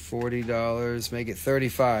 $40. Make it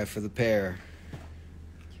 $35 for the pair.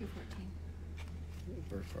 214.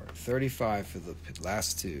 Burkhart 35 for the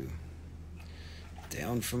last two.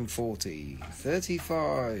 Down from 40.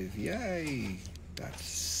 35. Yay!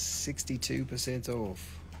 That's 62%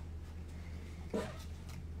 off.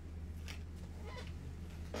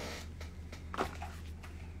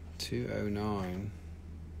 $209.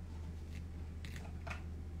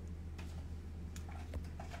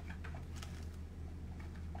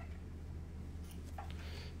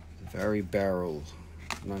 Very barrel,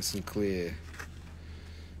 nice and clear.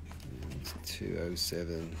 And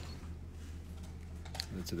 $207.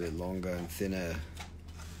 It's a bit longer and thinner.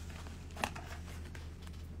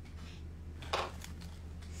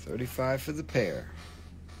 $35 for the pair.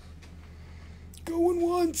 Going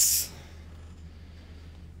once.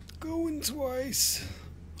 Going twice.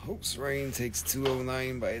 Hope's Rain takes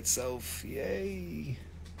 $209 by itself. Yay.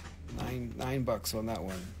 $9 on that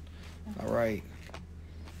one. All right.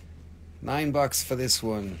 $9 for this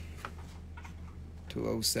one.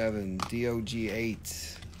 207. DOG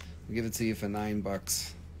 8. We'll give it to you for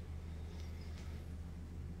 $9.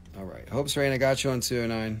 All right. Hopes Rain, I got you on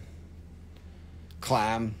 209.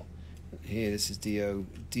 Clam. Here, this is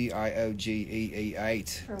DIOGEE8.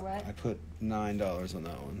 For what? I put $9 on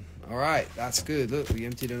that one. All right, that's good. Look, we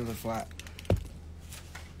emptied another flat.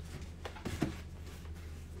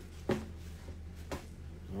 All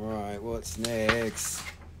right, what's next?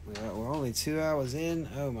 We're only 2 hours in.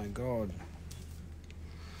 Oh my God.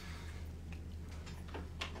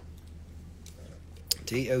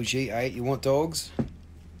 DOG8. You want dogs?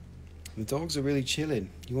 The dogs are really chilling.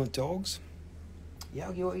 You want dogs?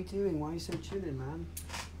 Yogi, what are you doing? Why are you so chilling, man?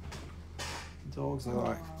 The dogs are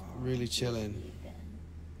like really chilling.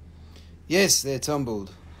 Yes, they're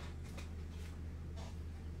tumbled.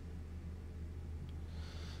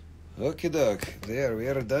 Okay, doc. There, we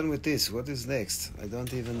are done with this. What is next? I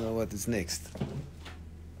don't even know what is next.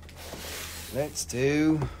 Let's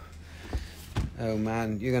do... Oh,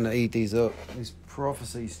 man, you're going to eat these up. These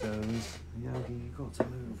prophecy stones. Yogi, you got to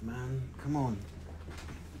move, man. Come on.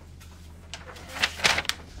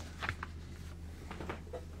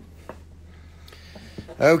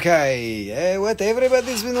 Okay, what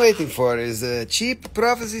everybody's been waiting for is cheap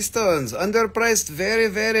prophecy stones. Underpriced, very,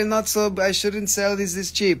 very not so... I shouldn't sell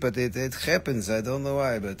this cheap, but it happens. I don't know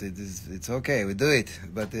why, but it's okay. We do it.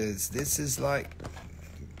 But this is like...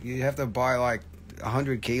 You have to buy like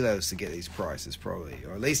 100 kilos to get these prices, probably.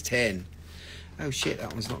 Or at least 10. Oh, shit,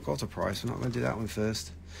 that one's not got a price. We're not going to do that one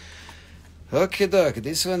first. Okay, doc.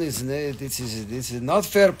 This one is this is not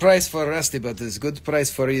fair price for Rusty, but it's good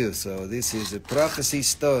price for you. So this is a prophecy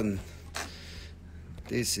stone.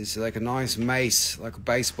 This is like a nice mace, like a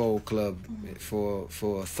baseball club for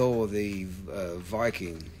Thor the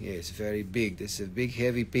Viking. Yeah, it's very big. This is a big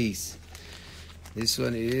heavy piece. This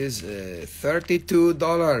one is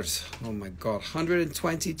 $32. Oh my God,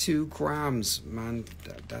 122 grams, man.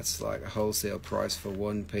 That's like a wholesale price for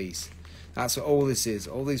one piece. That's what all this is.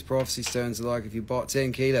 All these prophecy stones are like if you bought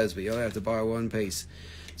 10 kilos, but you only have to buy one piece.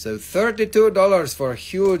 So $32 for a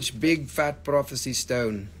huge, big, fat prophecy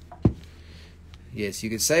stone. Yes, you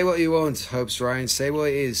can say what you want, Hopes Ryan. Say what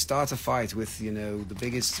it is. Start a fight with, you know, the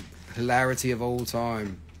biggest hilarity of all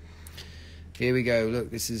time. Here we go.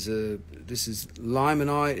 Look, this is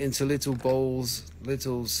limonite into little bowls,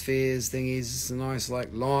 little spheres thingies. It's a nice, like,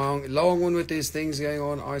 long one with these things going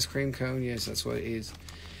on. Ice cream cone. Yes, that's what it is.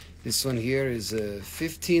 This one here is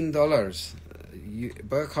 $15. Burkhart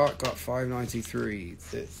got $5.93.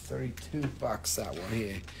 $32 that one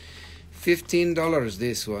here. $15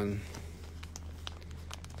 this one.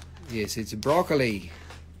 Yes, it's a broccoli.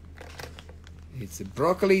 It's a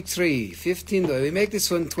broccoli tree. $15. We make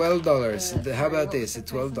this one $12. How about this? At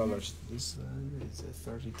 $12. This one is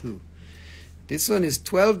 $32. This one is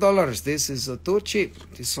 $12. This is too cheap.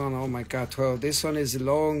 This one, oh my God, $12. This one is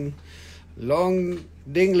long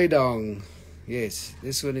dingly dong. Yes,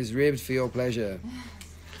 this one is ribbed for your pleasure.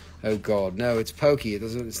 Oh God, no, it's pokey.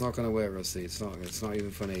 It's not going to work, Rusty. It's not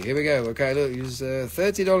even funny. Here we go. Okay, look, use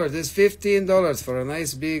 $30. This $15 for a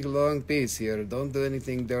nice big long piece here. Don't do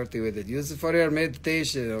anything dirty with it. Use it for your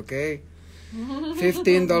meditation, okay?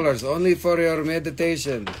 $15 only for your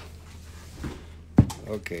meditation.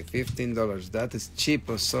 Okay, $15. That is cheap.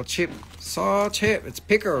 So cheap. So cheap. It's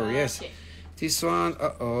picker. Yes. Cheap. This one,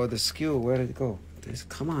 the skew, where did it go?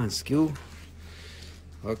 Come on, skew.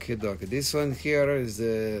 Okay, doc. This one here is,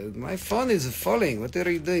 my phone is falling. What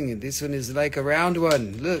are you doing? This one is like a round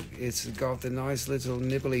one. Look, it's got a nice little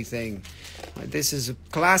nibbly thing. This is a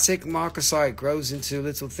classic marcasite. Grows into a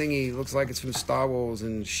little thingy. Looks like it's from Star Wars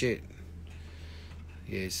and shit.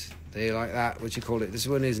 Yes, they like that. What you call it? This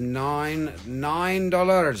one is $9.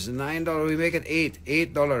 $9. We make it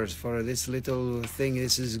 $8 for this little thing.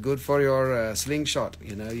 This is good for your slingshot.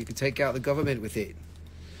 You know, you can take out the government with it.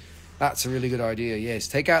 That's a really good idea. Yes,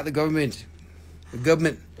 take out the government. The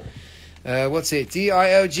government. What's it?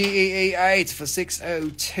 DIOGEE8 for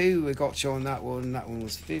 $6.02. We got you on that one. That one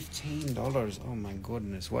was $15. Oh my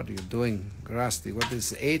goodness, what are you doing, Rusty? What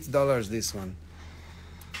is $8? This one.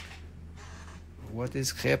 What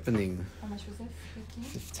is happening? How much was it?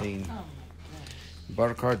 15. Oh my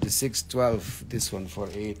God. Barcard is $6.12. This one for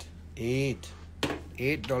 $8.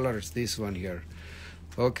 This one here.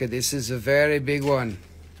 Okay, this is a very big one.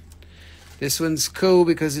 This one's cool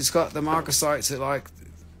because it's got the marcasites that like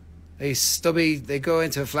they go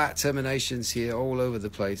into flat terminations here all over the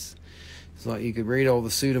place. It's like you could read all the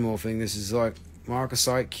pseudomorphing. This is like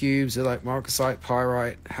marcasite cubes. They're like marcasite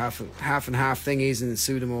pyrite, half and half thingies, and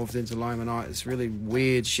pseudomorphed into limonite. It's really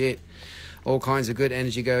weird shit. All kinds of good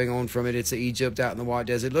energy going on from it. It's Egypt out in the White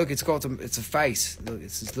Desert. Look, it's a face. Look,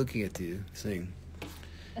 it's just looking at you, seeing.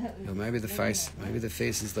 Or maybe the face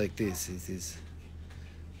is like this. It is.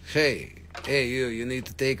 Hey, Hey, you need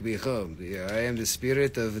to take me home. Yeah, I am the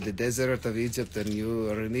spirit of the desert of Egypt, and you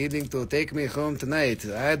are needing to take me home tonight.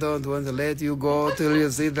 I don't want to let you go till you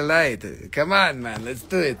see the light. Come on, man, let's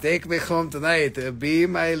do it. Take me home tonight. Be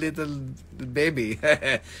my little baby.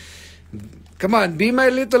 Come on, be my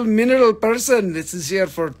little mineral person. This is here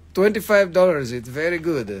for $25. It's very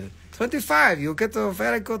good. 25, you'll get a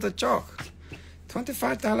very good chalk.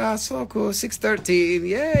 $25, so cool. 613,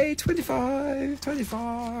 yay, 25.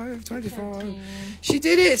 13. She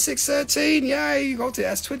did it, 613, yay, you got it.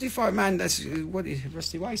 That's 25, man. That's what is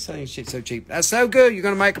Rusty? Why are you selling shit so cheap? That's so good. You're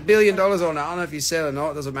gonna make $1 billion on it. I don't know if you sell or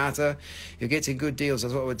not, doesn't matter. You're getting good deals.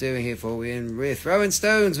 That's what we're doing here for. We're Throwin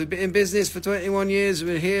Stones. We've been in business for 21 years.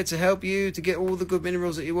 We're here to help you to get all the good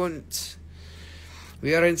minerals that you want.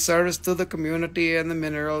 We are in service to the community and the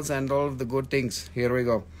minerals and all of the good things. Here we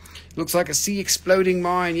go. Looks like a sea exploding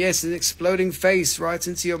mine. Yes, an exploding face right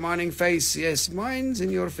into your mining face. Yes, mines in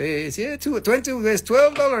your face. Yeah, there's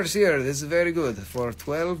 $12 here. This is very good. For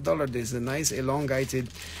 $12, this is a nice elongated,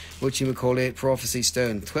 whatchamacallit, prophecy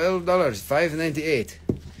stone. $12, $5.98.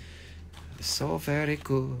 So very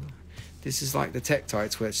cool. This is like the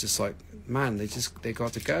Tektites where it's just like, man, they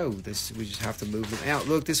got to go. We just have to move them out.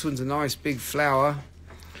 Look, this one's a nice big flower.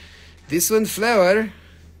 This one flower.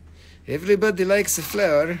 Everybody likes a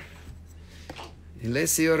flower.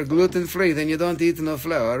 Unless you're gluten-free, then you don't eat no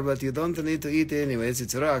flour, but you don't need to eat it anyways.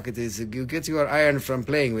 It's rock. You get your iron from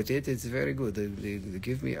playing with it. It's very good. They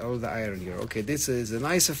give me all the iron here. Okay, this is a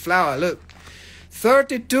nice flour. Look,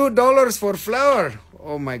 $32 for flour.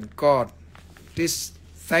 Oh my God.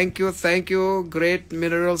 Thank you, great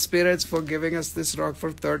mineral spirits, for giving us this rock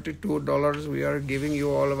for $32. We are giving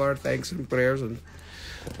you all of our thanks and prayers and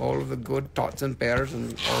all of the good thoughts and prayers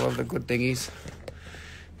and all of the good thingies.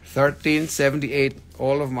 1378,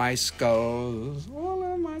 all of my skulls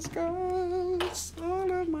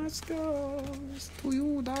to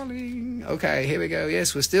you, darling. Okay, here we go.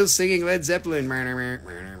 Yes, we're still singing Led Zeppelin.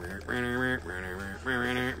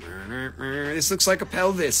 This looks like a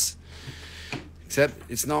pelvis,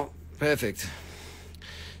 except it's not perfect.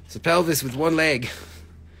 It's a pelvis with one leg.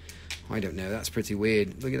 I don't know. That's pretty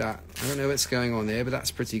weird. Look at that. I don't know what's going on there, but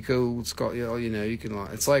that's pretty cool. It's got, you know, you can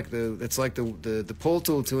like. It's like the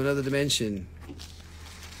portal to another dimension.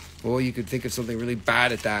 Or you could think of something really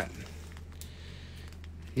bad at that.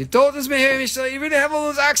 You thought this me, Michelle. You really have all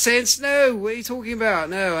those accents? No. What are you talking about?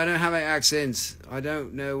 No, I don't have any accents. I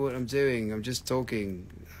don't know what I'm doing. I'm just talking.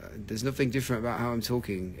 There's nothing different about how I'm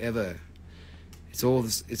talking ever. It's all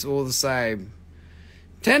the same.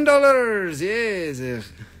 $10.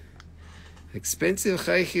 Yes. Expensive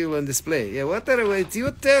high heel on display. Yeah, what are we?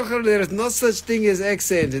 You tell her there's no such thing as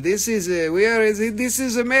accent. This is this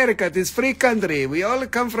is America. This free country. We all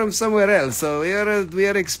come from somewhere else. So we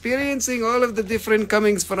are experiencing all of the different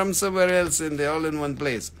comings from somewhere else, and they're all in one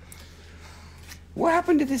place. What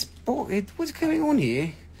happened to this board? What's going on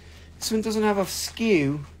here? This one doesn't have a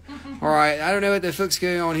skew. All right, I don't know what the fuck's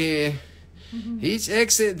going on here. Each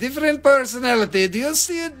different personality. Do you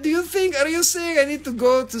see it? Are you saying I need to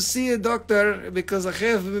go to see a doctor because I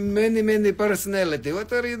have many personality?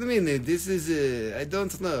 What are you meaning? This is, I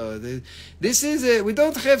don't know. This is, we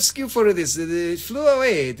don't have skill for this. It flew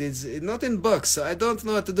away. It's not in box, so I don't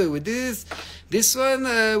know what to do with this. This one,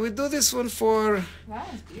 we do this one for,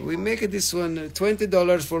 we make it this one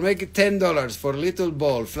 $20 for, make it $10 for little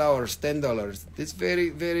ball, flowers, $10. It's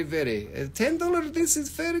very, $10, this is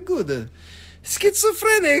very good.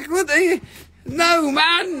 Schizophrenic? What are you? No,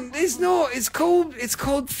 man. It's called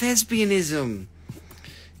thespianism.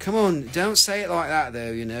 Come on, don't say it like that,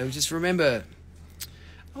 though. You know, just remember.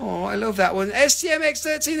 Oh, I love that one.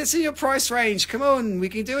 STMX13. It's in your price range. Come on, we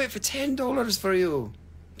can do it for $10 for you.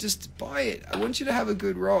 Just buy it. I want you to have a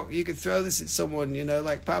good rock. You could throw this at someone, you know,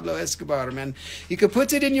 like Pablo Escobar, man. You could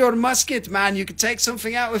put it in your musket, man. You could take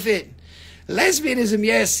something out with it. Lesbianism,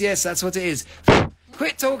 yes, that's what it is.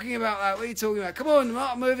 Quit talking about that. What are you talking about? Come on, I'm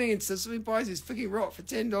not moving into something buys this fucking rock for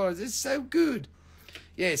 $10. It's so good.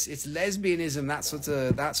 Yes, it's lesbianism. That's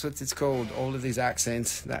what it's called. All of these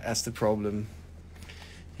accents. That's the problem.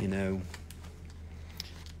 You know.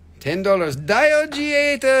 $10.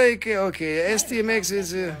 Ajoite. Okay. STMX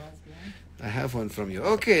is. I have one from you.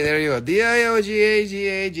 Okay, there you go. Dioga.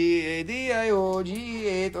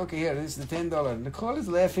 Okay, here. This is the $10. Nicole is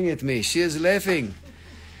laughing at me. She is laughing.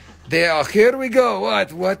 There, here we go.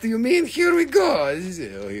 What do you mean? Here we go.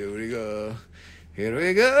 Here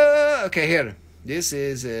we go. Okay, here. This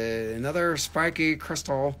is another spiky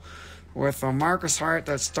crystal with the marcasite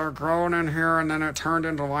that start growing in here, and then it turned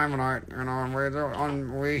into limonite. You know,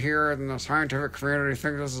 and we here in the scientific community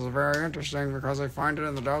think this is very interesting because they find it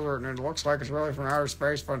in the desert, and it looks like it's really from outer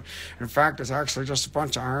space, but in fact, it's actually just a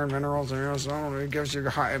bunch of iron minerals. And you know, so it gives you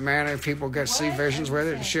man, and people get see visions with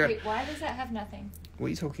it and shit. Wait, why does that have nothing? What are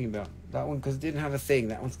you talking about? That one, because it didn't have a thing.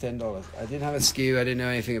 That one's $10. I didn't have a skew. I didn't know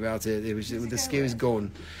anything about it. The skew is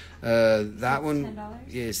gone. That one, $10?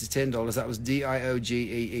 yes, it's $10. That was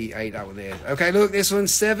DIOGEE8. That one there. Okay, look, this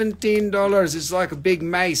one's $17. It's like a big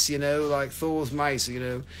mace, you know, like Thor's mace, you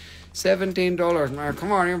know. $17. Now,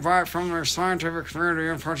 come on, you buy it from the scientific community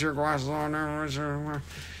and put your glasses on there.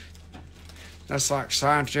 That's like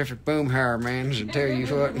scientific boom hair, man. I tell you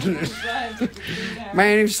what.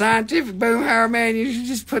 Man, if scientific boom hair, man, you should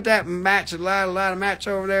just put that match, light a match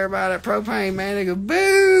over there by that propane, man. They go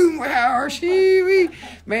boom, wow, sheevy.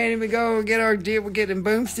 Man, if we go get our deal, we get them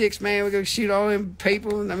boomsticks, man. We go shoot all them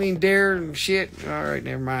people, deer and shit. All right,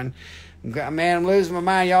 never mind. Man, I'm losing my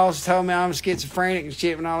mind. Y'all also told me I'm schizophrenic and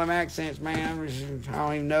shit with all them accents, man. I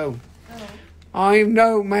don't even know. I don't even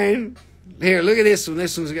know, man. Here, look at this one.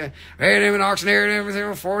 This one's got them an auctioneer and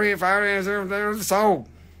everything, 40, 5, sold.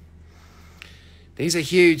 These are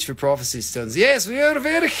huge for prophecy stones. Yes, we are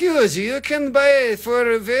very huge. You can buy it for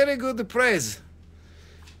a very good price.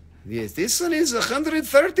 Yes, this one is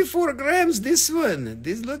 134 grams. This one.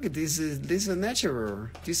 Look at this. This is a natural.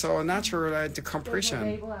 These are natural decompression.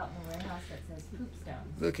 There's a label out in the warehouse that says poop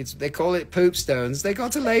stones. Look, they call it poop stones. They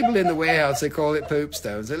got a label in the warehouse. They call it poop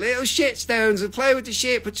stones. They're little shit stones. They play with the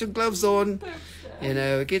shit. Put your gloves on. You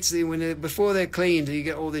know, it gets before they're cleaned. You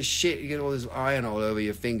get all this shit. You get all this iron all over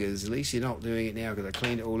your fingers. At least you're not doing it now because I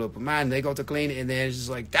cleaned it all up. But man, they got to clean it in there. It's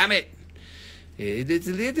just like, damn it. It's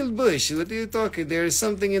a little bush. What are you talking? There is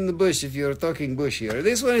something in the bush if you're talking bush here.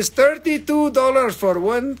 This one is $32 for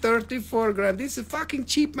 134 grams. This is fucking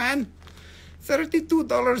cheap, man.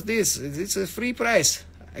 $32 this. It's a free price.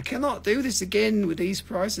 I cannot do this again with these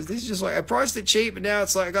prices. This is just like, I priced it cheap and now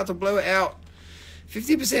it's like I got to blow it out.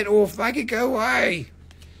 50% off. Make it go away.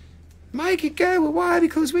 Make it go away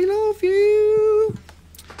because we love you.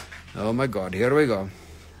 Oh my God, here we go.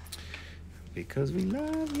 Because we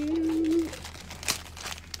love you.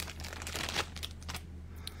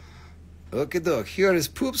 Okay, doc. Here is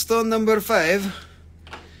poop stone number 5.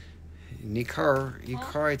 You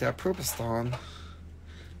carry that poop stone.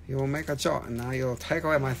 You'll make a shot, and now you'll take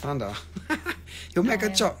away my thunder. You'll make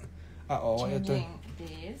a shot. What are you doing?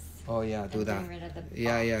 These. Oh yeah, do that. Rid of the box.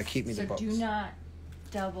 Yeah, keep me the box. So do not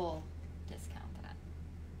double discount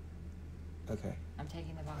that. Okay. I'm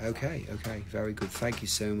taking the box. Okay, very good. Thank you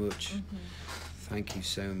so much. Mm-hmm. Thank you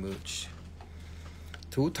so much.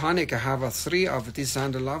 Teutonic, I have 3 of these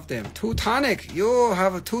and I love them. Teutonic, you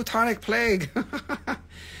have a Teutonic plague.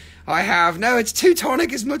 I have. No, it's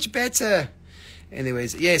Teutonic is much better.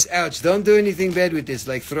 Anyways, yes, ouch. Don't do anything bad with this.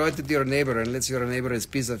 Like throw it at your neighbor unless your neighbor is a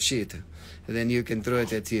piece of shit. And then you can throw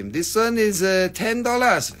it at him. This one is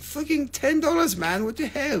 $10. Fucking $10, man. What the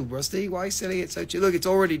hell, Rusty? Why are you selling it so cheap? Look, it's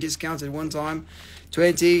already discounted one time.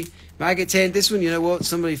 20. Make it 10. This one, you know what?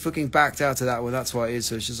 Somebody fucking backed out of that one. That's why it is.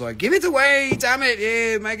 So it's just like, give it away. Damn it.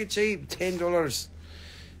 Yeah, make it cheap. $10.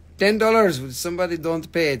 $10. Somebody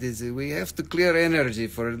don't pay it. We have to clear energy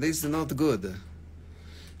for this. Is not good.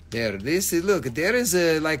 There. This is, look, there is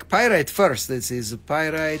a, like, pyrite first. This is a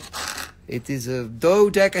pyrite. It is a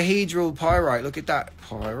dodecahedral pyrite. Look at that.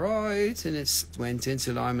 Pyrite. And it went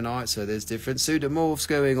into limonite. So there's different pseudomorphs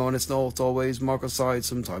going on. It's not always marcasite.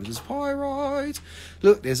 Sometimes it's pyrite.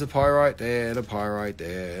 Look, there's a pyrite there, and a pyrite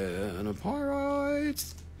there, and a pyrite.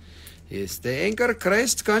 Yes, they anchor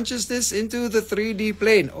Christ consciousness into the 3D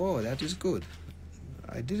plane. Oh, that is good.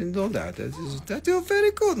 I didn't know that. That is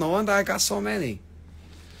very good. No wonder I got so many.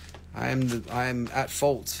 I'm at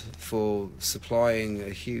fault for supplying a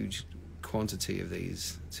huge quantity of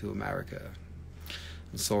these to America.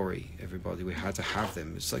 I'm sorry, everybody. We had to have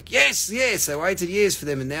them. It's like, yes. I waited years for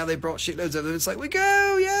them, and now they brought shitloads of them. It's like, we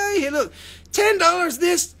go, yay! Here, look, $10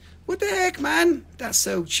 this. What the heck, man? That's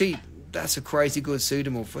so cheap. That's a crazy good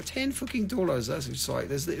pseudomorph for $10 fucking dollars. That's just like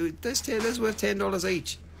that's worth $10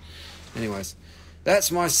 each. Anyways.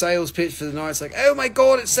 That's my sales pitch for the night. It's like, oh my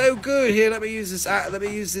God, it's so good. Here, let me use this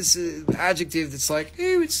adjective that's like,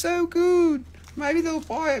 oh, it's so good. Maybe they'll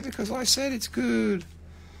buy it because I said it's good.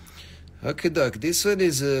 Okay, doc. This one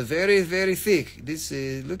is very, very thick. This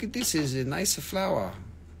look at this is a nice flower.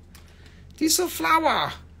 This is a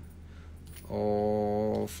flower.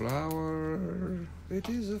 Oh, flower. It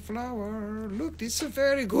is a flower. Look, this is a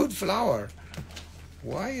very good flower.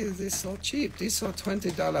 Why is this so cheap? This is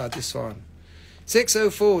 $20. This one.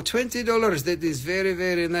 604, $20. That is very,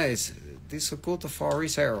 very nice. This is good for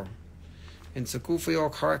resale. And it's good for your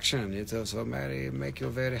correction. It also make you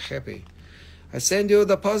very happy. I send you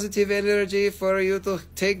the positive energy for you to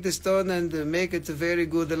take the stone and make it a very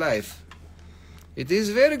good life. It is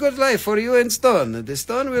very good life for you and stone. The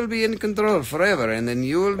stone will be in control forever, and then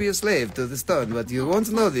you will be a slave to the stone. But you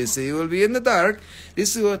won't know this. You will be in the dark.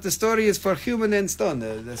 This is what the story is for human and stone.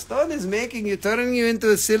 The stone is making you, turning you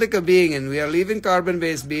into a silica being, and we are living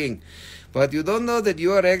carbon-based being. But you don't know that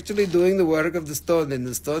you are actually doing the work of the stone, and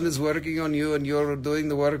the stone is working on you, and you're doing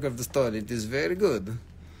the work of the stone. It is very good.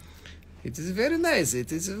 It is very nice.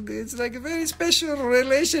 It's like a very special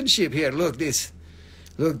relationship here. Look, this.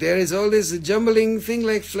 Look, there is all this jumbling thing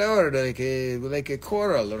like flower, like a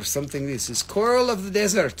coral or something. This is coral of the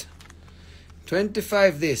desert.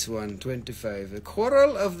 25 this one, 25. A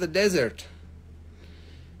coral of the desert.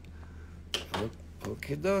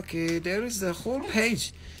 Okay, dokie. There is the whole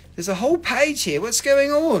page. There's a whole page here. What's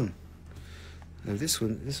going on? Now this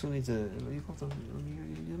one is a... Let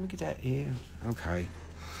me get that here. Okay.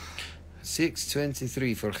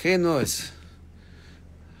 623 for Genos.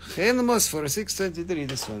 Genos for 623.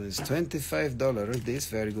 This one is $25. This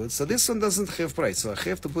very good. So this one doesn't have price. So I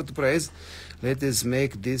have to put the price. Let us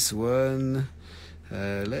make this one.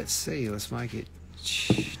 Let's see. Let's make it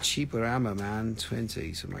cheaper ammo, man.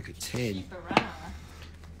 20. So make it 10. Cheaper ammo.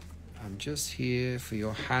 I'm just here for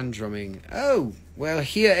your hand drumming. Oh, well,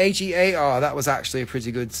 here, H-E-A-R. That was actually a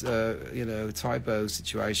pretty good, typo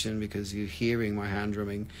situation because you're hearing my hand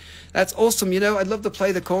drumming. That's awesome. I'd love to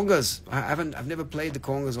play the congas. I've never played the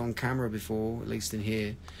congas on camera before, at least in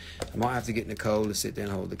here. I might have to get Nicole to sit there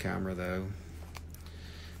and hold the camera, though.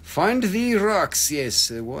 Find the rocks. Yes,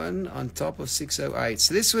 one on top of 608.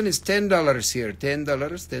 So this one is $10 here. $10, $10,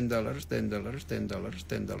 $10, $10,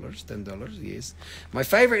 $10, $10. Yes. My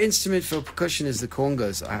favorite instrument for percussion is the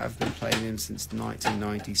congas. I have been playing them since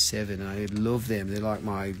 1997. And I love them. They're like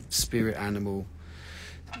my spirit animal.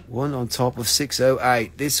 One on top of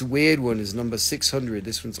 608. This weird one is number 600.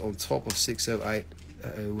 This one's on top of 608.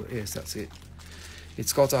 Yes, that's it.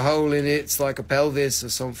 It's got a hole in it. It's like a pelvis or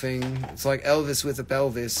something. It's like Elvis with a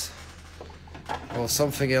pelvis. Or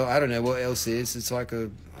something else. I don't know what else it is. It's like a...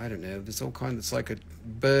 I don't know. There's all kind... It's like a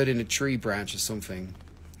bird in a tree branch or something.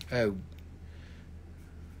 Oh.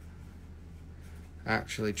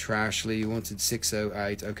 Actually, Trashly, you wanted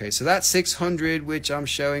 608. Okay, so that's 600, which I'm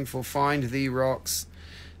showing for Find the Rocks.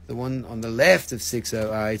 The one on the left of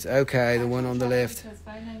 608. Okay, the one on the left.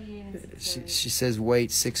 She says wait,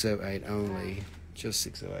 608 only. Just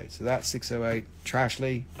 608. So that's 608.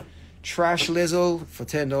 Trashly. Trash Lizzle for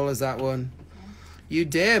 $10, that one. You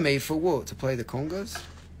dare me for what? To play the congas?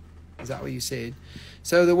 Is that what you said?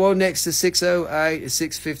 So the one next to 608 is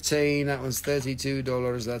 615. That one's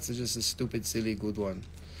 $32. That's just a stupid, silly, good one.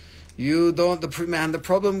 You don't... The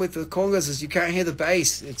problem with the congas is you can't hear the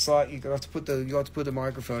bass. It's like you have to put the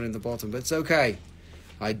microphone in the bottom. But it's okay.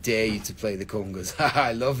 I dare you to play the congas.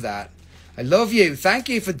 I love that. I love you. Thank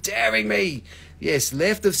you for daring me. Yes,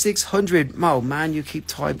 left of 600. Oh, man, you keep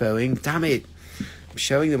typoing. Damn it. I'm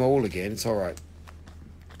showing them all again. It's all right.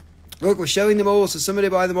 Look, we're showing them all, so somebody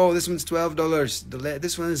buy them all. This one's $12.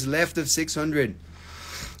 This one is left of 600.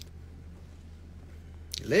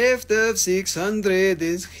 Left of 600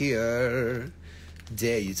 is here.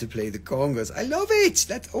 Dare you to play the congas. I love it.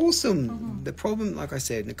 That's awesome. The problem, like I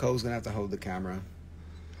said, Nicole's going to have to hold the camera.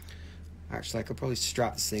 Actually, I could probably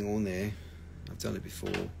strap this thing on there. I've done it before.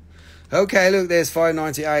 Okay, look, there's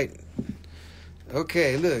 $5.98.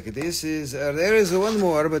 Okay, look, this is... there is one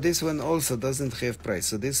more, but this one also doesn't have price.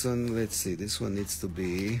 So this one, let's see, this one needs to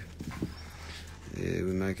be... we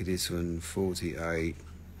make this one 48.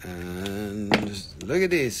 And look at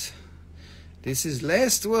this. This is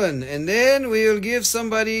last one. And then we'll give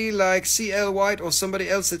somebody like CL White or somebody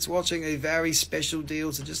else that's watching a very special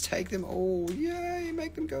deal to just take them all. Yay,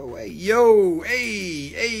 make them go away. Yo, hey,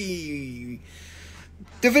 hey.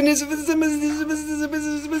 Divinism.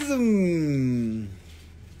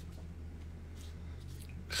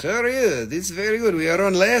 This is very good. We are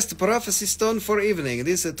on last prophecy stone for evening.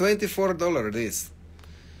 This is $24.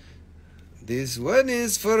 This one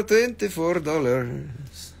is for $24.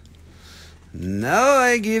 Now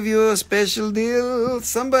I give you a special deal.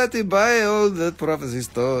 Somebody buy all the prophecy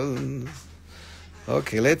stones.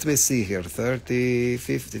 Okay, let me see here. 30,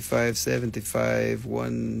 55, 75,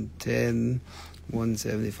 110,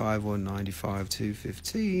 175, 195,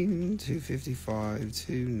 215, 255,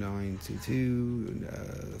 292,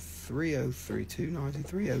 303, 290,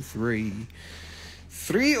 303.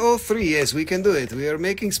 303, yes, we can do it. We are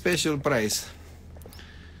making special price.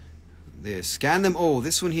 There, scan them all.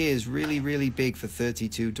 This one here is really, really big for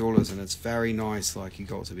 $32, and it's very nice. Like, you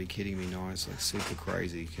got to be kidding me, nice, like super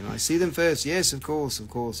crazy. Can I see them first? Yes, of course,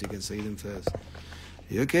 you can see them first.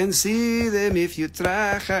 You can see them if you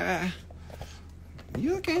try.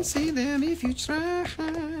 You can see them if you try.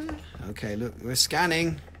 Okay, look, we're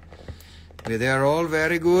scanning. They're all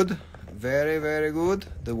very good. Very, very good.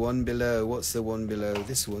 The one below. What's the one below?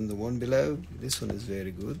 This one, the one below. This one is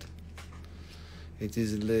very good. It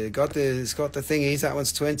is it's got the thingies. That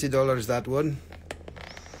one's $20. That one,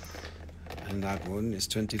 and that one is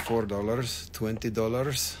 $24.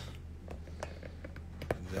 $20.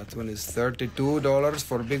 That one is $32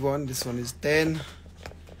 for a big one. This one is 10.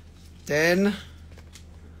 10.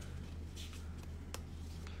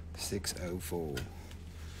 604.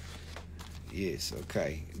 Yes.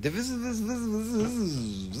 Okay.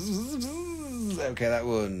 Okay, that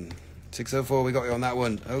one. 604, we got you on that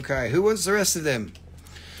one. Okay, who wants the rest of them?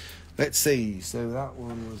 Let's see. So that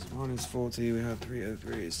one was minus 40. We have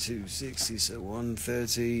 303. It's 260. So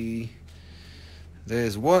 130.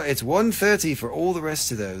 There's one. It's 130 for all the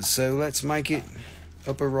rest of those. So let's make it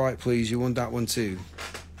upper right, please. You want that one too?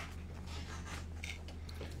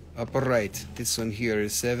 Upper right. This one here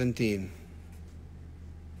is 17.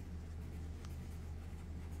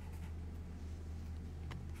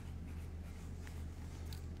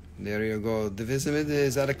 There you go. Divisimid,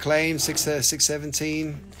 is that a claim?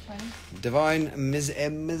 617. 20. Divine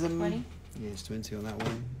Mism. 20. Yes, 20 on that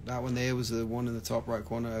one. That one there was the one in the top right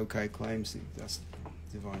corner. Okay, claims. That's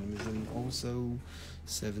Divine Mism. Also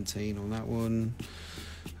 17 on that one.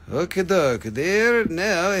 Okay, doke. There.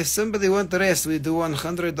 Now, if somebody want the rest, we do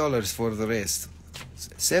 $100 for the rest.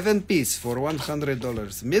 7 piece for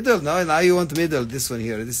 $100. Middle. No, now you want middle. This one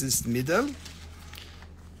here. This is middle.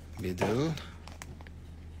 Middle.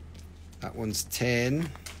 That one's 10.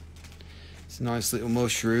 It's a nice little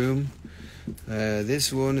mushroom.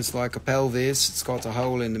 This one is like a pelvis. It's got a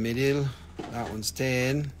hole in the middle. That one's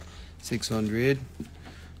 10. 600.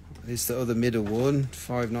 This is the other middle one.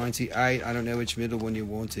 598. I don't know which middle one you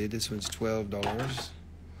wanted. This one's $12.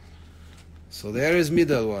 So there is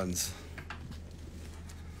middle ones.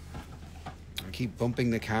 I keep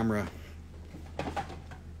bumping the camera.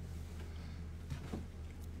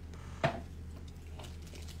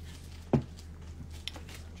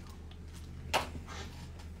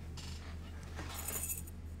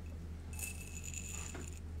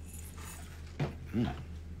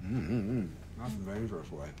 That's a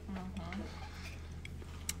dangerous way.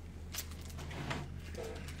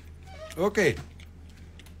 Okay.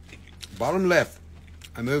 Bottom left.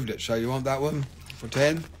 I moved it. So you want that one for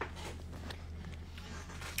 10?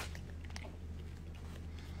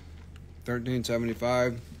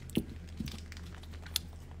 13.75.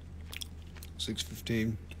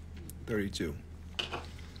 6.15. 32.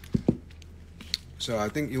 So I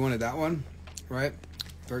think you wanted that one, right?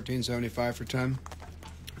 13.75 for 10.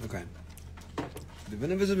 Okay.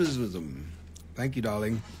 Thank you,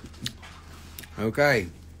 darling. Okay.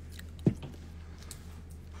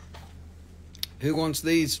 Who wants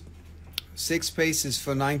these? 6 pieces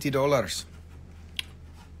for $90.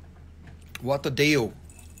 What a deal.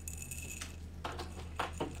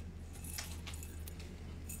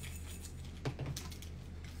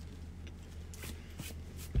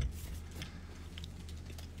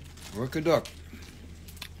 Work a duck.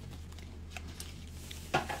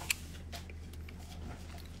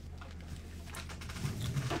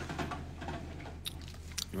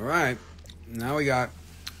 All right, now we got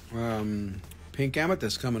pink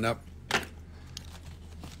amethyst coming up.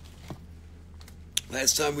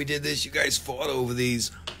 Last time we did this, you guys fought over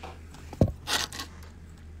these.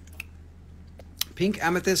 Pink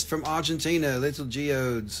amethyst from Argentina, little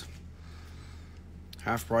geodes.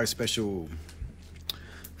 Half price special.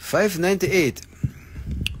 $5.98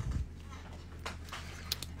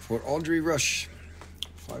 for Audrey Rush.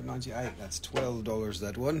 $5.98. That's $12.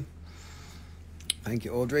 That one. Thank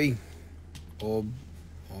you, Audrey.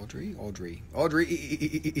 Audrey.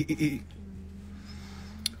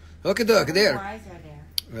 Look at there. How many Ys are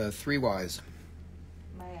there? 3 Ys.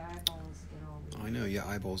 My eyeballs get all weird. I know, your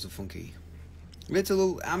eyeballs are funky.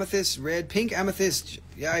 Little amethyst, red, pink amethyst.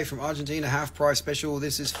 Yay, from Argentina, half price special.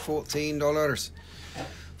 This is $14.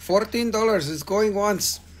 $14 is going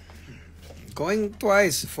once. Going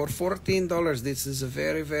twice for $14. This is a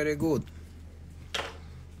very, very good.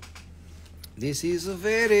 This is a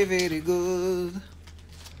very, very good.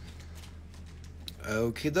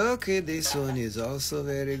 Okie dokie, this one is also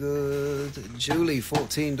very good. Julie,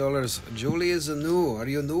 $14. Julie is new. Are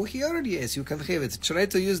you new here? Yes, you can have it. Try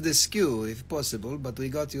to use the SKU if possible, but we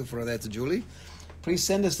got you for that, Julie. please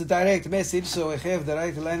send us the direct message so I have the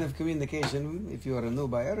right line of communication. If you are a new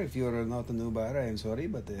buyer, if you are not a new buyer, I am sorry,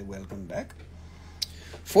 but welcome back.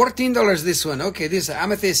 $14 this one. Okay, this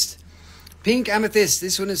amethyst. Pink amethyst.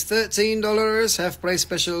 This one is $13. Half price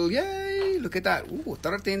special. Yay! Look at that. Ooh,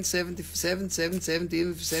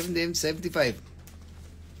 1775.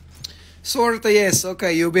 Sort of, yes.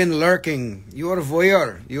 Okay, you've been lurking. You are a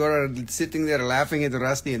voyeur. You are sitting there laughing at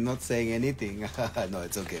Rusty and not saying anything. No,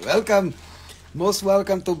 it's okay. Welcome. Most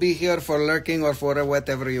welcome to be here for lurking or for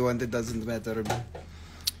whatever you want. It doesn't matter.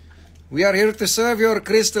 We are here to serve your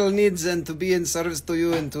crystal needs and to be in service to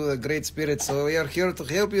you and to the great spirit. So we are here to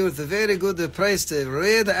help you with a very good price.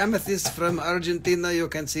 Red amethyst from Argentina. You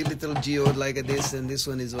can see little geode like this, and this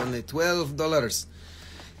one is only $12.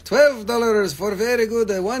 $12 for very good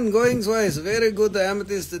one going twice. Very good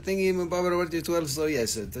amethyst thingy worth 12. So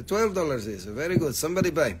yes, $12 is very good. Somebody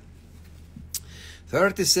buy.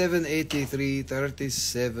 37.83,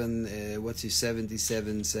 37. What's it?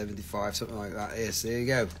 77.75, something like that. Yes, there you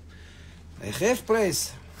go. A half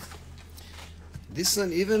price. This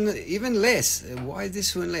one even less. Why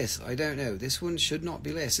this one less? I don't know. This one should not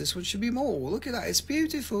be less. This one should be more. Look at that. It's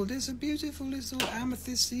beautiful. There's a beautiful little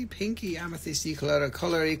amethysty, pinky amethysty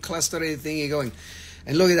colory clustery thingy going.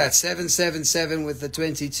 And look at that. 777 with the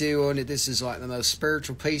 22 on it. This is like the most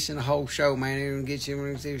spiritual piece in the whole show, man. It'll get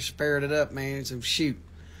you spirited up, man. So shoot.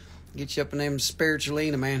 Get you up in them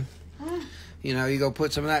spiritualina, man. You know, you go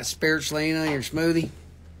put some of that spiritualina in your smoothie.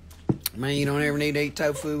 Man, you don't ever need to eat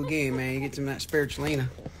tofu again, man. You get some of that spiritualina.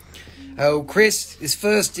 Oh, Chris is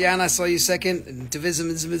first. Yeah, and I saw you second. And Division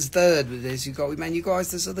is third. But as you got, man, you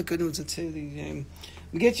guys, there's other good ones too. You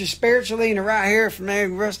get your spiritualina right here from there,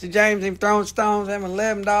 Rusty James and Throwin Stones. Them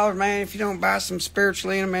 $11, man. If you don't buy some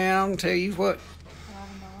spiritualina, man, I'm gonna tell you what.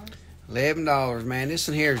 $11, man. This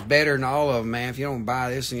one here is better than all of them, man. If you don't buy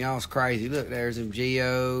this one, y'all's crazy. Look, there's them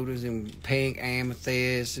geode, there's them pink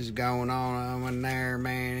amethyst is going on in there,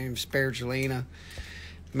 man. Them spiritualina.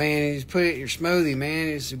 Man, you just put it in your smoothie, man.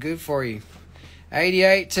 It's good for you.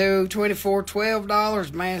 88 to 24,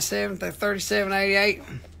 $12, man. 37.88.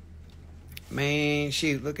 Man,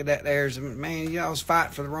 shoot, look at that. There's, man, y'all's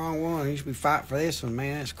fighting for the wrong one. You should be fighting for this one,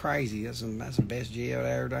 man. That's crazy. That's the best geode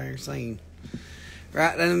I've ever seen.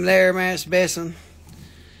 Right down there, man, it's the best one.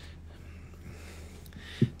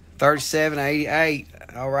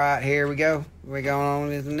 37.88. All right, here we go. We're going on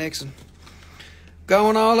with the next one.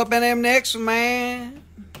 Going all up in them next one, man.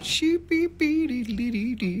 Look at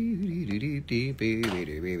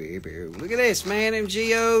this, man. Them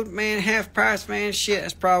geode, man, half price, man. Shit,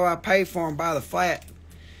 that's probably what I paid for them by the flat.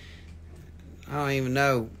 I don't even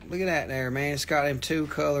know. Look at that there, man. It's got them two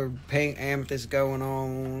colored pink amethyst going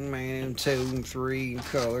on, man. Them 2 and 3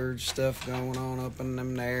 colored stuff going on up in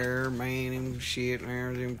them there, man. Them shit,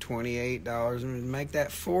 man. Them $28. And make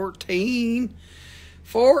that $14.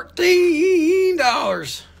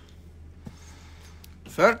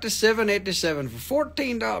 $37.87 for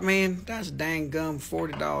 $14, man. That's dang gum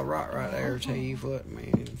 $40 rock right there. Tell you what,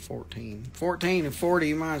 man. 14 and 40.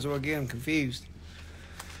 You might as well get them confused.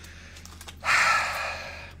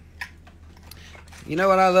 You know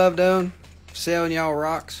what I love doing? Selling y'all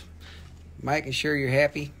rocks. Making sure you're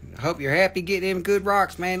happy. I hope you're happy getting them good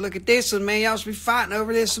rocks, man. Look at this one, man. Y'all should be fighting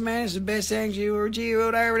over this one, man. It's the best thing you or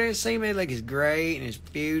geode I ever seen, man. Look, it's great and it's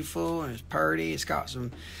beautiful and it's pretty. It's got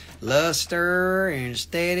some luster and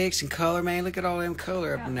aesthetics and color, man. Look at all them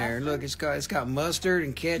color up in there. Look, it's got mustard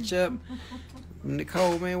and ketchup.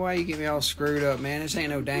 Nicole, man, why you get me all screwed up, man? This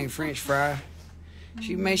ain't no dang French fry.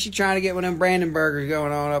 She trying to get one of them Brandon burgers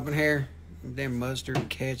going on up in here. Them mustard and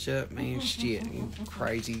ketchup, man, shit, you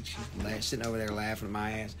crazy. She's sitting over there laughing at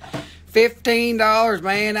my ass. $15,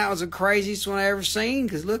 man, that was the craziest one I ever seen.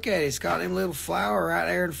 Cause look at it, it's got them little flower right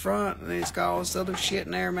there in front, and it's got all this other shit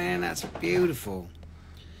in there, man. That's beautiful.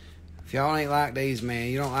 If y'all ain't like these, man,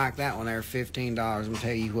 you don't like that one there. $15. I'm gonna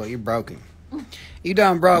tell you what, you're broken. You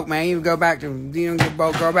done broke, man. You go back to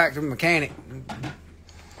go back to the mechanic.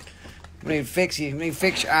 We need to fix you. We need to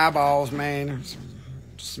fix your eyeballs, man.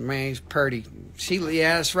 Man, he's pretty.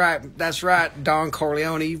 Yeah, that's right. That's right, Don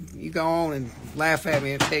Corleone. You go on and laugh at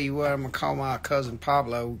me and tell you what, I'm going to call my cousin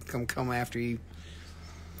Pablo come after you.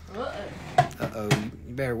 Uh-oh.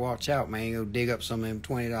 You better watch out, man. You go dig up some of them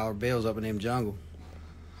 $20 bills up in them jungle.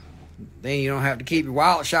 Then you don't have to keep your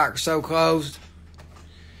wallet shocker so closed.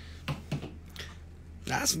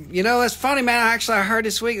 That's funny, man. I heard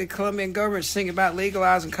this week the Colombian government's thinking about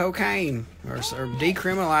legalizing cocaine or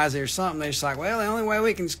decriminalizing it or something. They're just like, well, the only way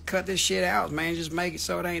we can cut this shit out, man, just make it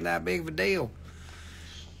so it ain't that big of a deal.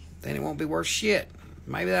 Then it won't be worth shit.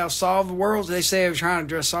 Maybe that'll solve the world. They say they're trying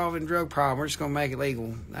to solve a drug problem. We're just gonna make it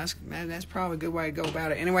legal. That's probably a good way to go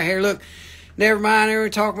about it. Anyway, here, look. Never mind. We're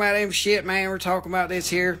talking about them shit, man. We're talking about this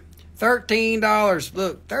here. $13.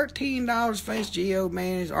 Look, $13 for this Geo,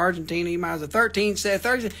 man. It's Argentina. You might as well. 13 said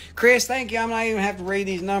 13. Chris, thank you. I'm not even have to read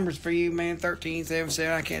these numbers for you, man. 13, 7,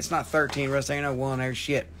 7. I can't. It's not 13. Russ ain't no one there.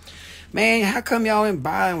 Shit, man. How come y'all didn't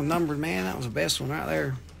buy with numbers, man? That was the best one right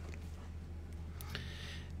there.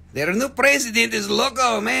 Their new president is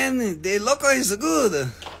loco, man. The loco is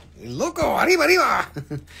good. Loco, arriba, arriba.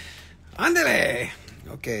 Andale.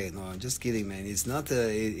 Okay, no, I'm just kidding, man. It's not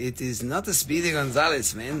it is not a Speedy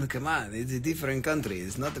Gonzales, man. Come on, it's a different country.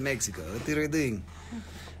 It's not Mexico. What are you doing?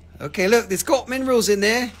 Okay, look, there's got minerals in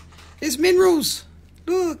there. There's minerals.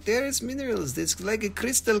 Look, there is minerals. It's like a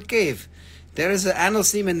crystal cave. There is an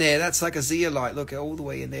anoseme in there. That's like a zeolite. Look, all the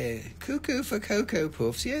way in there. Cuckoo for Cocoa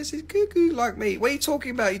Puffs. Yes, it's cuckoo like me. What are you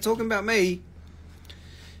talking about? You talking about me?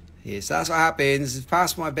 Yes, that's what happens. It's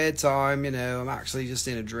past my bedtime, you know. I'm actually just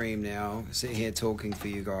in a dream now, sitting here talking for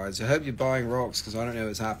you guys. I hope you're buying rocks, because I don't know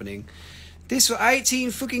what's happening. This for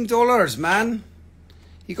 $18 fucking dollars, man.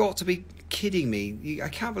 You got to be kidding me. I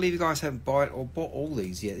can't believe you guys haven't bought all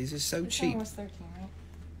these yet. These are so This cheap. one was 13, right?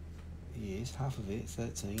 Yes, half of it,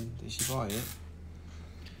 13. Did you buy it?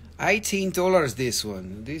 $18 this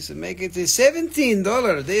one. This make it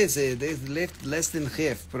 $17. This less than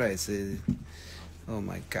half price. Oh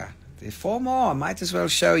my god. There's 4 more. I might as well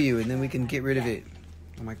show you and then we can get rid of it.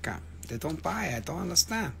 Oh my god. They don't buy it. I don't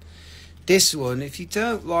understand. This one, if you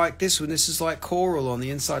don't like this one, this is like coral on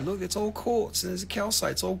the inside. Look, it's all quartz and there's a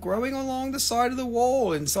calcite. It's all growing along the side of the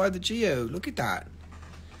wall inside the geo. Look at that.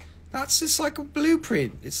 That's just like a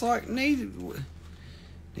blueprint. It's like need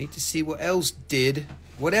to see what else did.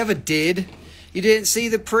 Whatever did. You didn't see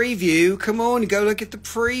the preview. Come on, go look at the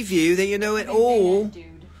preview. Then you know it all. Dude.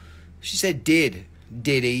 She said did.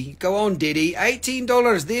 Diddy. Go on, Diddy.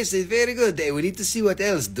 $18. This is very good. We need to see what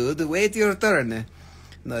else, dude. Wait your turn.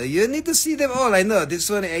 No, you need to see them all. I know. This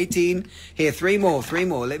one, 18. Here, 3 more. 3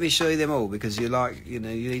 more. Let me show you them all because you like, you know,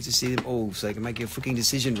 you need to see them all so you can make your fucking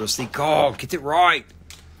decision, Rusty. God, get it right.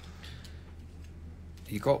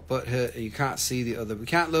 You got butthurt. You can't see the other. We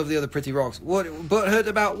can't love the other pretty rocks. What? Butthurt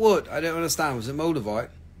about what? I don't understand. Was it Moldavite?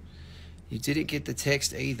 You didn't get the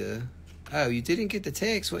text either. Oh, you didn't get the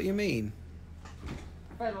text? What do you mean?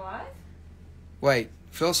 For the live? Wait,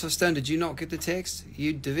 Philosopher Stone, did you not get the text?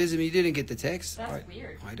 You Divism, you didn't get the text? That's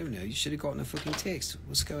weird. I don't know. You should have gotten a fucking text.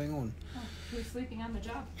 What's going on? Oh, he was sleeping on the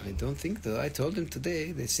job. I don't think so. I told them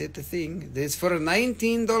today. They said the thing. This for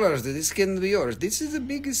 $19. This can be yours. This is the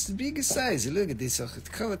biggest size. Look at this.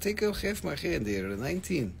 Take off my hand here.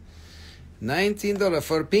 $19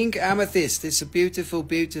 for pink amethyst. It's a beautiful,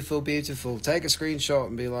 beautiful, beautiful. Take a screenshot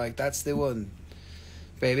and be like, that's the one.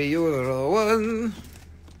 Baby, you're the one.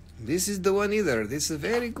 This is the one either. This is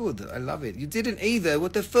very good. I love it. You didn't either.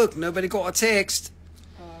 What the fuck? Nobody got a text.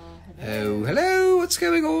 Hello. Oh, hello. What's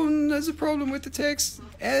going on? There's a problem with the text.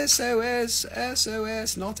 SOS,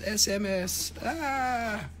 SOS, not SMS.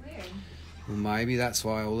 Ah. Weird. Well, maybe that's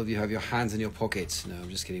why all of you have your hands in your pockets. No, I'm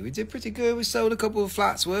just kidding. We did pretty good. We sold a couple of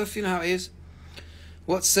flats worth. You know how it is.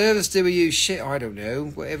 What service do we use? Shit, I don't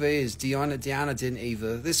know. Whatever it is. Diana didn't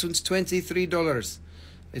either. This one's $23.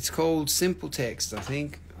 It's called Simple Text, I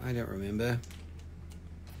think. I don't remember.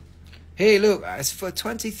 Hey, look. It's for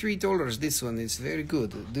 $23. This one is very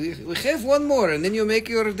good. We have one more, and then you make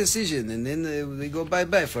your decision, and then we go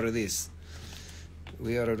bye-bye for this.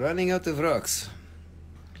 We are running out of rocks.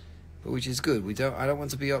 Which is good. I don't want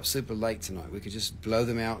to be up super late tonight. We could just blow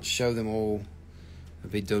them out, show them all,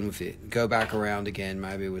 and be done with it. Go back around again,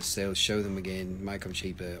 maybe with sales, show them again, make them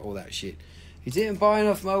cheaper, all that shit. You didn't buy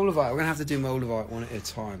enough Moldavite. We're going to have to do Moldavite one at a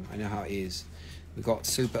time. I know how it is. We got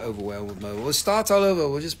super overwhelmed with Moldavite. We'll start all over.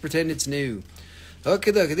 We'll just pretend it's new.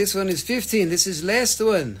 Okay, look, this one is 15. This is last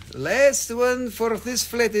one. Last one for this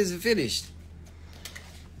flat is finished.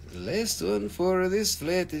 Last one for this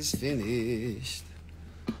flat is finished.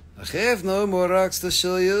 I have no more rocks to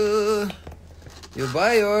show you. You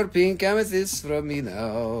buy your pink amethyst from me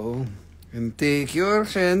now. And take your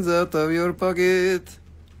hands out of your pocket.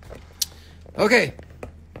 Okay,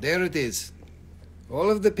 there it is. All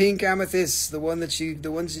of the pink amethysts, the ones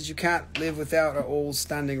that you can't live without, are all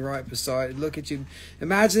standing right beside. Look at you.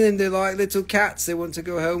 Imagine them, they're like little cats. They want to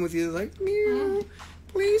go home with you. They're like, meow,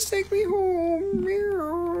 please take me home.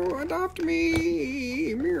 Meow, adopt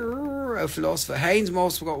me. Meow. A philosopher. Haynes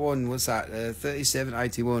Moss got one. What's that?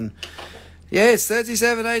 3781. Yes,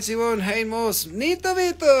 3781 Hein Moss. Nita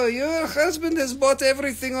Vito, your husband has bought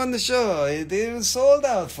everything on the show. It is sold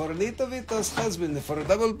out for Nita Vito's husband for a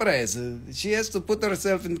double price. She has to put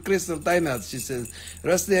herself in crystal timeout. She says,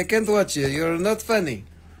 Rusty, I can't watch you. You're not funny.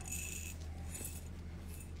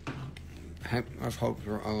 Let's hope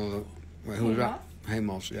for wait, who's that? Hein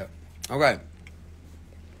Moss, yeah. Okay.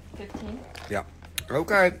 15. Yeah.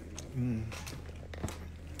 Okay.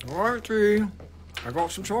 Alrighty. I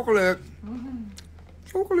got some chocolate.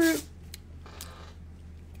 Chocolate.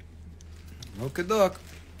 Okay, duck.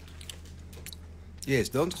 Yes,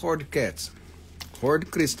 don't hoard cats.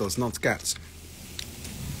 Hoard crystals, not cats.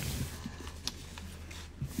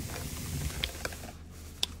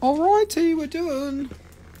 Alrighty, we're done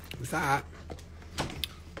with that.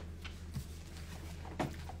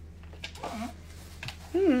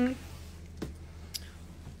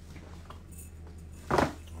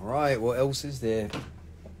 Alright, what else is there?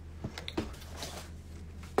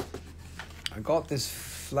 I got this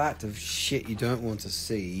flat of shit you don't want to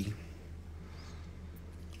see.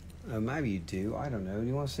 Maybe you do, I don't know. Do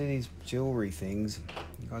you want to see these jewelry things?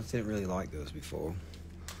 You guys didn't really like those before.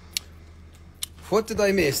 What did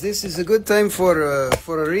I miss? This is a good time for a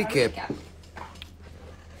recap.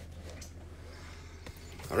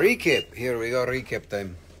 A recap. Here we go, recap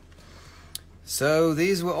time. So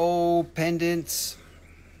these were all pendants.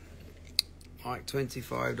 Like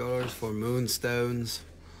 $25 for moonstones.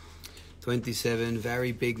 27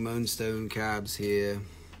 very big moonstone cabs here.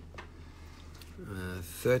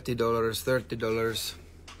 $30, $30,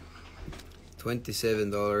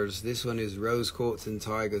 $27. This one is rose quartz and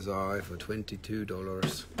tiger's eye for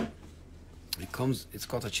 $22. It's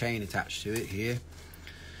got a chain attached to it here.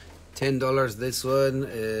 $10 this one.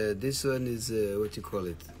 This one is what you call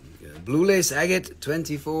it? Blue lace agate,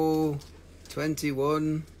 24,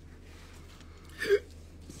 21.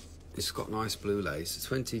 It's got nice blue lace.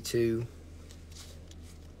 22,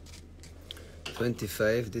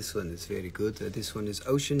 25. This one is very good. This one is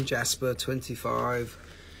ocean jasper, 25.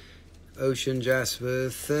 Ocean jasper,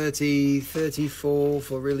 30, 34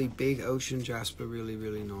 for really big ocean jasper. Really,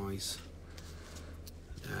 really nice.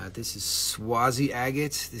 This is Swazi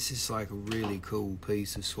agate. This is like a really cool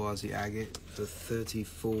piece of Swazi agate for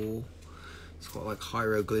 34. It's got like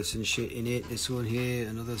hieroglyphs and shit in it. This one here,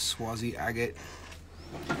 another Swazi agate,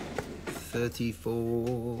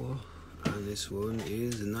 34. And this one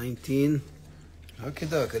is 19. Okay,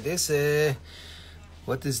 doke. This,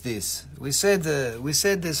 what is this? We said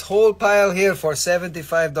this whole pile here for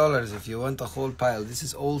 $75 if you want the whole pile. This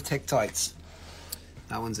is all Tektites.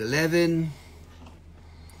 That one's 11.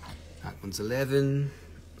 That one's 11.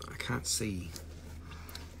 I can't see.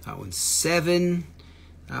 That one's 7.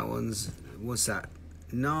 That one's, what's that?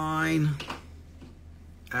 9.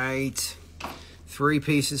 8. 3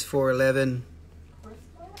 pieces for 11.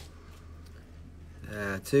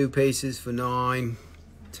 2 pieces for 9.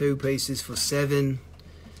 2 pieces for 7.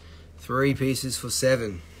 3 pieces for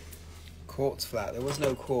 7. Quartz flat. There was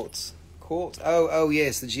no quartz. Quartz. Oh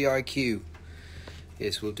yes, the GIQ.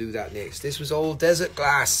 Yes, we'll do that next. This was all desert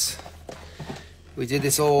glass. We did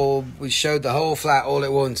this all. We showed the whole flat all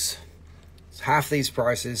at once. It's half these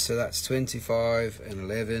prices, so that's 25 and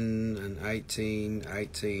 11 and 18,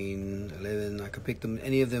 18, 11. I could pick them,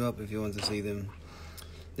 any of them up if you want to see them.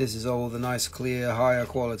 This is all the nice, clear, higher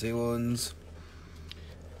quality ones.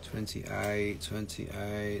 28,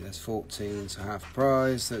 28, that's 14, so half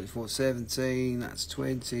price. 34, 17, that's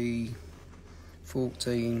 20,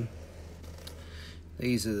 14.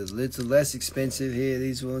 These are a little less expensive here.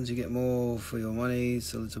 These ones you get more for your money.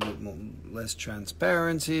 It's a little bit more, less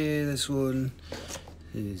transparent here. This one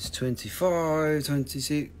is 25,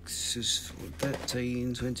 26,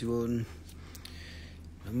 13, 21.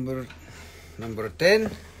 Number 10.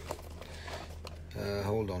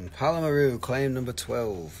 Hold on. Palamaru, claim number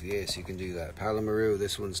 12. Yes, you can do that. Palamaru,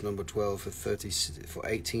 this one's number 12 for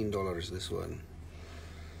 $18. This one.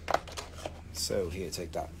 So here,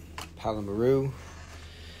 take that. Palamaru.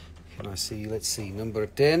 Can I see? Let's see. Number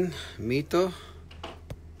 10, Mito.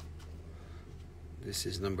 This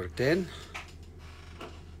is number 10.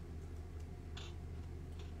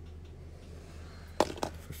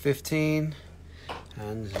 For 15.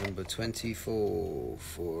 And number 24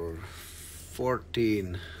 for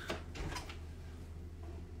 14.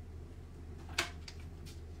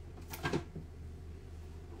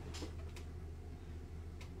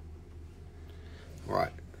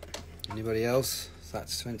 Right. Anybody else? So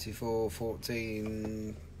that's 24,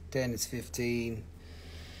 14, 10 is 15.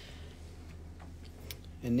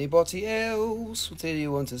 Anybody else? What do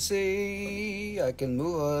you want to see? I can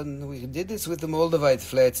move on. We did this with the Moldavite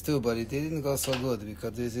flats too, but it didn't go so good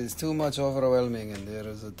because this is too much overwhelming and there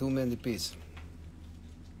is too many pieces.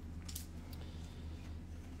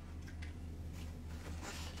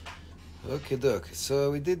 Okay, doc.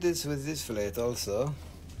 So we did this with this flat also.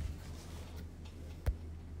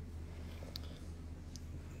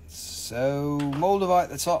 So Moldavite,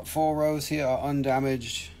 the top 4 rows here are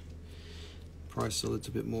undamaged. Price a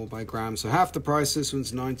little bit more by gram. So half the price. This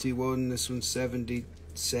one's 91. This one's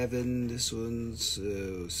 77. This one's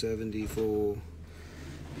 74.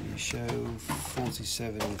 We show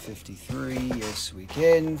 47 and 53. Yes, we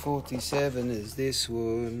can. 47 is this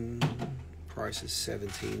one. Price is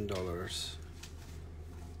 $17.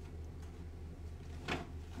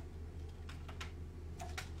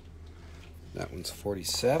 That one's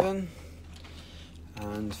 47.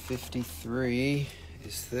 And 53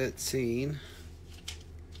 is 13.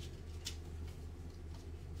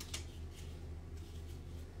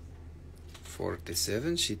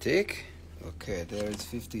 47 she take. Okay, there is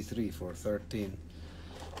 53 for 13.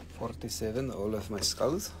 47, all of my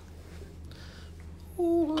skulls.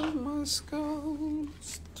 All of my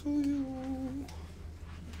skulls to you.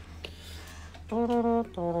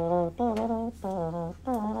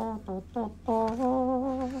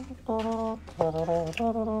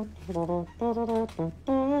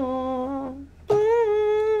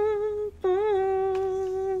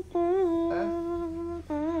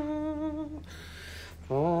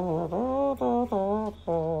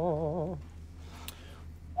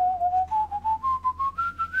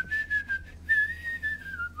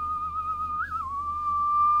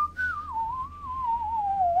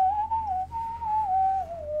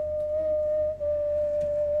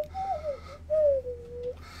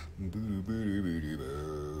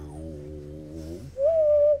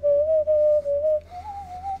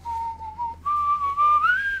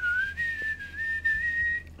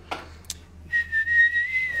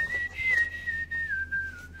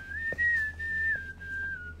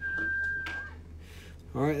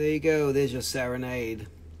 Alright, there you go. There's your serenade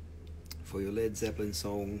for your Led Zeppelin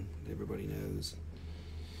song that everybody knows.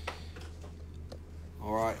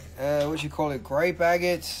 Alright, what you call it? Grape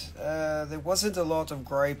agate. There wasn't a lot of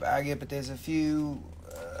grape agate, but there's a few,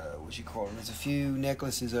 what you call them? There's a few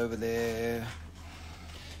necklaces over there.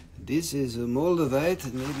 This is a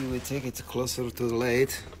Moldavite. Maybe we take it closer to the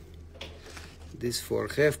light. This for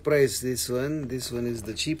half price, this one. This one is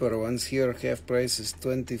the cheaper ones. Here, half price is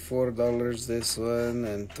 $24, this one,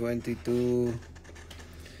 and 22,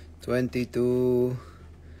 22,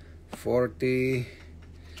 40,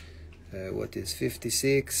 what is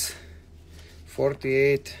 56,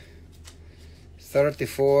 48,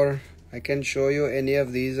 34. I can show you any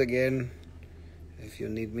of these again if you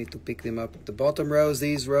need me to pick them up. The bottom rows,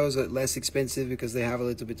 these rows are less expensive because they have a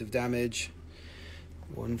little bit of damage.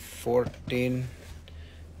 114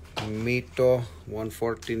 Mito.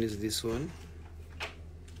 114 is this one.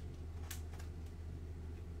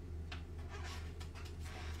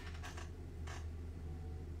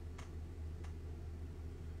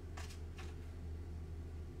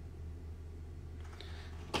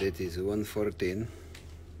 That is 114.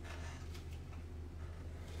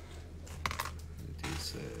 It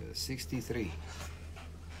is 63.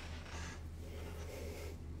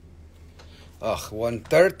 Ugh,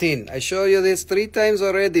 113. I show you this 3 times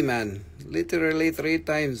already, man. Literally 3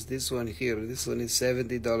 times. This one here. This one is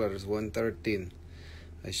 $70. 113.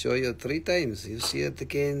 I show you 3 times. You see it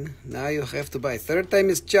again. Now you have to buy. 3rd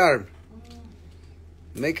time is charm.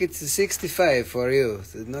 Make it 65 for you.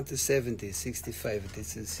 Not the 70. 65.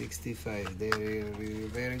 This is 65. Very,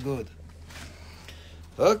 very good.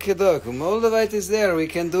 Okay, doc. Moldavite is there. We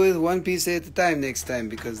can do it 1 piece at a time next time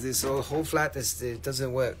because this whole flat it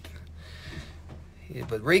doesn't work. Yeah,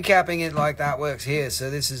 but recapping it like that works here. So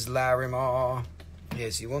this is Larimar.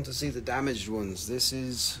 Yes, you want to see the damaged ones. This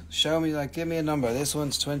is, show me, like, give me a number. This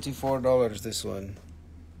one's $24, this one.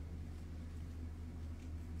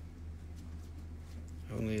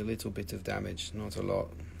 Only a little bit of damage, not a lot.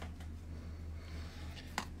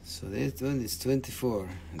 So this one is 24.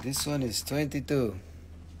 This one is 22.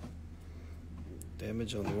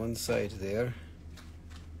 Damage on one side there.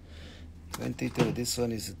 22. This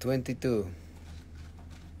one is 22.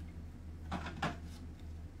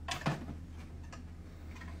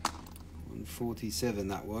 147,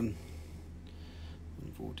 that one.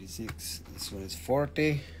 146. This one is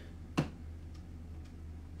 40.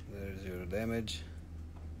 There's your damage.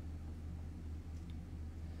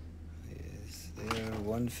 Yes, there.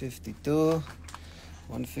 152.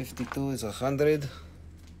 152 is 100.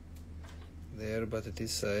 There, but at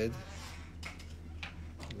this side.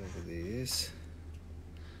 this.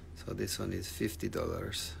 So this one is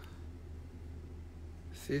 $50.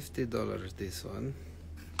 $50 this one.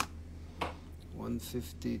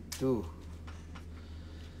 152.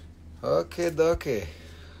 Okay, dokie.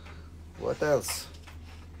 What else?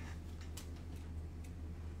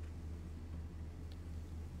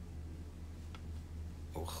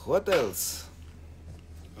 What else?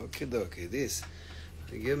 Okay, dokie. This.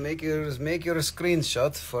 You make your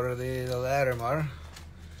screenshot for the Larimer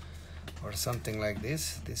or something like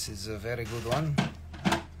this. This is a very good one.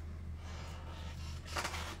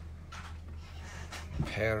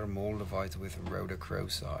 Pear Moldavite with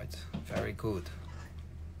rhodochrosite. Very good.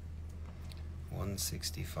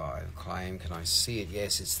 165. Claim, can I see it?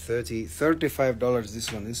 Yes, it's $35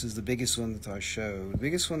 this one. This is the biggest one that I showed. The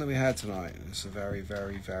biggest one that we had tonight. It's a very,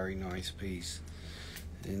 very, very nice piece.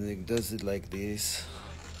 And it does it like this.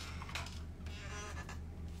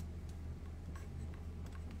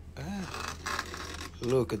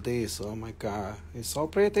 Look at this. Oh my god. It's so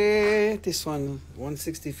pretty. This one,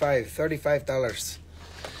 165, $35.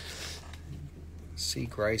 Sea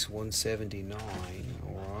Grace 179.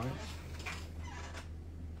 Alright.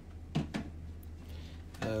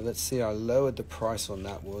 Let's see, I lowered the price on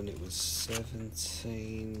that one. It was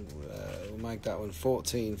 17. We'll make that one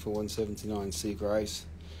 14 for 179 Sea Grace.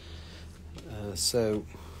 So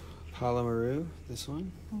Palamaru, this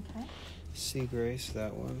one. Okay. Sea Grace,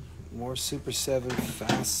 that one. More Super 7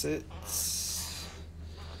 facets.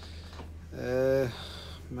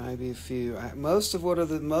 Maybe a few. Most of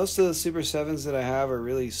the Super 7s that I have are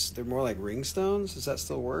really, they're more like ring stones. Does that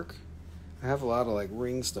still work? I have a lot of like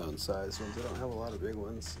ring stone size ones. I don't have a lot of big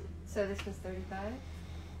ones. So this was 35?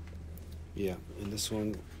 Yeah, and this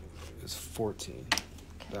one is 14. Okay.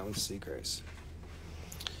 That one's Sea Grace.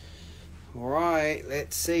 All right,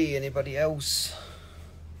 let's see. Anybody else?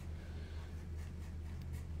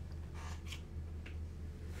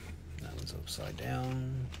 That one's upside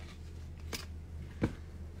down.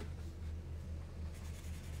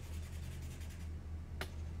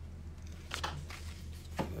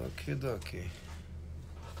 Okie dokie.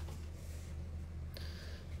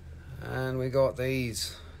 And we got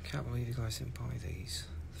these. Can't believe you guys didn't buy these.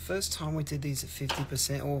 The first time we did these at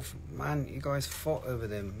 50% off, man, you guys fought over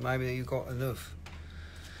them. Maybe you got enough.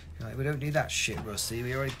 You're like, we don't need that shit, Rusty.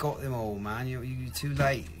 We already got them all, man. You're too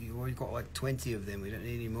late. You already got like 20 of them. We don't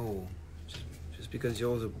need any more. Just because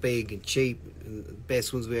yours are big and cheap and the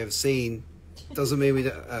best ones we ever seen doesn't mean we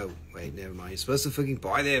don't. Oh, wait, never mind. You're supposed to fucking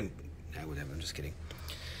buy them. No, whatever. I'm just kidding.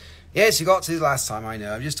 Yes, you got to last time, I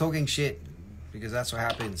know. I'm just talking shit because that's what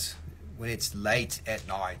happens when it's late at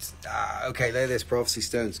night. Okay, there's Prophecy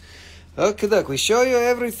Stones. Okay, look, we show you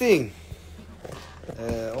everything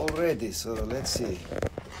already, so let's see.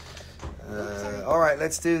 All right,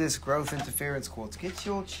 let's do this growth interference quartz. Get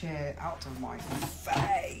your chair out of my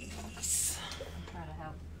face. Try to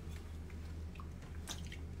help.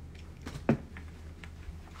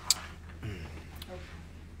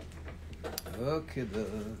 Okay,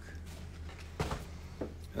 look.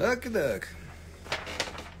 Okay, look.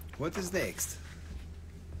 What is next?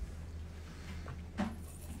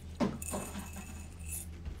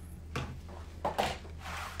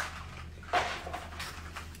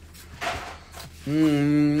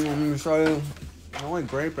 So I want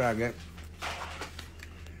grape agate.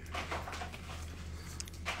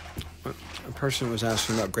 A person was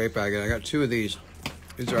asking about grape agate. I got two of these.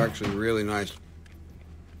 These are actually really nice.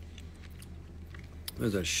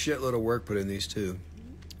 There's a shitload of work put in these too.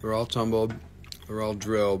 They're all tumbled. They're all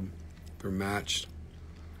drilled. They're matched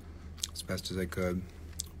as best as they could.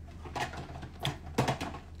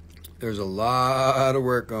 There's a lot of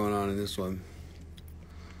work going on in this one.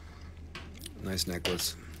 Nice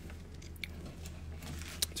necklace.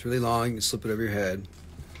 It's really long. You can slip it over your head.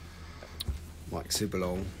 Like super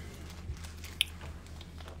long.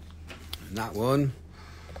 And that one,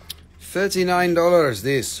 $39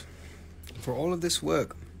 this. For all of this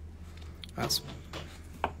work. That's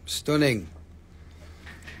stunning.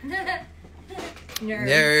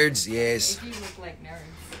 Nerds, yes. If you look like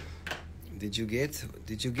nerds. Did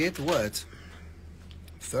you get what?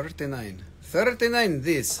 39. 39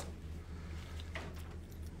 this.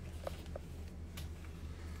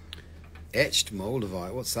 Etched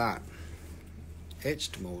Moldavite. What's that?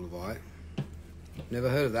 Etched Moldavite. Never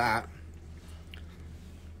heard of that.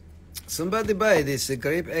 Somebody buy this, a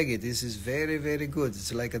grape agate. This is very, very good.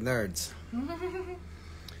 It's like a nerd's.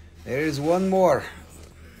 There is one more.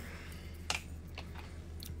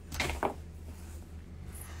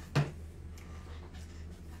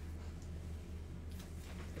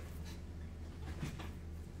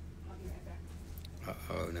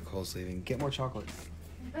 Uh-oh, Nicole's leaving. Get more chocolate.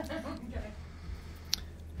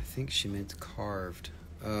 think she meant carved.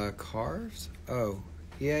 Carved? Oh,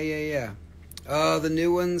 yeah. The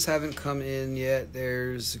new ones haven't come in yet.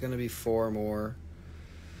 There's gonna be 4 more.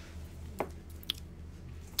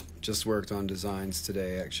 Just worked on designs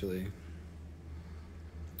today, actually.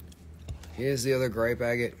 Here's the other grape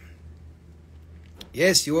agate.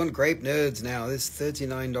 Yes, you want grape nerds now. This is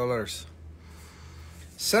 $39.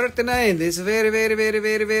 39. This is very, very, very,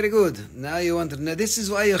 very, very good. Now you want to know. This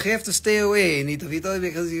is why you have to stay away, Nitavito,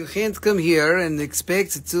 because you can't come here and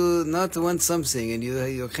expect to not want something, and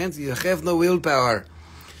you can't. You have no willpower.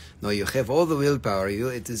 No, you have all the willpower.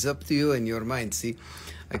 It is up to you and your mind. See,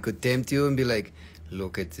 I could tempt you and be like,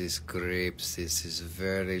 look at these grapes. This is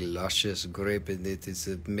very luscious grape, and it is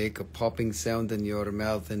make a popping sound in your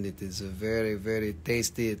mouth, and it is very, very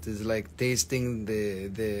tasty. It is like tasting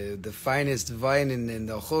the finest wine in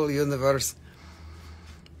the whole universe.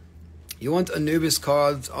 You want Anubis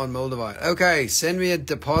cards on Moldavite? Okay, send me a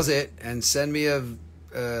deposit and send me a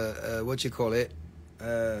what you call it,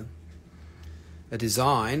 a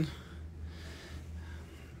design,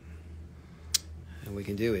 and we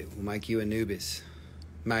can do it. We'll make you Anubis.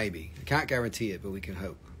 Maybe. I can't guarantee it, but we can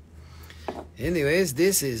hope. Anyways,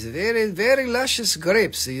 this is very, very luscious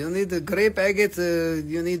grapes. You need the grape agate,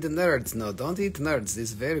 you need the nerds. No, don't eat nerds.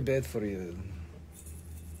 This is very bad for you.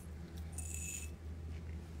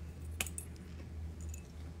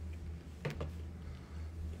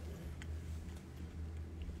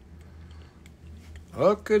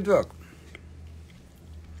 Okay, doc.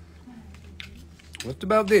 What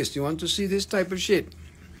about this? You want to see this type of shit?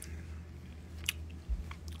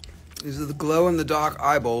 These are the glow-in-the-dark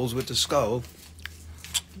eyeballs with the skull.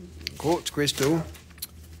 Quartz crystal.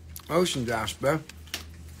 Ocean jasper.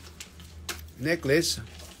 Necklace.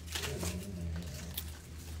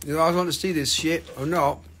 You guys want to see this shit or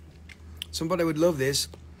not? Somebody would love this.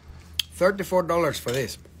 $34 for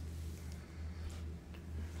this.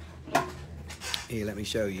 Here, let me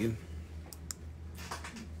show you.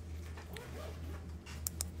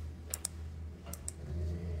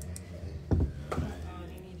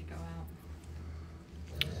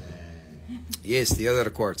 Yes, the other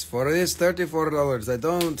quartz. For this, $34. I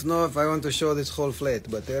don't know if I want to show this whole flat,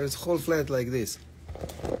 but there is whole flat like this.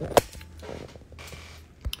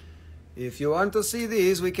 If you want to see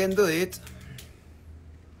these, we can do it.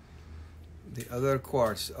 The other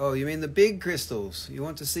quartz. Oh, you mean the big crystals? You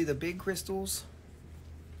want to see the big crystals?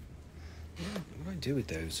 What do I do with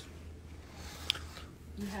those?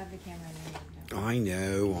 You have the camera in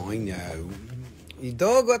your window. I know.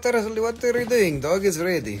 Dog, what are you doing? Dog is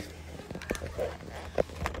ready.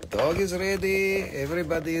 Dog is ready.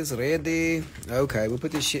 Everybody is ready. Okay, we'll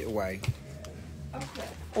put this shit away. Okay.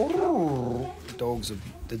 Oh, the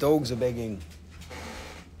dogs are begging.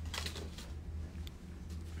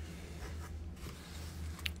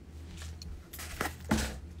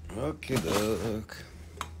 Okay, dog.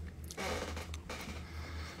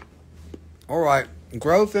 All right,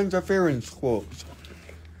 growth interference quartz.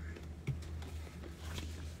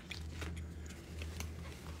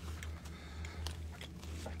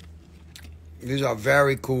 These are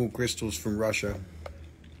very cool crystals from Russia.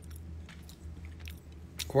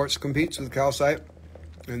 Quartz competes with calcite,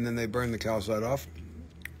 and then they burn the calcite off,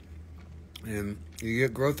 and you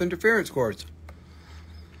get growth interference quartz.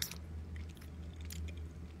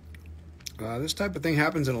 This type of thing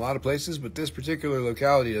happens in a lot of places, but this particular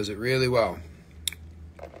locality does it really well.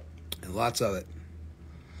 And lots of it.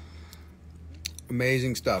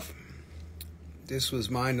 Amazing stuff. This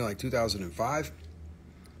was mined in like 2005.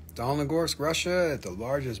 Dalnegorsk, Russia, at the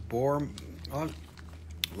largest boron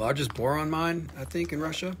mine, I think, in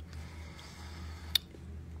Russia.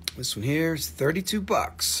 This one here is $32.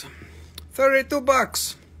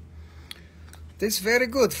 $32. This is very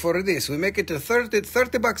good for this. We make it to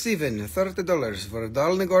 $30 even. $30 for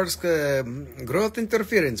Dalnegorsk growth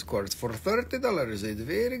interference quartz for $30. It's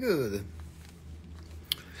very good.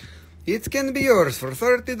 It can be yours for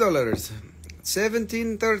 $30.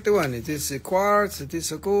 1731. It is a quartz. It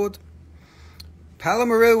is a good.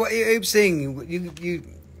 Palomaro, what are you saying?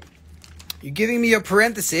 You're giving me a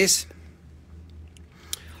parenthesis.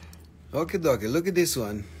 Okay, dokie. Look at this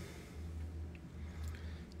one.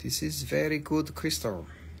 This is very good crystal.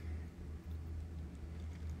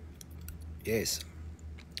 Yes.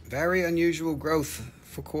 Very unusual growth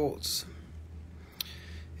for quartz.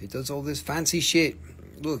 It does all this fancy shit.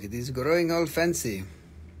 Look, it is growing all fancy.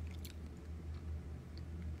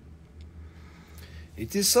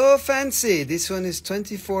 It is so fancy. This one is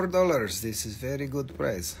 $24. This is very good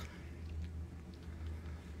price.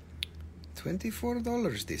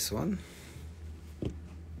 $24 this one.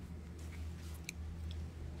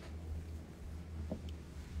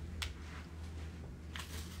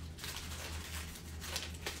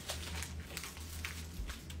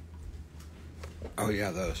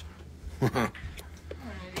 yeah, those. One of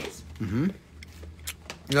these. Mm-hmm.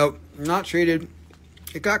 Nope, not treated.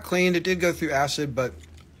 It got cleaned. It did go through acid, but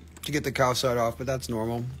to get the calcite off, but that's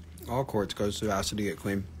normal. All quartz goes through acid to get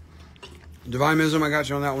clean. Divine Wisdom, I got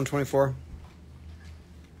you on that one, 24.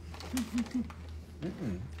 I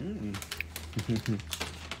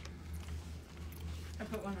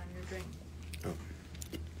put one on your drink. Oh.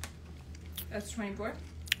 That's 24?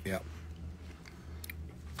 Yep.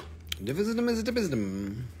 Divisdom is a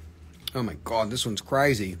divisdom. Oh my god, this one's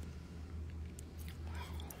crazy.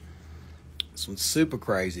 This one's super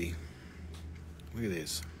crazy. Look at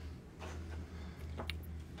this.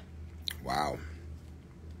 Wow.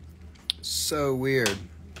 So weird.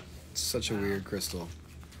 Such a weird crystal.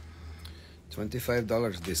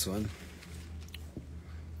 $25 this one.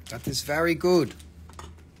 That is very good.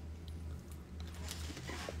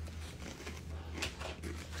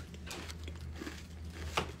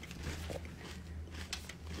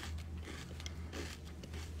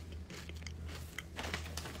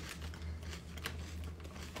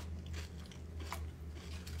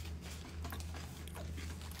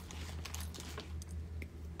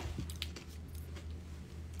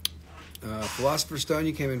 Philosopher's Stone,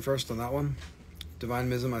 you came in first on that one. Divine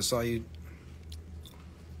Wisdom, I saw you.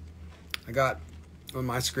 I got on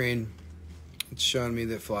my screen, it's showing me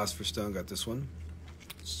that Philosopher's Stone got this one.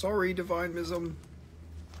 Sorry, Divine Wisdom.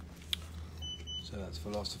 So that's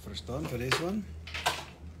Philosopher's Stone for this one.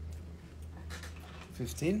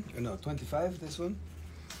 15, or no, 25, this one.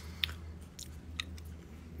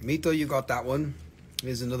 Mito, you got that one.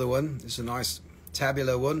 Here's another one. It's a nice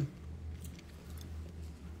tabular one.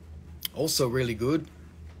 Also really good.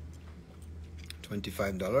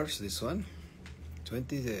 $25 this one.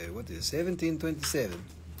 20 what is it? 17.27. What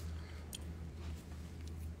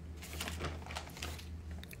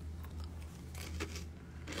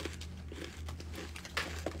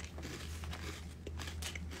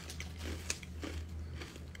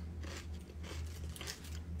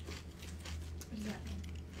does that mean?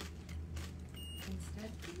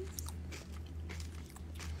 Instead, please?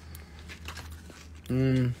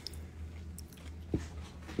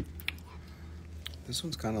 This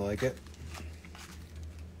one's kind of like it.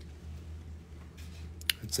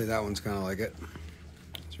 I'd say that one's kind of like it.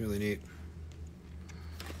 It's really neat.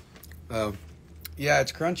 Oh, yeah,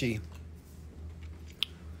 it's crunchy.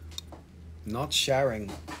 Not sharing.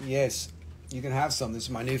 Yes, you can have some. This is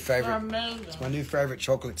my new favorite. Amazing. It's my new favorite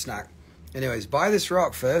chocolate snack. Anyways, buy this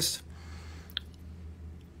rock first,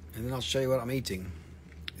 and then I'll show you what I'm eating.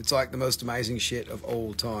 It's like the most amazing shit of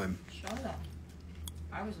all time. Show them.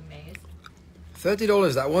 I was amazed.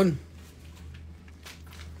 $30 that one.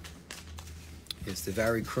 It's the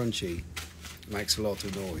very crunchy. Makes a lot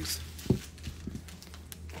of noise.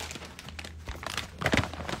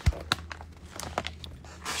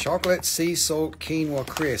 Chocolate sea salt quinoa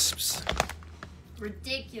crisps.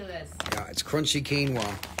 Ridiculous. Yeah, it's crunchy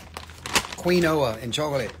quinoa. Quinoa in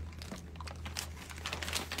chocolate.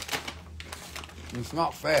 It's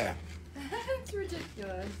not fair. It's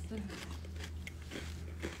ridiculous.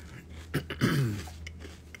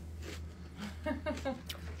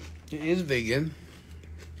 It is vegan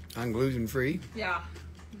and gluten free Yeah.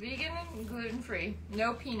 Vegan and gluten free.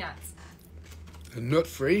 No peanuts. and nut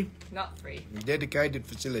free. Not free. Dedicated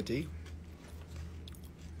facility.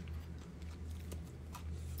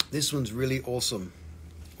 This one's really awesome.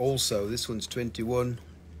 Also, this one's 21.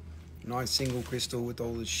 Nice single crystal with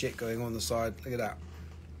all this shit going on the side. Look at that.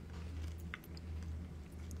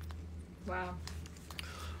 Wow.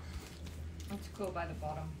 Let's go by the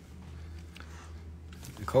bottom.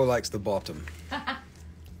 Nicole likes the bottom.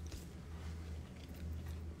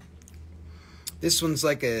 This one's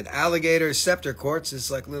like an alligator scepter quartz. It's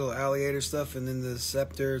like little alligator stuff, and then the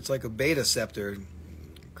scepter, it's like a beta scepter.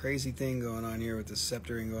 Crazy thing going on here with the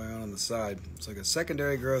sceptering going on the side. It's like a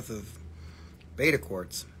secondary growth of beta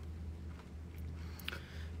quartz.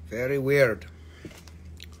 Very weird.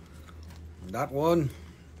 That one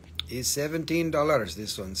is $17.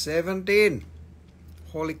 This one, 17.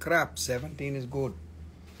 Holy crap, 17 is good.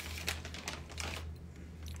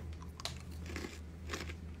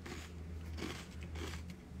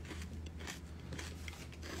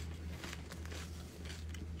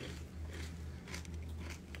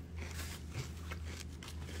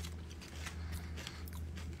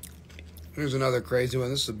 Here's another crazy one.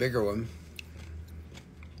 This is a bigger one.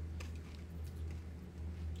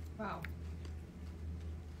 Wow.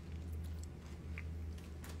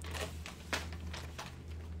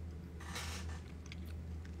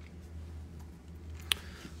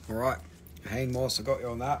 All right, Hayne Moss, I got you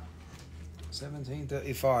on that.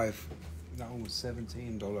 $17.35. That one was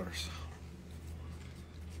 $17.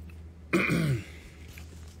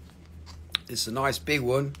 This is a nice big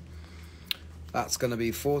one. That's going to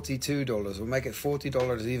be $42. We'll make it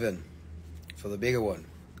 $40 even for the bigger one.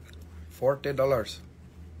 $40.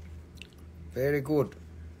 Very good.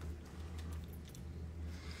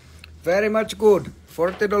 Very much good.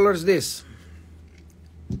 $40 this.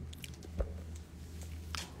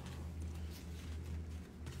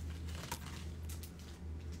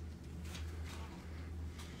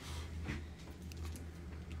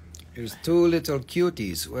 Here's two little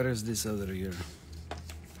cuties. Where is this other here?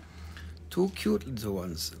 Two cute little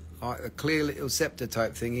ones. Like a clear little scepter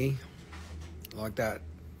type thingy. Like that.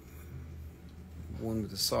 One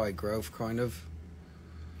with the side growth, kind of.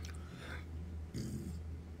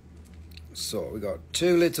 So we got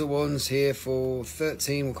two little ones here for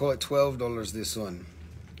 $13. We'll call it $12 this one.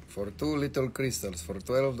 For two little crystals for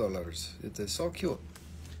 $12. It is so cute.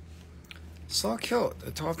 So cute.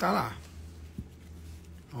 $12.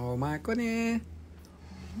 Oh my goodness.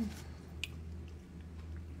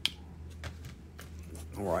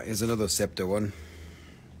 Alright, here's another scepter one.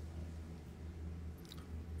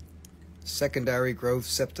 Secondary growth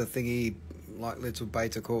scepter thingy, like little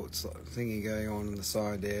beta quartz thingy going on the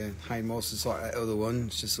side there. Haymoss is like that other one,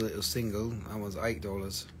 it's just a little single. That one's $8.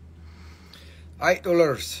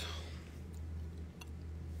 $8.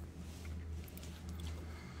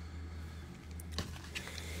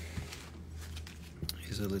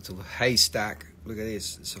 Here's a little haystack. Look at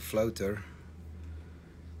this, it's a floater.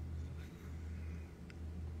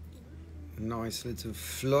 Nice little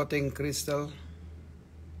floating crystal.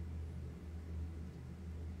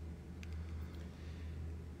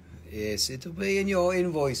 Yes, it'll be in your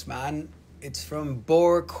invoice, man. It's from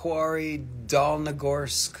Bor Quarry,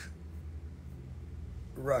 Dalnegorsk,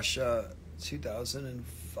 Russia,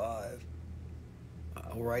 2005.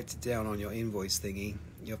 I'll write it down on your invoice thingy.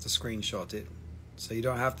 You have to screenshot it. So you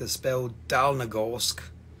don't have to spell Dalnegorsk.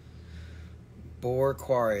 Bor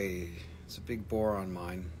Quarry. It's a big bore on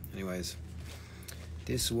mine. Anyways,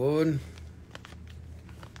 this one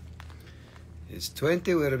is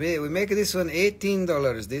 20. We make this one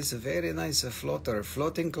 $18. This is a very nice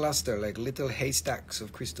floating cluster, like little haystacks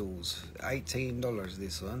of crystals. $18.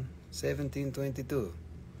 This one, $17.22.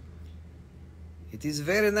 It is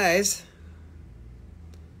very nice.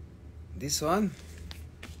 This one,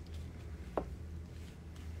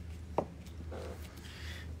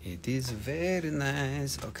 it is very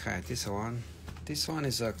nice. Okay, this one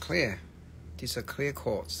is a clear. These are clear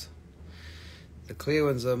quartz. The clear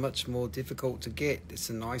ones are much more difficult to get. It's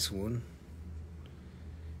a nice one.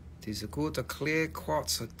 These are good. A clear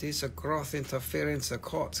quartz. This a growth interference. A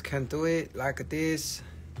quartz can do it like this.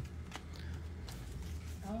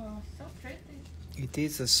 Oh, so pretty. It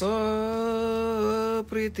is so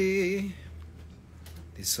pretty.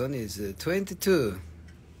 This one is 22.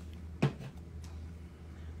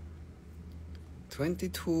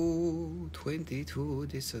 22.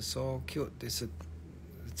 This is so cute. This is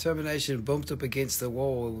termination bumped up against the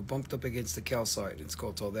wall, bumped up against the calcite. It's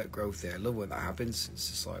got all that growth there. I love when that happens. It's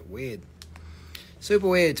just like weird. Super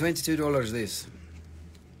weird. $22 this.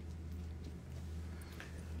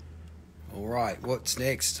 Alright, what's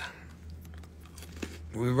next?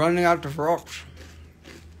 We're running out of rocks.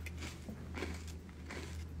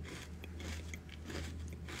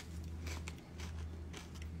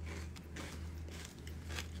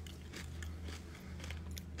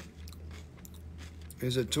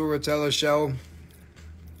 Here's a Tourmaline shell.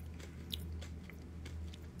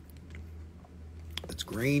 It's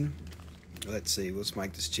green. Let's see, let's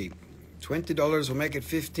make this cheap. $20, we'll make it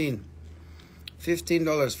 $15.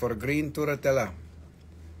 $15 for a green Tourmaline.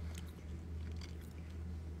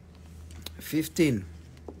 15.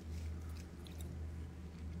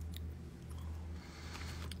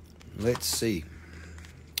 Let's see.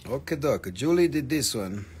 Okay, doc. Julie did this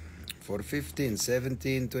one for 15,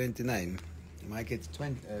 17.29. Make it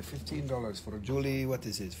 $15 for Julie. What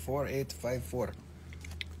is it? 4854.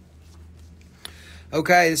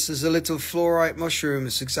 Okay, this is a little fluorite mushroom.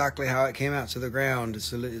 It's exactly how it came out to the ground.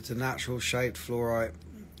 It's a natural shaped fluorite.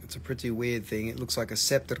 It's a pretty weird thing. It looks like a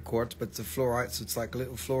scepter quartz, but it's a fluorite, so it's like a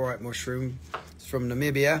little fluorite mushroom. It's from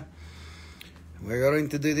Namibia. We're going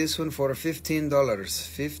to do this one for $15.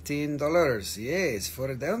 $15. Yes,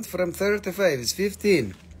 for down from 35. It's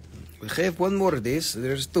 15. We have one more of this.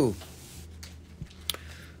 There's two.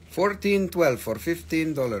 $14.12 for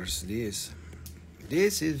 $15.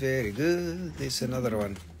 This is very good. This is another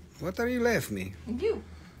one. What are you left me? You.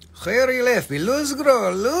 Here you left me. Luz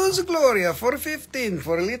Gloria for 15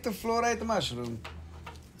 for a little fluorite mushroom.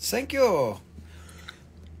 Thank you.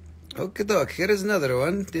 Okay, doc. Here is another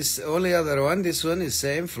one. This only other one. This one is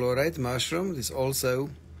same fluorite mushroom. This also.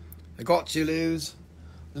 I got you,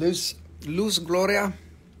 Luz. Luz Gloria.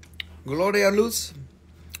 Gloria Luz.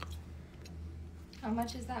 How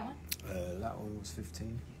much is that one? That one was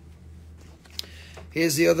 15.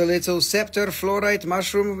 Here's the other little scepter fluorite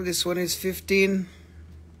mushroom. This one is 15.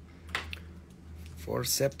 For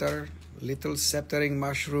scepter, little sceptering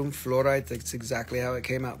mushroom fluorite. That's exactly how it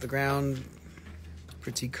came out the ground.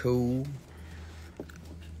 Pretty cool.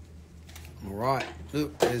 All right,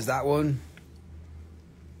 look, there's that one.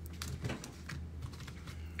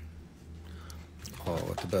 Oh,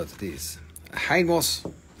 what about this? Heinmoss,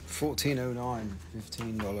 $14.09,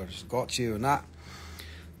 $15. Got you on that.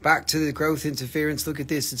 Back to the growth interference. Look at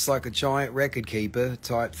this. It's like a giant record keeper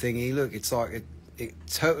type thingy. Look, it's like it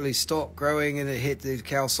totally stopped growing and it hit the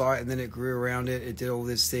calcite and then it grew around it. It did all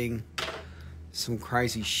this thing. Some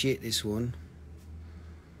crazy shit, this one.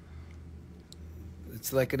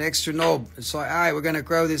 It's like an extra knob. It's like, all right, we're going to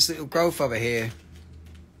grow this little growth over here.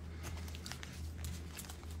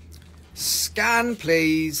 Scan,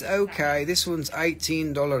 please. Okay, this one's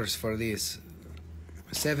 $18 for this.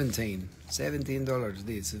 $17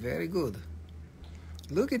 this. Very good.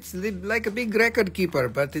 Look, it's like a big record keeper,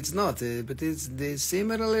 but it's not. But it's the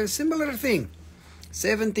similar thing.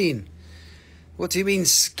 17. What do you mean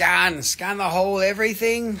scan? Scan the whole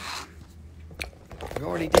everything? We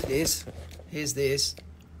already did this. Here's this.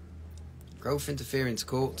 Growth interference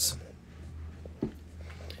quartz.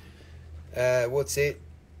 What's it?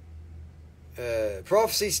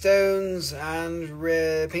 Prophecy stones and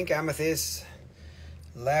pink amethyst.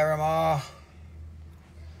 Larimar.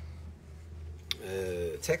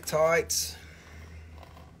 Tektite.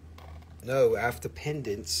 No, after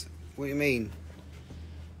pendants. What do you mean?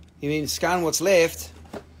 You mean scan what's left?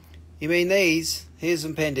 You mean these? Here's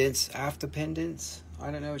some pendants. After pendants?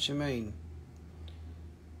 I don't know what you mean.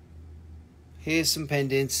 Here's some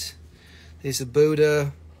pendants. There's a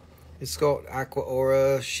Buddha. It's got aqua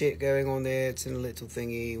aura shit going on there. It's in a little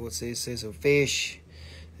thingy. What's this? There's a fish.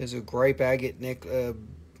 There's a grape agate neck.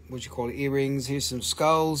 What you call it? Earrings. Here's some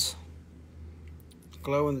skulls.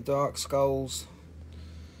 Glow in the dark skulls.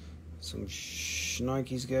 Some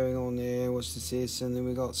shnikes going on there. What's this? And then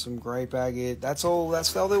we got some grape agate. That's all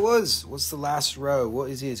there was. What's the last row? What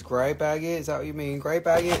is this? Grape agate? Is that what you mean? Grape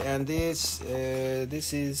agate. And this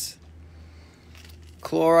is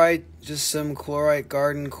chlorite. Just some chlorite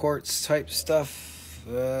garden quartz type stuff.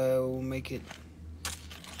 We'll make it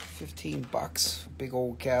 $15. Big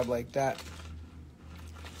old cab like that.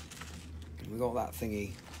 We got that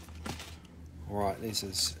thingy. Alright, this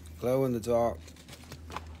is glow in the dark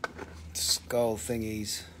skull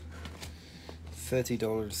thingies.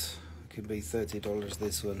 $30. Could be $30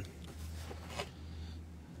 this one.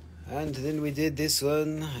 And then we did this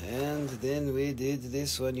one. And then we did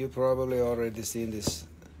this one. You probably already seen this.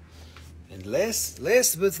 And last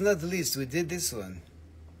but not least, we did this one.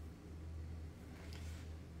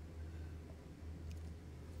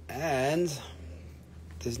 And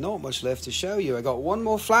there's not much left to show you. I got one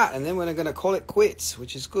more flat and then we're going to call it quits,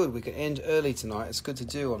 which is good. We can end early tonight. It's good to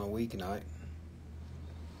do on a weeknight.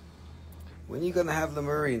 When are you going to have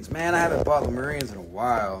Lemurians? Man, I haven't bought Lemurians in a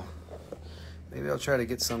while. Maybe I'll try to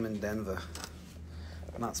get some in Denver.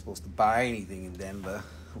 I'm not supposed to buy anything in Denver.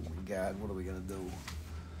 Oh my God, what are we going to do?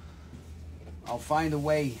 I'll find a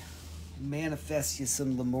way. Manifest you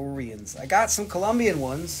some Lemurians. I got some Colombian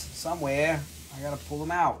ones somewhere. I got to pull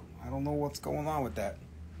them out. I don't know what's going on with that.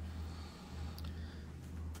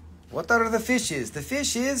 What are the fishes? The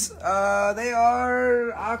fishes, they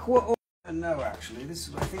are aqua. No, actually, I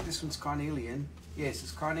think this one's carnelian. Yes,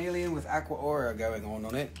 it's carnelian with aqua aura going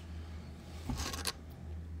on it.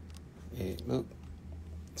 Yeah, look.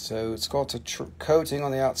 So it's got a coating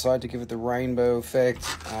on the outside to give it the rainbow effect,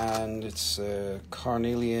 and it's a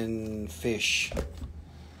carnelian fish.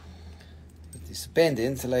 It's a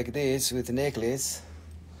pendant like this with a necklace.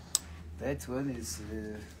 That one is.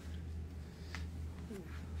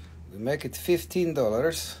 We make it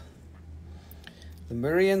 $15.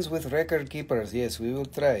 Lemurians with record keepers. Yes, we will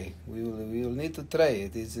try. We will need to try.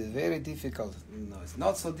 It is very difficult. No, it's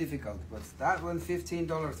not so difficult. But that one,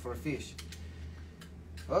 $15 for a fish.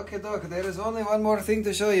 Okay, Doc. There is only one more thing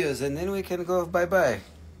to show you, and then we can go bye-bye.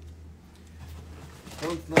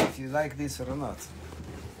 Don't know if you like this or not.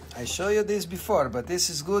 I showed you this before, but this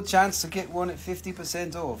is good chance to get one at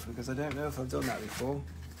 50% off, because I don't know if I've done that before.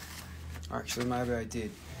 Actually, maybe I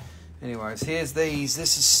did. Anyways, here's these.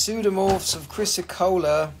 This is pseudomorphs of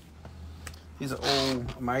chrysocolla. These are all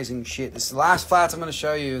amazing shit. This is the last flat I'm going to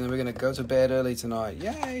show you, and then we're going to go to bed early tonight.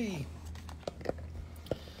 Yay!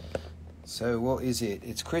 So what is it?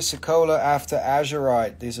 It's chrysocolla after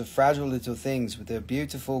Ajoite. These are fragile little things with their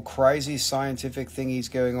beautiful, crazy scientific thingies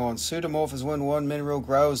going on. Pseudomorph is when one mineral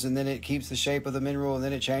grows and then it keeps the shape of the mineral and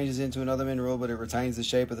then it changes into another mineral, but it retains the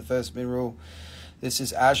shape of the first mineral. This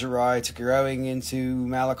is Ajoite growing into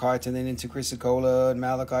malachite and then into chrysocolla and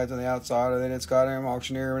malachite on the outside, and then it's got an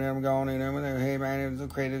auctioneer and I'm going in and hey man,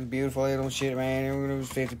 it's created beautiful little shit, man. It was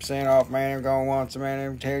 50% off, man. I'm going once,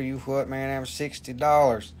 man. I tell you what, man, that was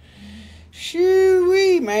 $60.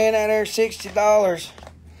 Shoo-wee, man, that there $60.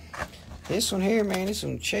 This one here, man, this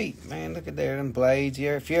one cheap, man. Look at there, them blades.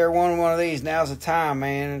 Yeah, if you ever want one of these, now's the time,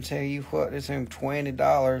 man. I tell you what, this is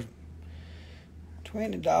 $20.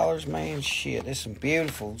 $20, man. Shit, there's some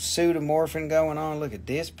beautiful pseudomorphine going on. Look at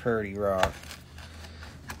this pretty rock,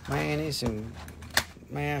 man. These some,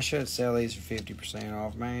 man. I should sell these for 50%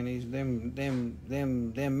 off, man. These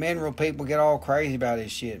them mineral people get all crazy about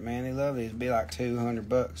this shit, man. They love these. It'd be like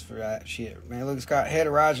 $200 for that shit, man. Look, it's got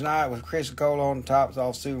heterogenite with chrysocolla on the top. It's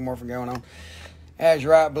all pseudomorphine going on.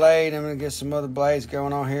 Azurite blade. I'm gonna get some other blades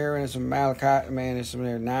going on here, and some malachite, man. There's some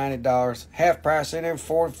there $90. Half price in there,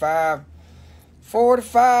 $45.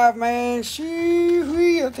 $45, man.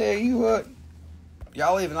 Shoo-wee, I'll tell you what.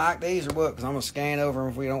 Y'all even like these or what? Because I'm going to scan over them.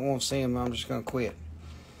 If we don't want to see them, I'm just going to quit.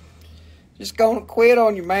 Just going to quit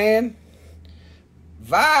on you, man.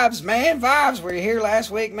 Vibes, man. Vibes. Were you here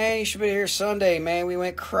last week, man? You should be here Sunday, man. We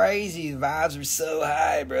went crazy. The vibes were so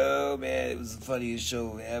high, bro. Man, it was the funniest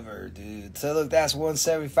show ever, dude. So, look, that's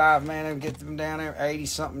 $175, man. I'll get them down there,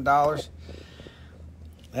 $80-something.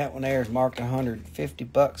 That one there is marked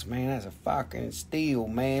 $150, man. That's a fucking steal,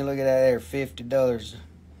 man. Look at that there, $50.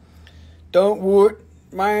 Don't quit,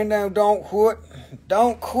 man. No, don't quit.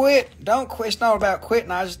 Don't quit. Don't quit. It's not about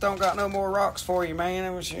quitting. I just don't got no more rocks for you, man.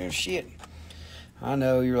 That was shit. I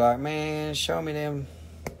know you're like, man, show me them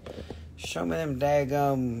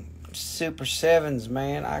daggum Super 7s,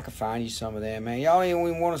 man. I can find you some of them, man. Y'all ain't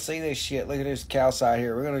even want to see this shit. Look at this calcite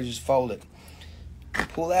here. We're going to just fold it.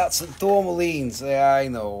 Pull out some tourmalines. Yeah, I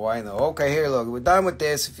know. Okay, here, look. We're done with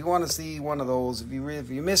this. If you want to see one of those, if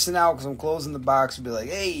you're missing out because I'm closing the box, you'll be like,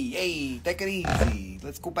 hey, take it easy.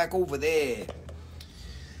 Let's go back over there.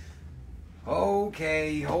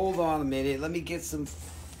 Okay, hold on a minute. Let me get some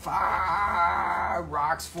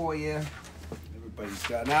rocks for you. Everybody's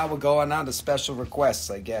got. Now we're going on to special requests,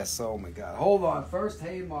 I guess. Oh, my God. Hold on. First,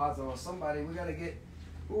 hey, mods or somebody. We got to get.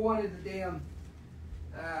 Who wanted the damn.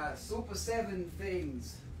 Super 7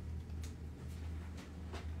 things.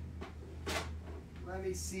 Let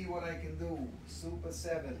me see what I can do. Super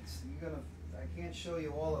 7s. I can't show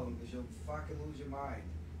you all of them because you'll fucking lose your mind.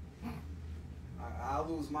 I'll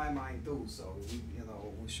lose my mind too. So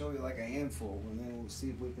we'll show you like a handful, and then we'll see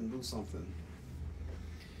if we can do something.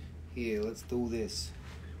 Here, let's do this.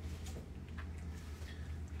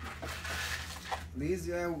 These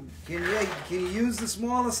can you use the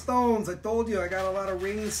smaller stones? I told you I got a lot of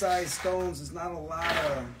ring-sized stones. There's not a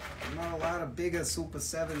lot of bigger Super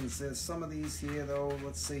 7s. There's some of these here though.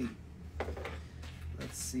 Let's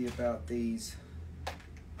see about these.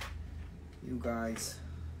 You guys.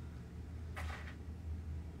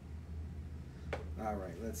 All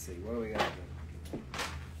right, let's see. What do we got?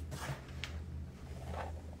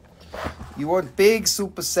 You want big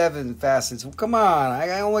Super 7 facets? Well, come on.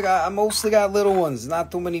 I mostly got little ones, not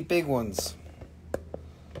too many big ones.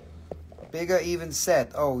 Bigger even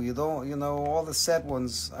set. Oh, you don't. All the set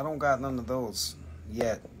ones. I don't got none of those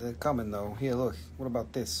yet. They're coming though. Here, look. What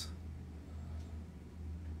about this?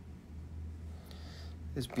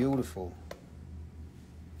 It's beautiful.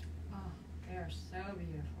 Oh, they're so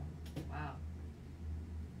beautiful. Wow.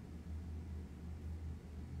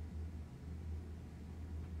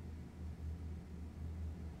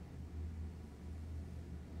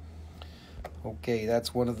 Okay,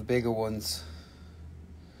 that's one of the bigger ones.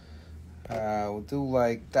 We'll do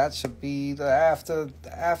like, that should be the after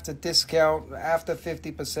discount, after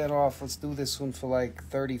 50% off. Let's do this one for like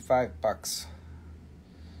 $35.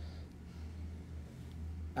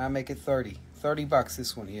 I'll make it $30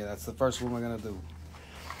 this one here. That's the first one we're gonna do.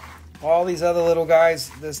 All these other little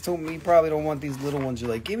guys, there's too many. You probably don't want these little ones.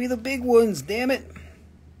 You're like, give me the big ones, damn it.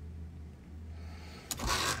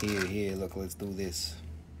 Here, look, let's do this.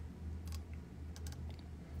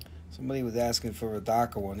 Somebody was asking for a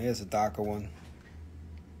darker one. Here's a darker one.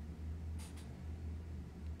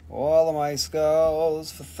 All of my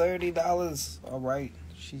skulls for $30. All right,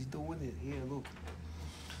 she's doing it. Here, look.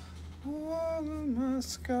 All of my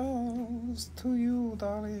skulls to you,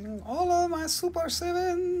 darling. All of my Super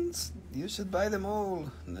 7s. You should buy them all.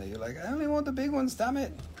 No, you're like, I only want the big ones, damn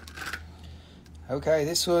it. Okay,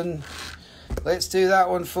 this one. Let's do that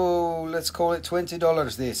one for, let's call it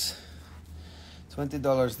 $20 this.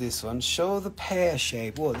 $20 this one. Show the pear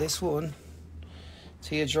shape. What, this one?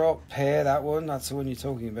 Teardrop, pear, that one. That's the one you're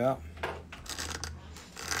talking about.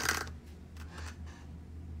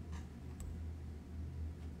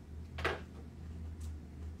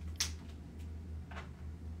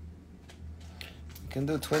 You can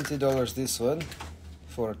do $20 this one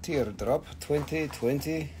for a teardrop.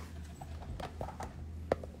 20.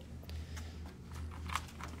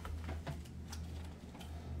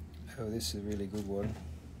 Oh, this is a really good one.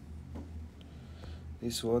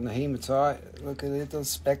 This one, the hematite. Look at the little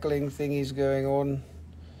speckling thingies going on.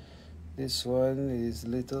 This one is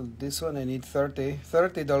little. This one I need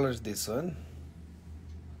 $30 this one.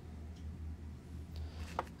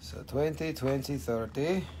 So 20,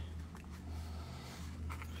 30.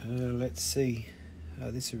 Let's see. Oh,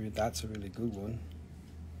 that's a really good one.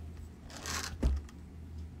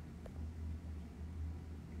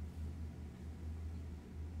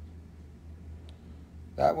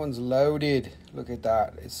 That one's loaded. Look at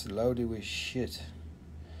that. It's loaded with shit.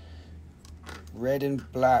 Red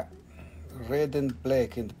and black. Red and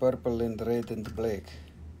black and purple and red and black.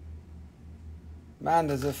 Man,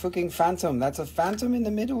 there's a fucking phantom. That's a phantom in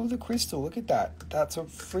the middle of the crystal. Look at that. That's a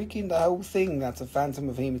freaking, the whole thing. That's a phantom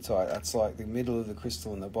of hematite. That's like the middle of the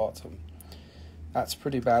crystal in the bottom. That's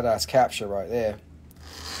pretty badass capture right there.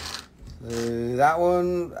 That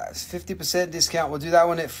one, that's 50% discount. We'll do that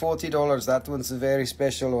one at $40. That one's a very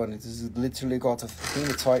special one. It has literally got a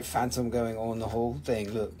hematite phantom going on the whole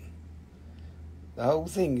thing. Look. The whole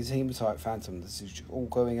thing is hematite phantom. This is all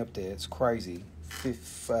going up there. It's crazy.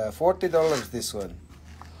 $40 this one.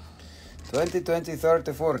 20,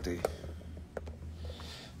 30, 40.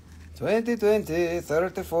 20,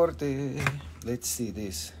 30, 40. Let's see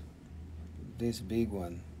this. This big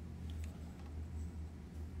one.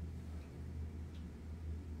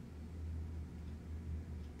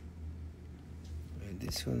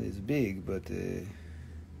 This one is big, but it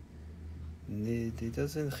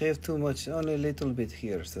doesn't have too much, only a little bit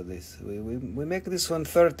here. So this we make this one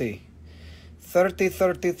 30. 30.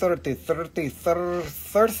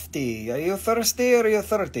 Are you thirsty or are you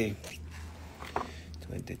 30?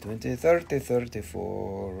 20, 30,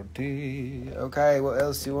 40. Okay, what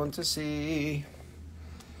else do you want to see?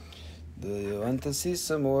 Do you want to see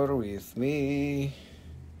some more with me?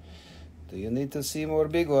 Do you need to see more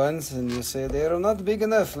big ones? And you say, they're not big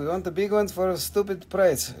enough. We want the big ones for a stupid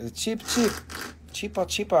price. Cheap.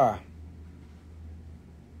 Cheaper.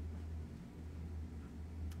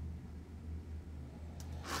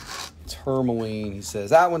 Tourmaline, he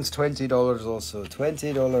says. That one's $20 also.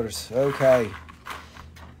 $20. Okay.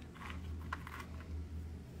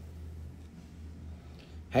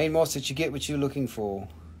 Hey, Moss, did you get what you're looking for?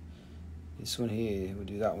 This one here, we'll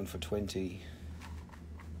do that one for 20.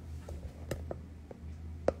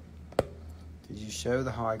 Did you show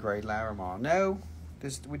the high-grade Larimar? No,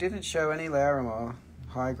 we didn't show any Larimar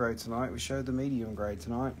high-grade tonight. We showed the medium-grade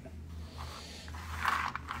tonight.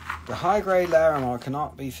 The high-grade Larimar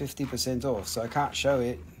cannot be 50% off, so I can't show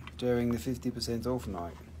it during the 50% off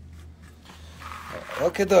night.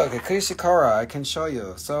 Okay, Krishikara, I can show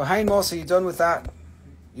you. So, Hayne Moss, are you done with that?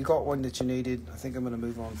 You got one that you needed. I think I'm going to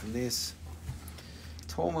move on from this.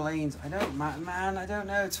 Tourmalines, I don't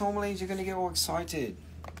know. Tourmalines, you're going to get all excited.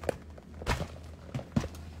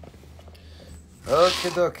 Okay,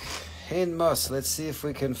 Doc. Hayne Moss, let's see if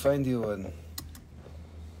we can find you one.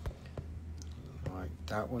 Right,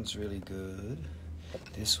 that one's really good.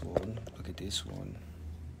 This one, look at this one.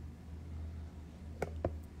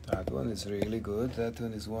 That one is really good. That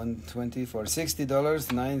one is $120 for $60,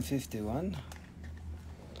 $9.51.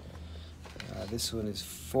 This one is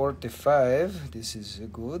 $45. This is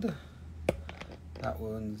good. That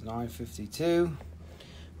one's $9.52.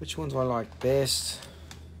 Which one do I like best?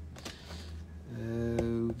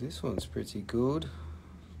 This one's pretty good.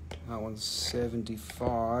 That one's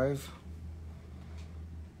 $75.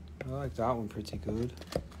 I like that one pretty good.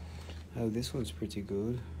 Oh, this one's pretty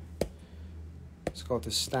good. It's got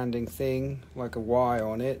the standing thing like a Y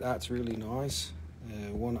on it. That's really nice.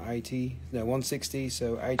 $160,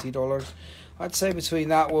 so $80. I'd say between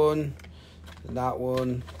that one and that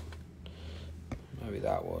one, maybe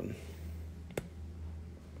that one.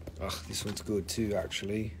 Ugh, this one's good too,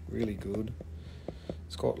 actually. Really good.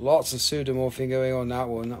 It's got lots of pseudomorphing going on that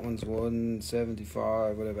one. That one's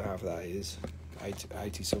 $175, whatever half of that is.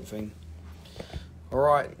 80 something.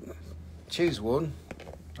 Alright, choose one.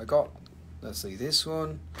 Let's see, this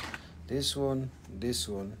one, this one, this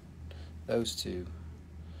one. Those two,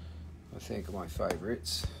 I think, are my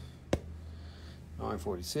favourites.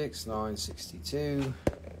 946, 962,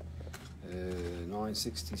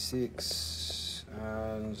 966.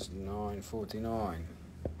 and $9.49.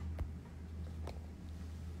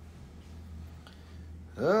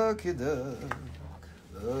 Okie doke.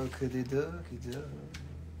 Okie dokie doke.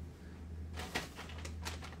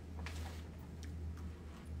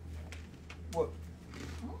 What?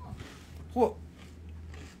 Oh. What?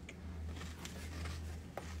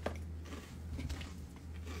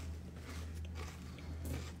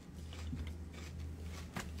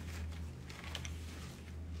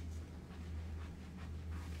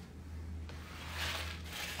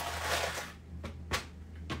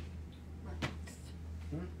 What next?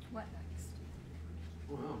 Hmm? What next?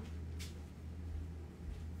 Wow.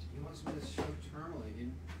 He wants me to show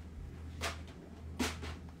Tourmaline.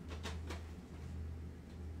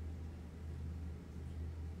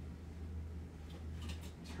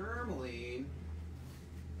 Tourmaline.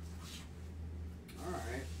 All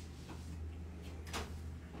right.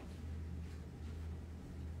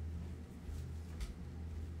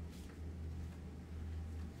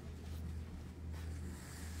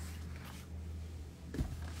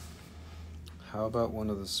 How about one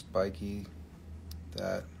of the spiky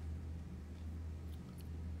that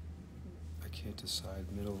I can't decide,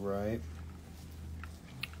 middle right?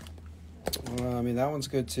 Well, I mean, that one's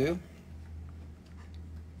good too.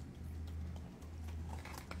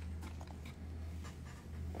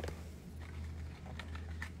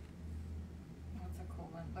 That's a cool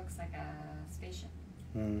one. Looks like a spaceship.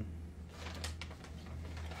 Yeah,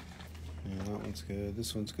 that one's good.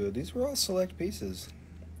 This one's good. These were all select pieces.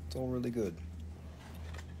 It's all really good.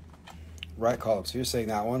 Right column. So you're saying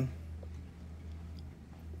that one?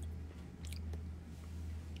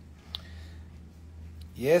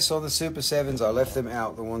 Yes, on the Super 7s, I left them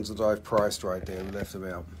out. The ones that I've priced right there, we left them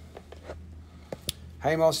out.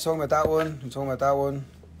 Hey, Moss, talking about that one? I'm talking about that one.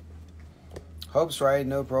 Hope's right,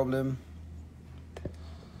 no problem.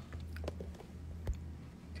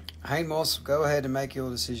 Hey, Moss, go ahead and make your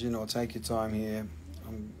decision or take your time here.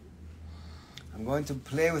 I'm going to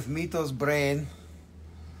play with Mito's brain.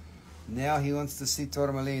 Now he wants to see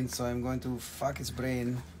Tourmaline, so I'm going to fuck his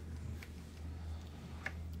brain.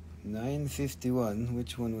 951.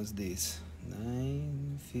 Which one was this?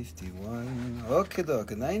 951. Okay,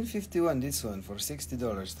 doke. 951. This one for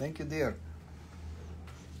 $60. Thank you, dear.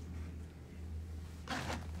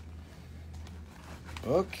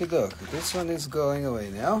 Okay, doke. This one is going away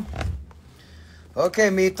now. Okay,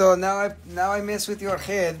 Mito. Now I mess with your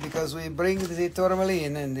head because we bring the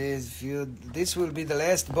Tourmaline, and this will be the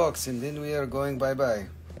last box, and then we are going bye-bye.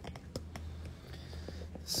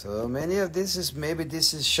 So many of this is, maybe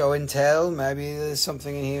this is show and tell. Maybe there's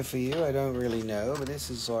something in here for you. I don't really know, but this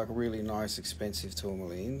is like really nice, expensive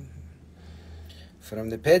Tourmaline from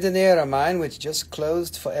the Pedernera mine, which just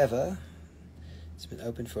closed forever. It's been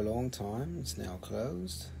open for a long time. It's now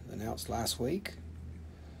closed. Announced last week.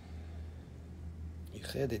 You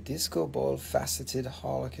hear the disco ball faceted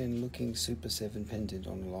harlequin looking Super 7 pendant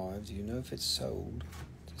on live. Do you know if it's sold?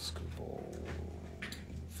 Disco ball.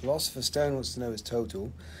 Philosopher's Stone wants to know its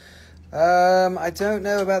total. I don't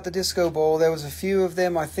know about the disco ball. There was a few of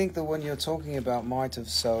them. I think the one you're talking about might have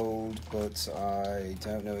sold, but I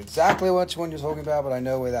don't know exactly which one you're talking about, but I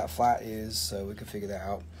know where that flat is, so we can figure that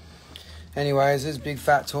out. Anyways, this big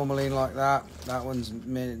fat Tourmaline like that. That one's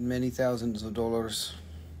many thousands of dollars.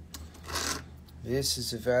 This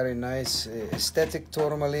is a very nice aesthetic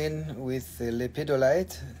Tourmaline with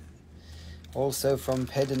lepidolite. Also from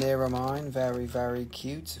Pedernera mine. Very, very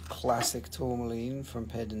cute. Classic Tourmaline from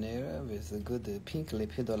Pedernera with a good pink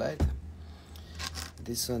lepidolite.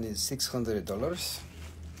 This one is $600.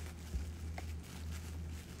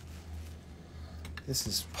 This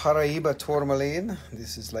is Paraíba Tourmaline.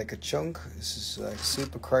 This is like a chunk. This is like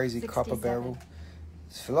super crazy 67. Copper barrel.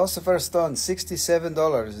 Philosopher's Stone,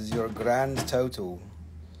 $67 is your grand total.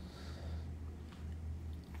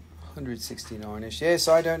 169-ish. Yes,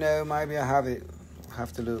 I don't know. Maybe I have it.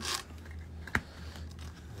 Have to look.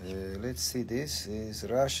 Let's see. This is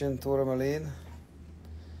Russian Tourmaline.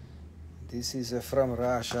 This is from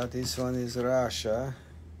Russia. This one is Russia.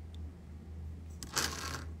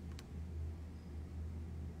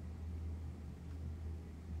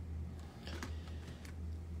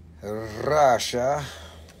 Russia.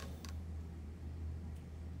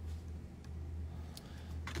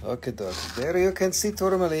 Okay, doc. There you can see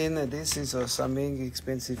Tourmaline. This is some big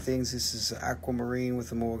expensive things. This is Aquamarine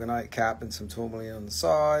with a Morganite cap and some Tourmaline on the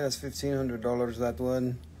side. That's $1,500, that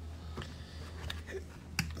one.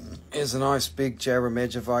 Here's a nice big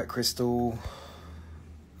Ajoite crystal.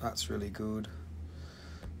 That's really good.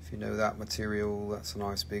 If you know that material, that's a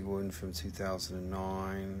nice big one from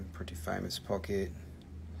 2009. Pretty famous pocket.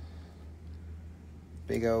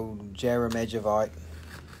 Big old Ajoite.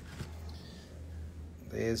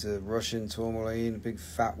 There's a Russian Tourmaline, a big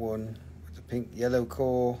fat one with a pink yellow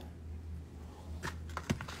core.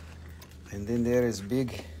 And then there is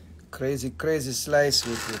big crazy slice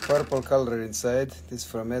with the purple color inside. This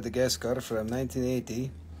from Madagascar from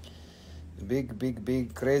 1980. A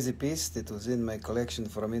big crazy piece that was in my collection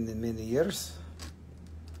for many years.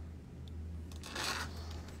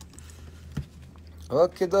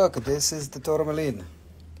 Okay, doc, this is the Tourmaline.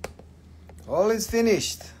 All is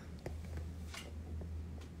finished.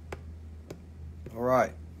 All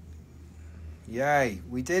right. Yay,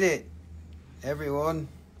 we did it. Everyone.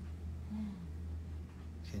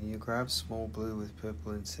 Can you grab small blue with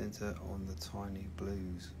purple in center on the tiny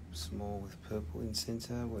blues? Small with purple in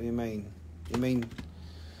center? What do you mean? You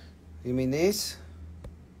mean this?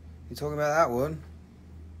 You talking about that one?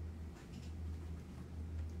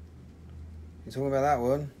 You talking about that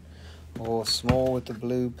one? Or small with the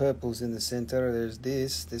blue purples in the center? There's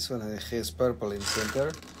this one has purple in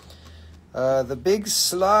center. The big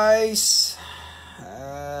slice,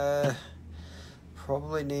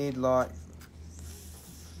 probably need like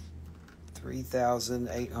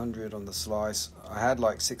 3,800 on the slice. I had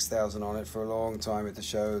like 6,000 on it for a long time at the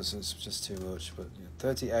shows. It's just too much, but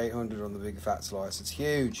 3,800 on the big fat slice. It's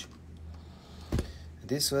huge.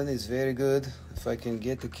 This one is very good. If I can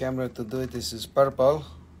get the camera to do it, this is purple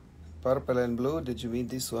and blue. Did you mean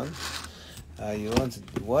this one? You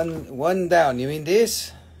want one down. You mean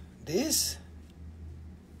this? This?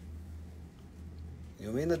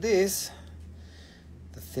 You mean this?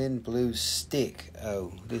 The thin blue stick.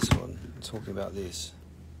 Oh, this one. I'm talking about this.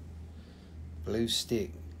 Blue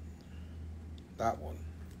stick. That one.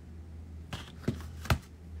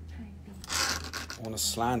 On a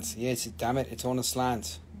slant. Yes, damn it, it's on a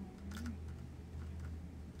slant.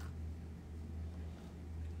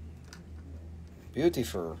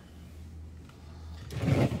 Beautiful.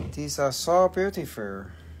 These are so beautiful.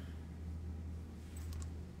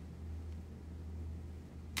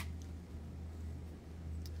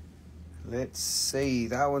 Let's see,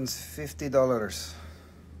 that one's $50.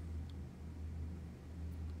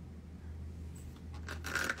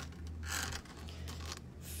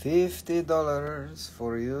 $50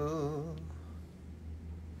 for you.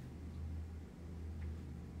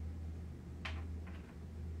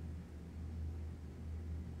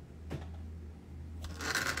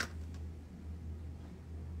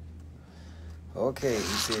 Okay, he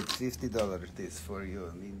said $50 this for you.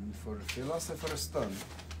 I mean, for Philosopher's Stone.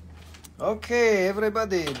 Okay,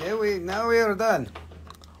 everybody, now we are done.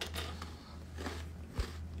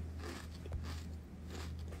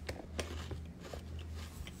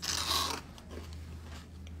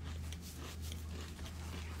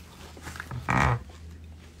 How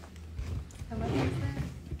much is that?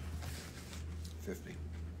 50.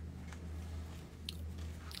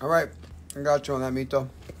 All right, I got you on that, Mito.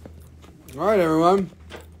 All right, everyone.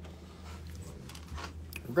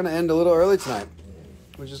 We're gonna end a little early tonight,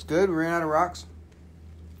 which is good. We ran out of rocks.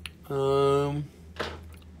 I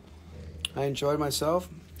enjoyed myself.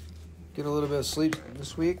 Get a little bit of sleep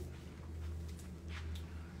this week.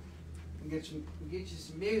 Get you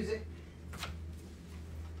some music.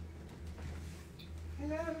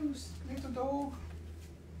 Hello, little dog.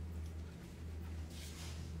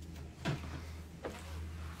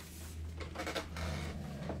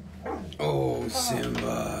 Oh,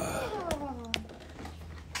 Simba.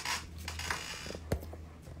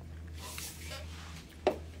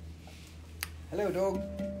 Hello, dog.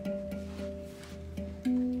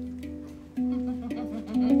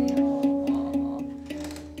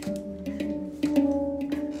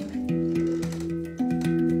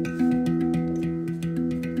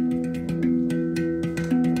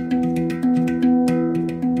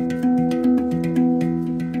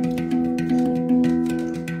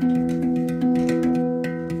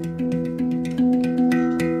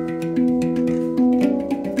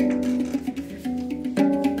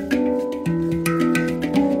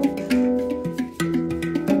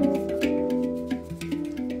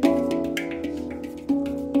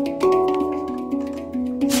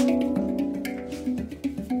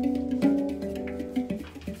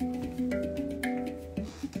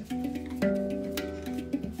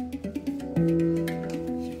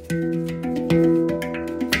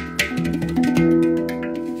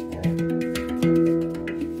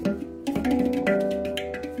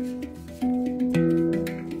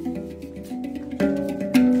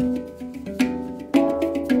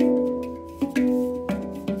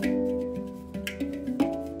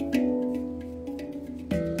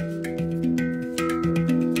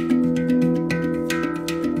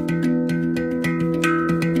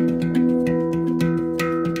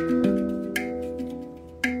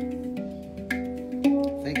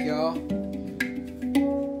 Thank y'all.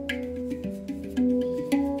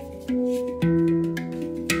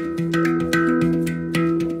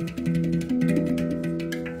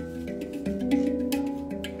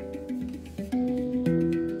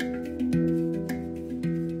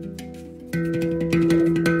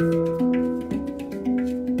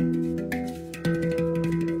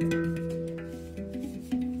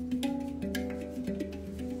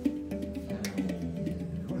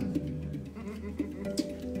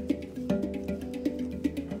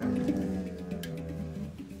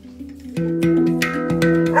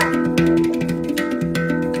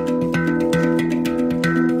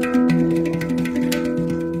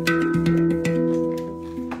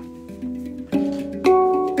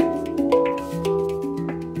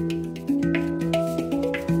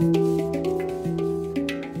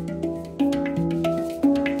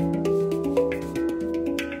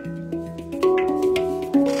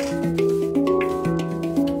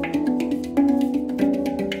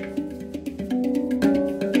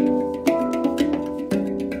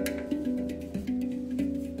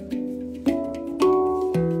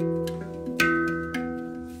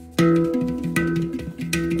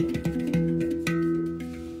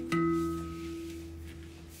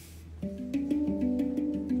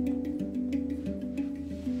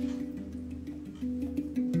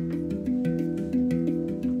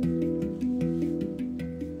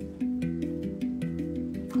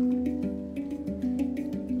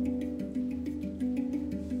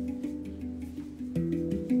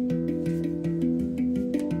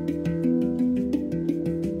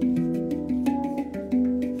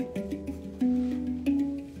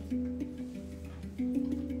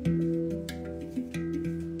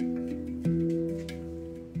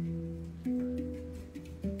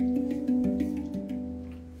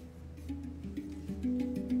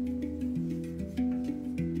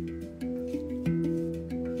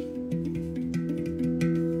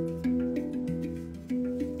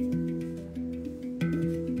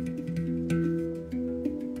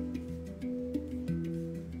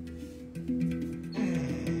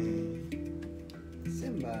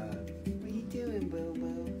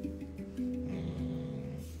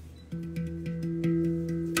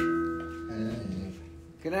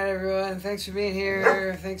 Good night, everyone. Thanks for being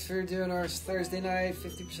here. Thanks for doing our Thursday night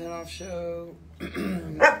 50% off show.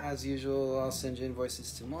 As usual, I'll send you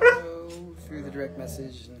invoices tomorrow through the direct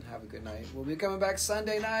message, and have a good night. We'll be coming back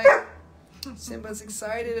Sunday night. Simba's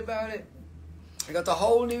excited about it. I got the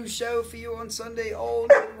whole new show for you on Sunday, all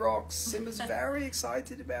new rocks. Simba's very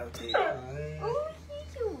excited about it.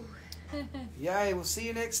 Yay, we'll see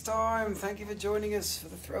you next time. Thank you for joining us for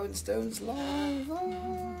the Throwin Stones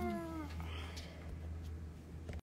live.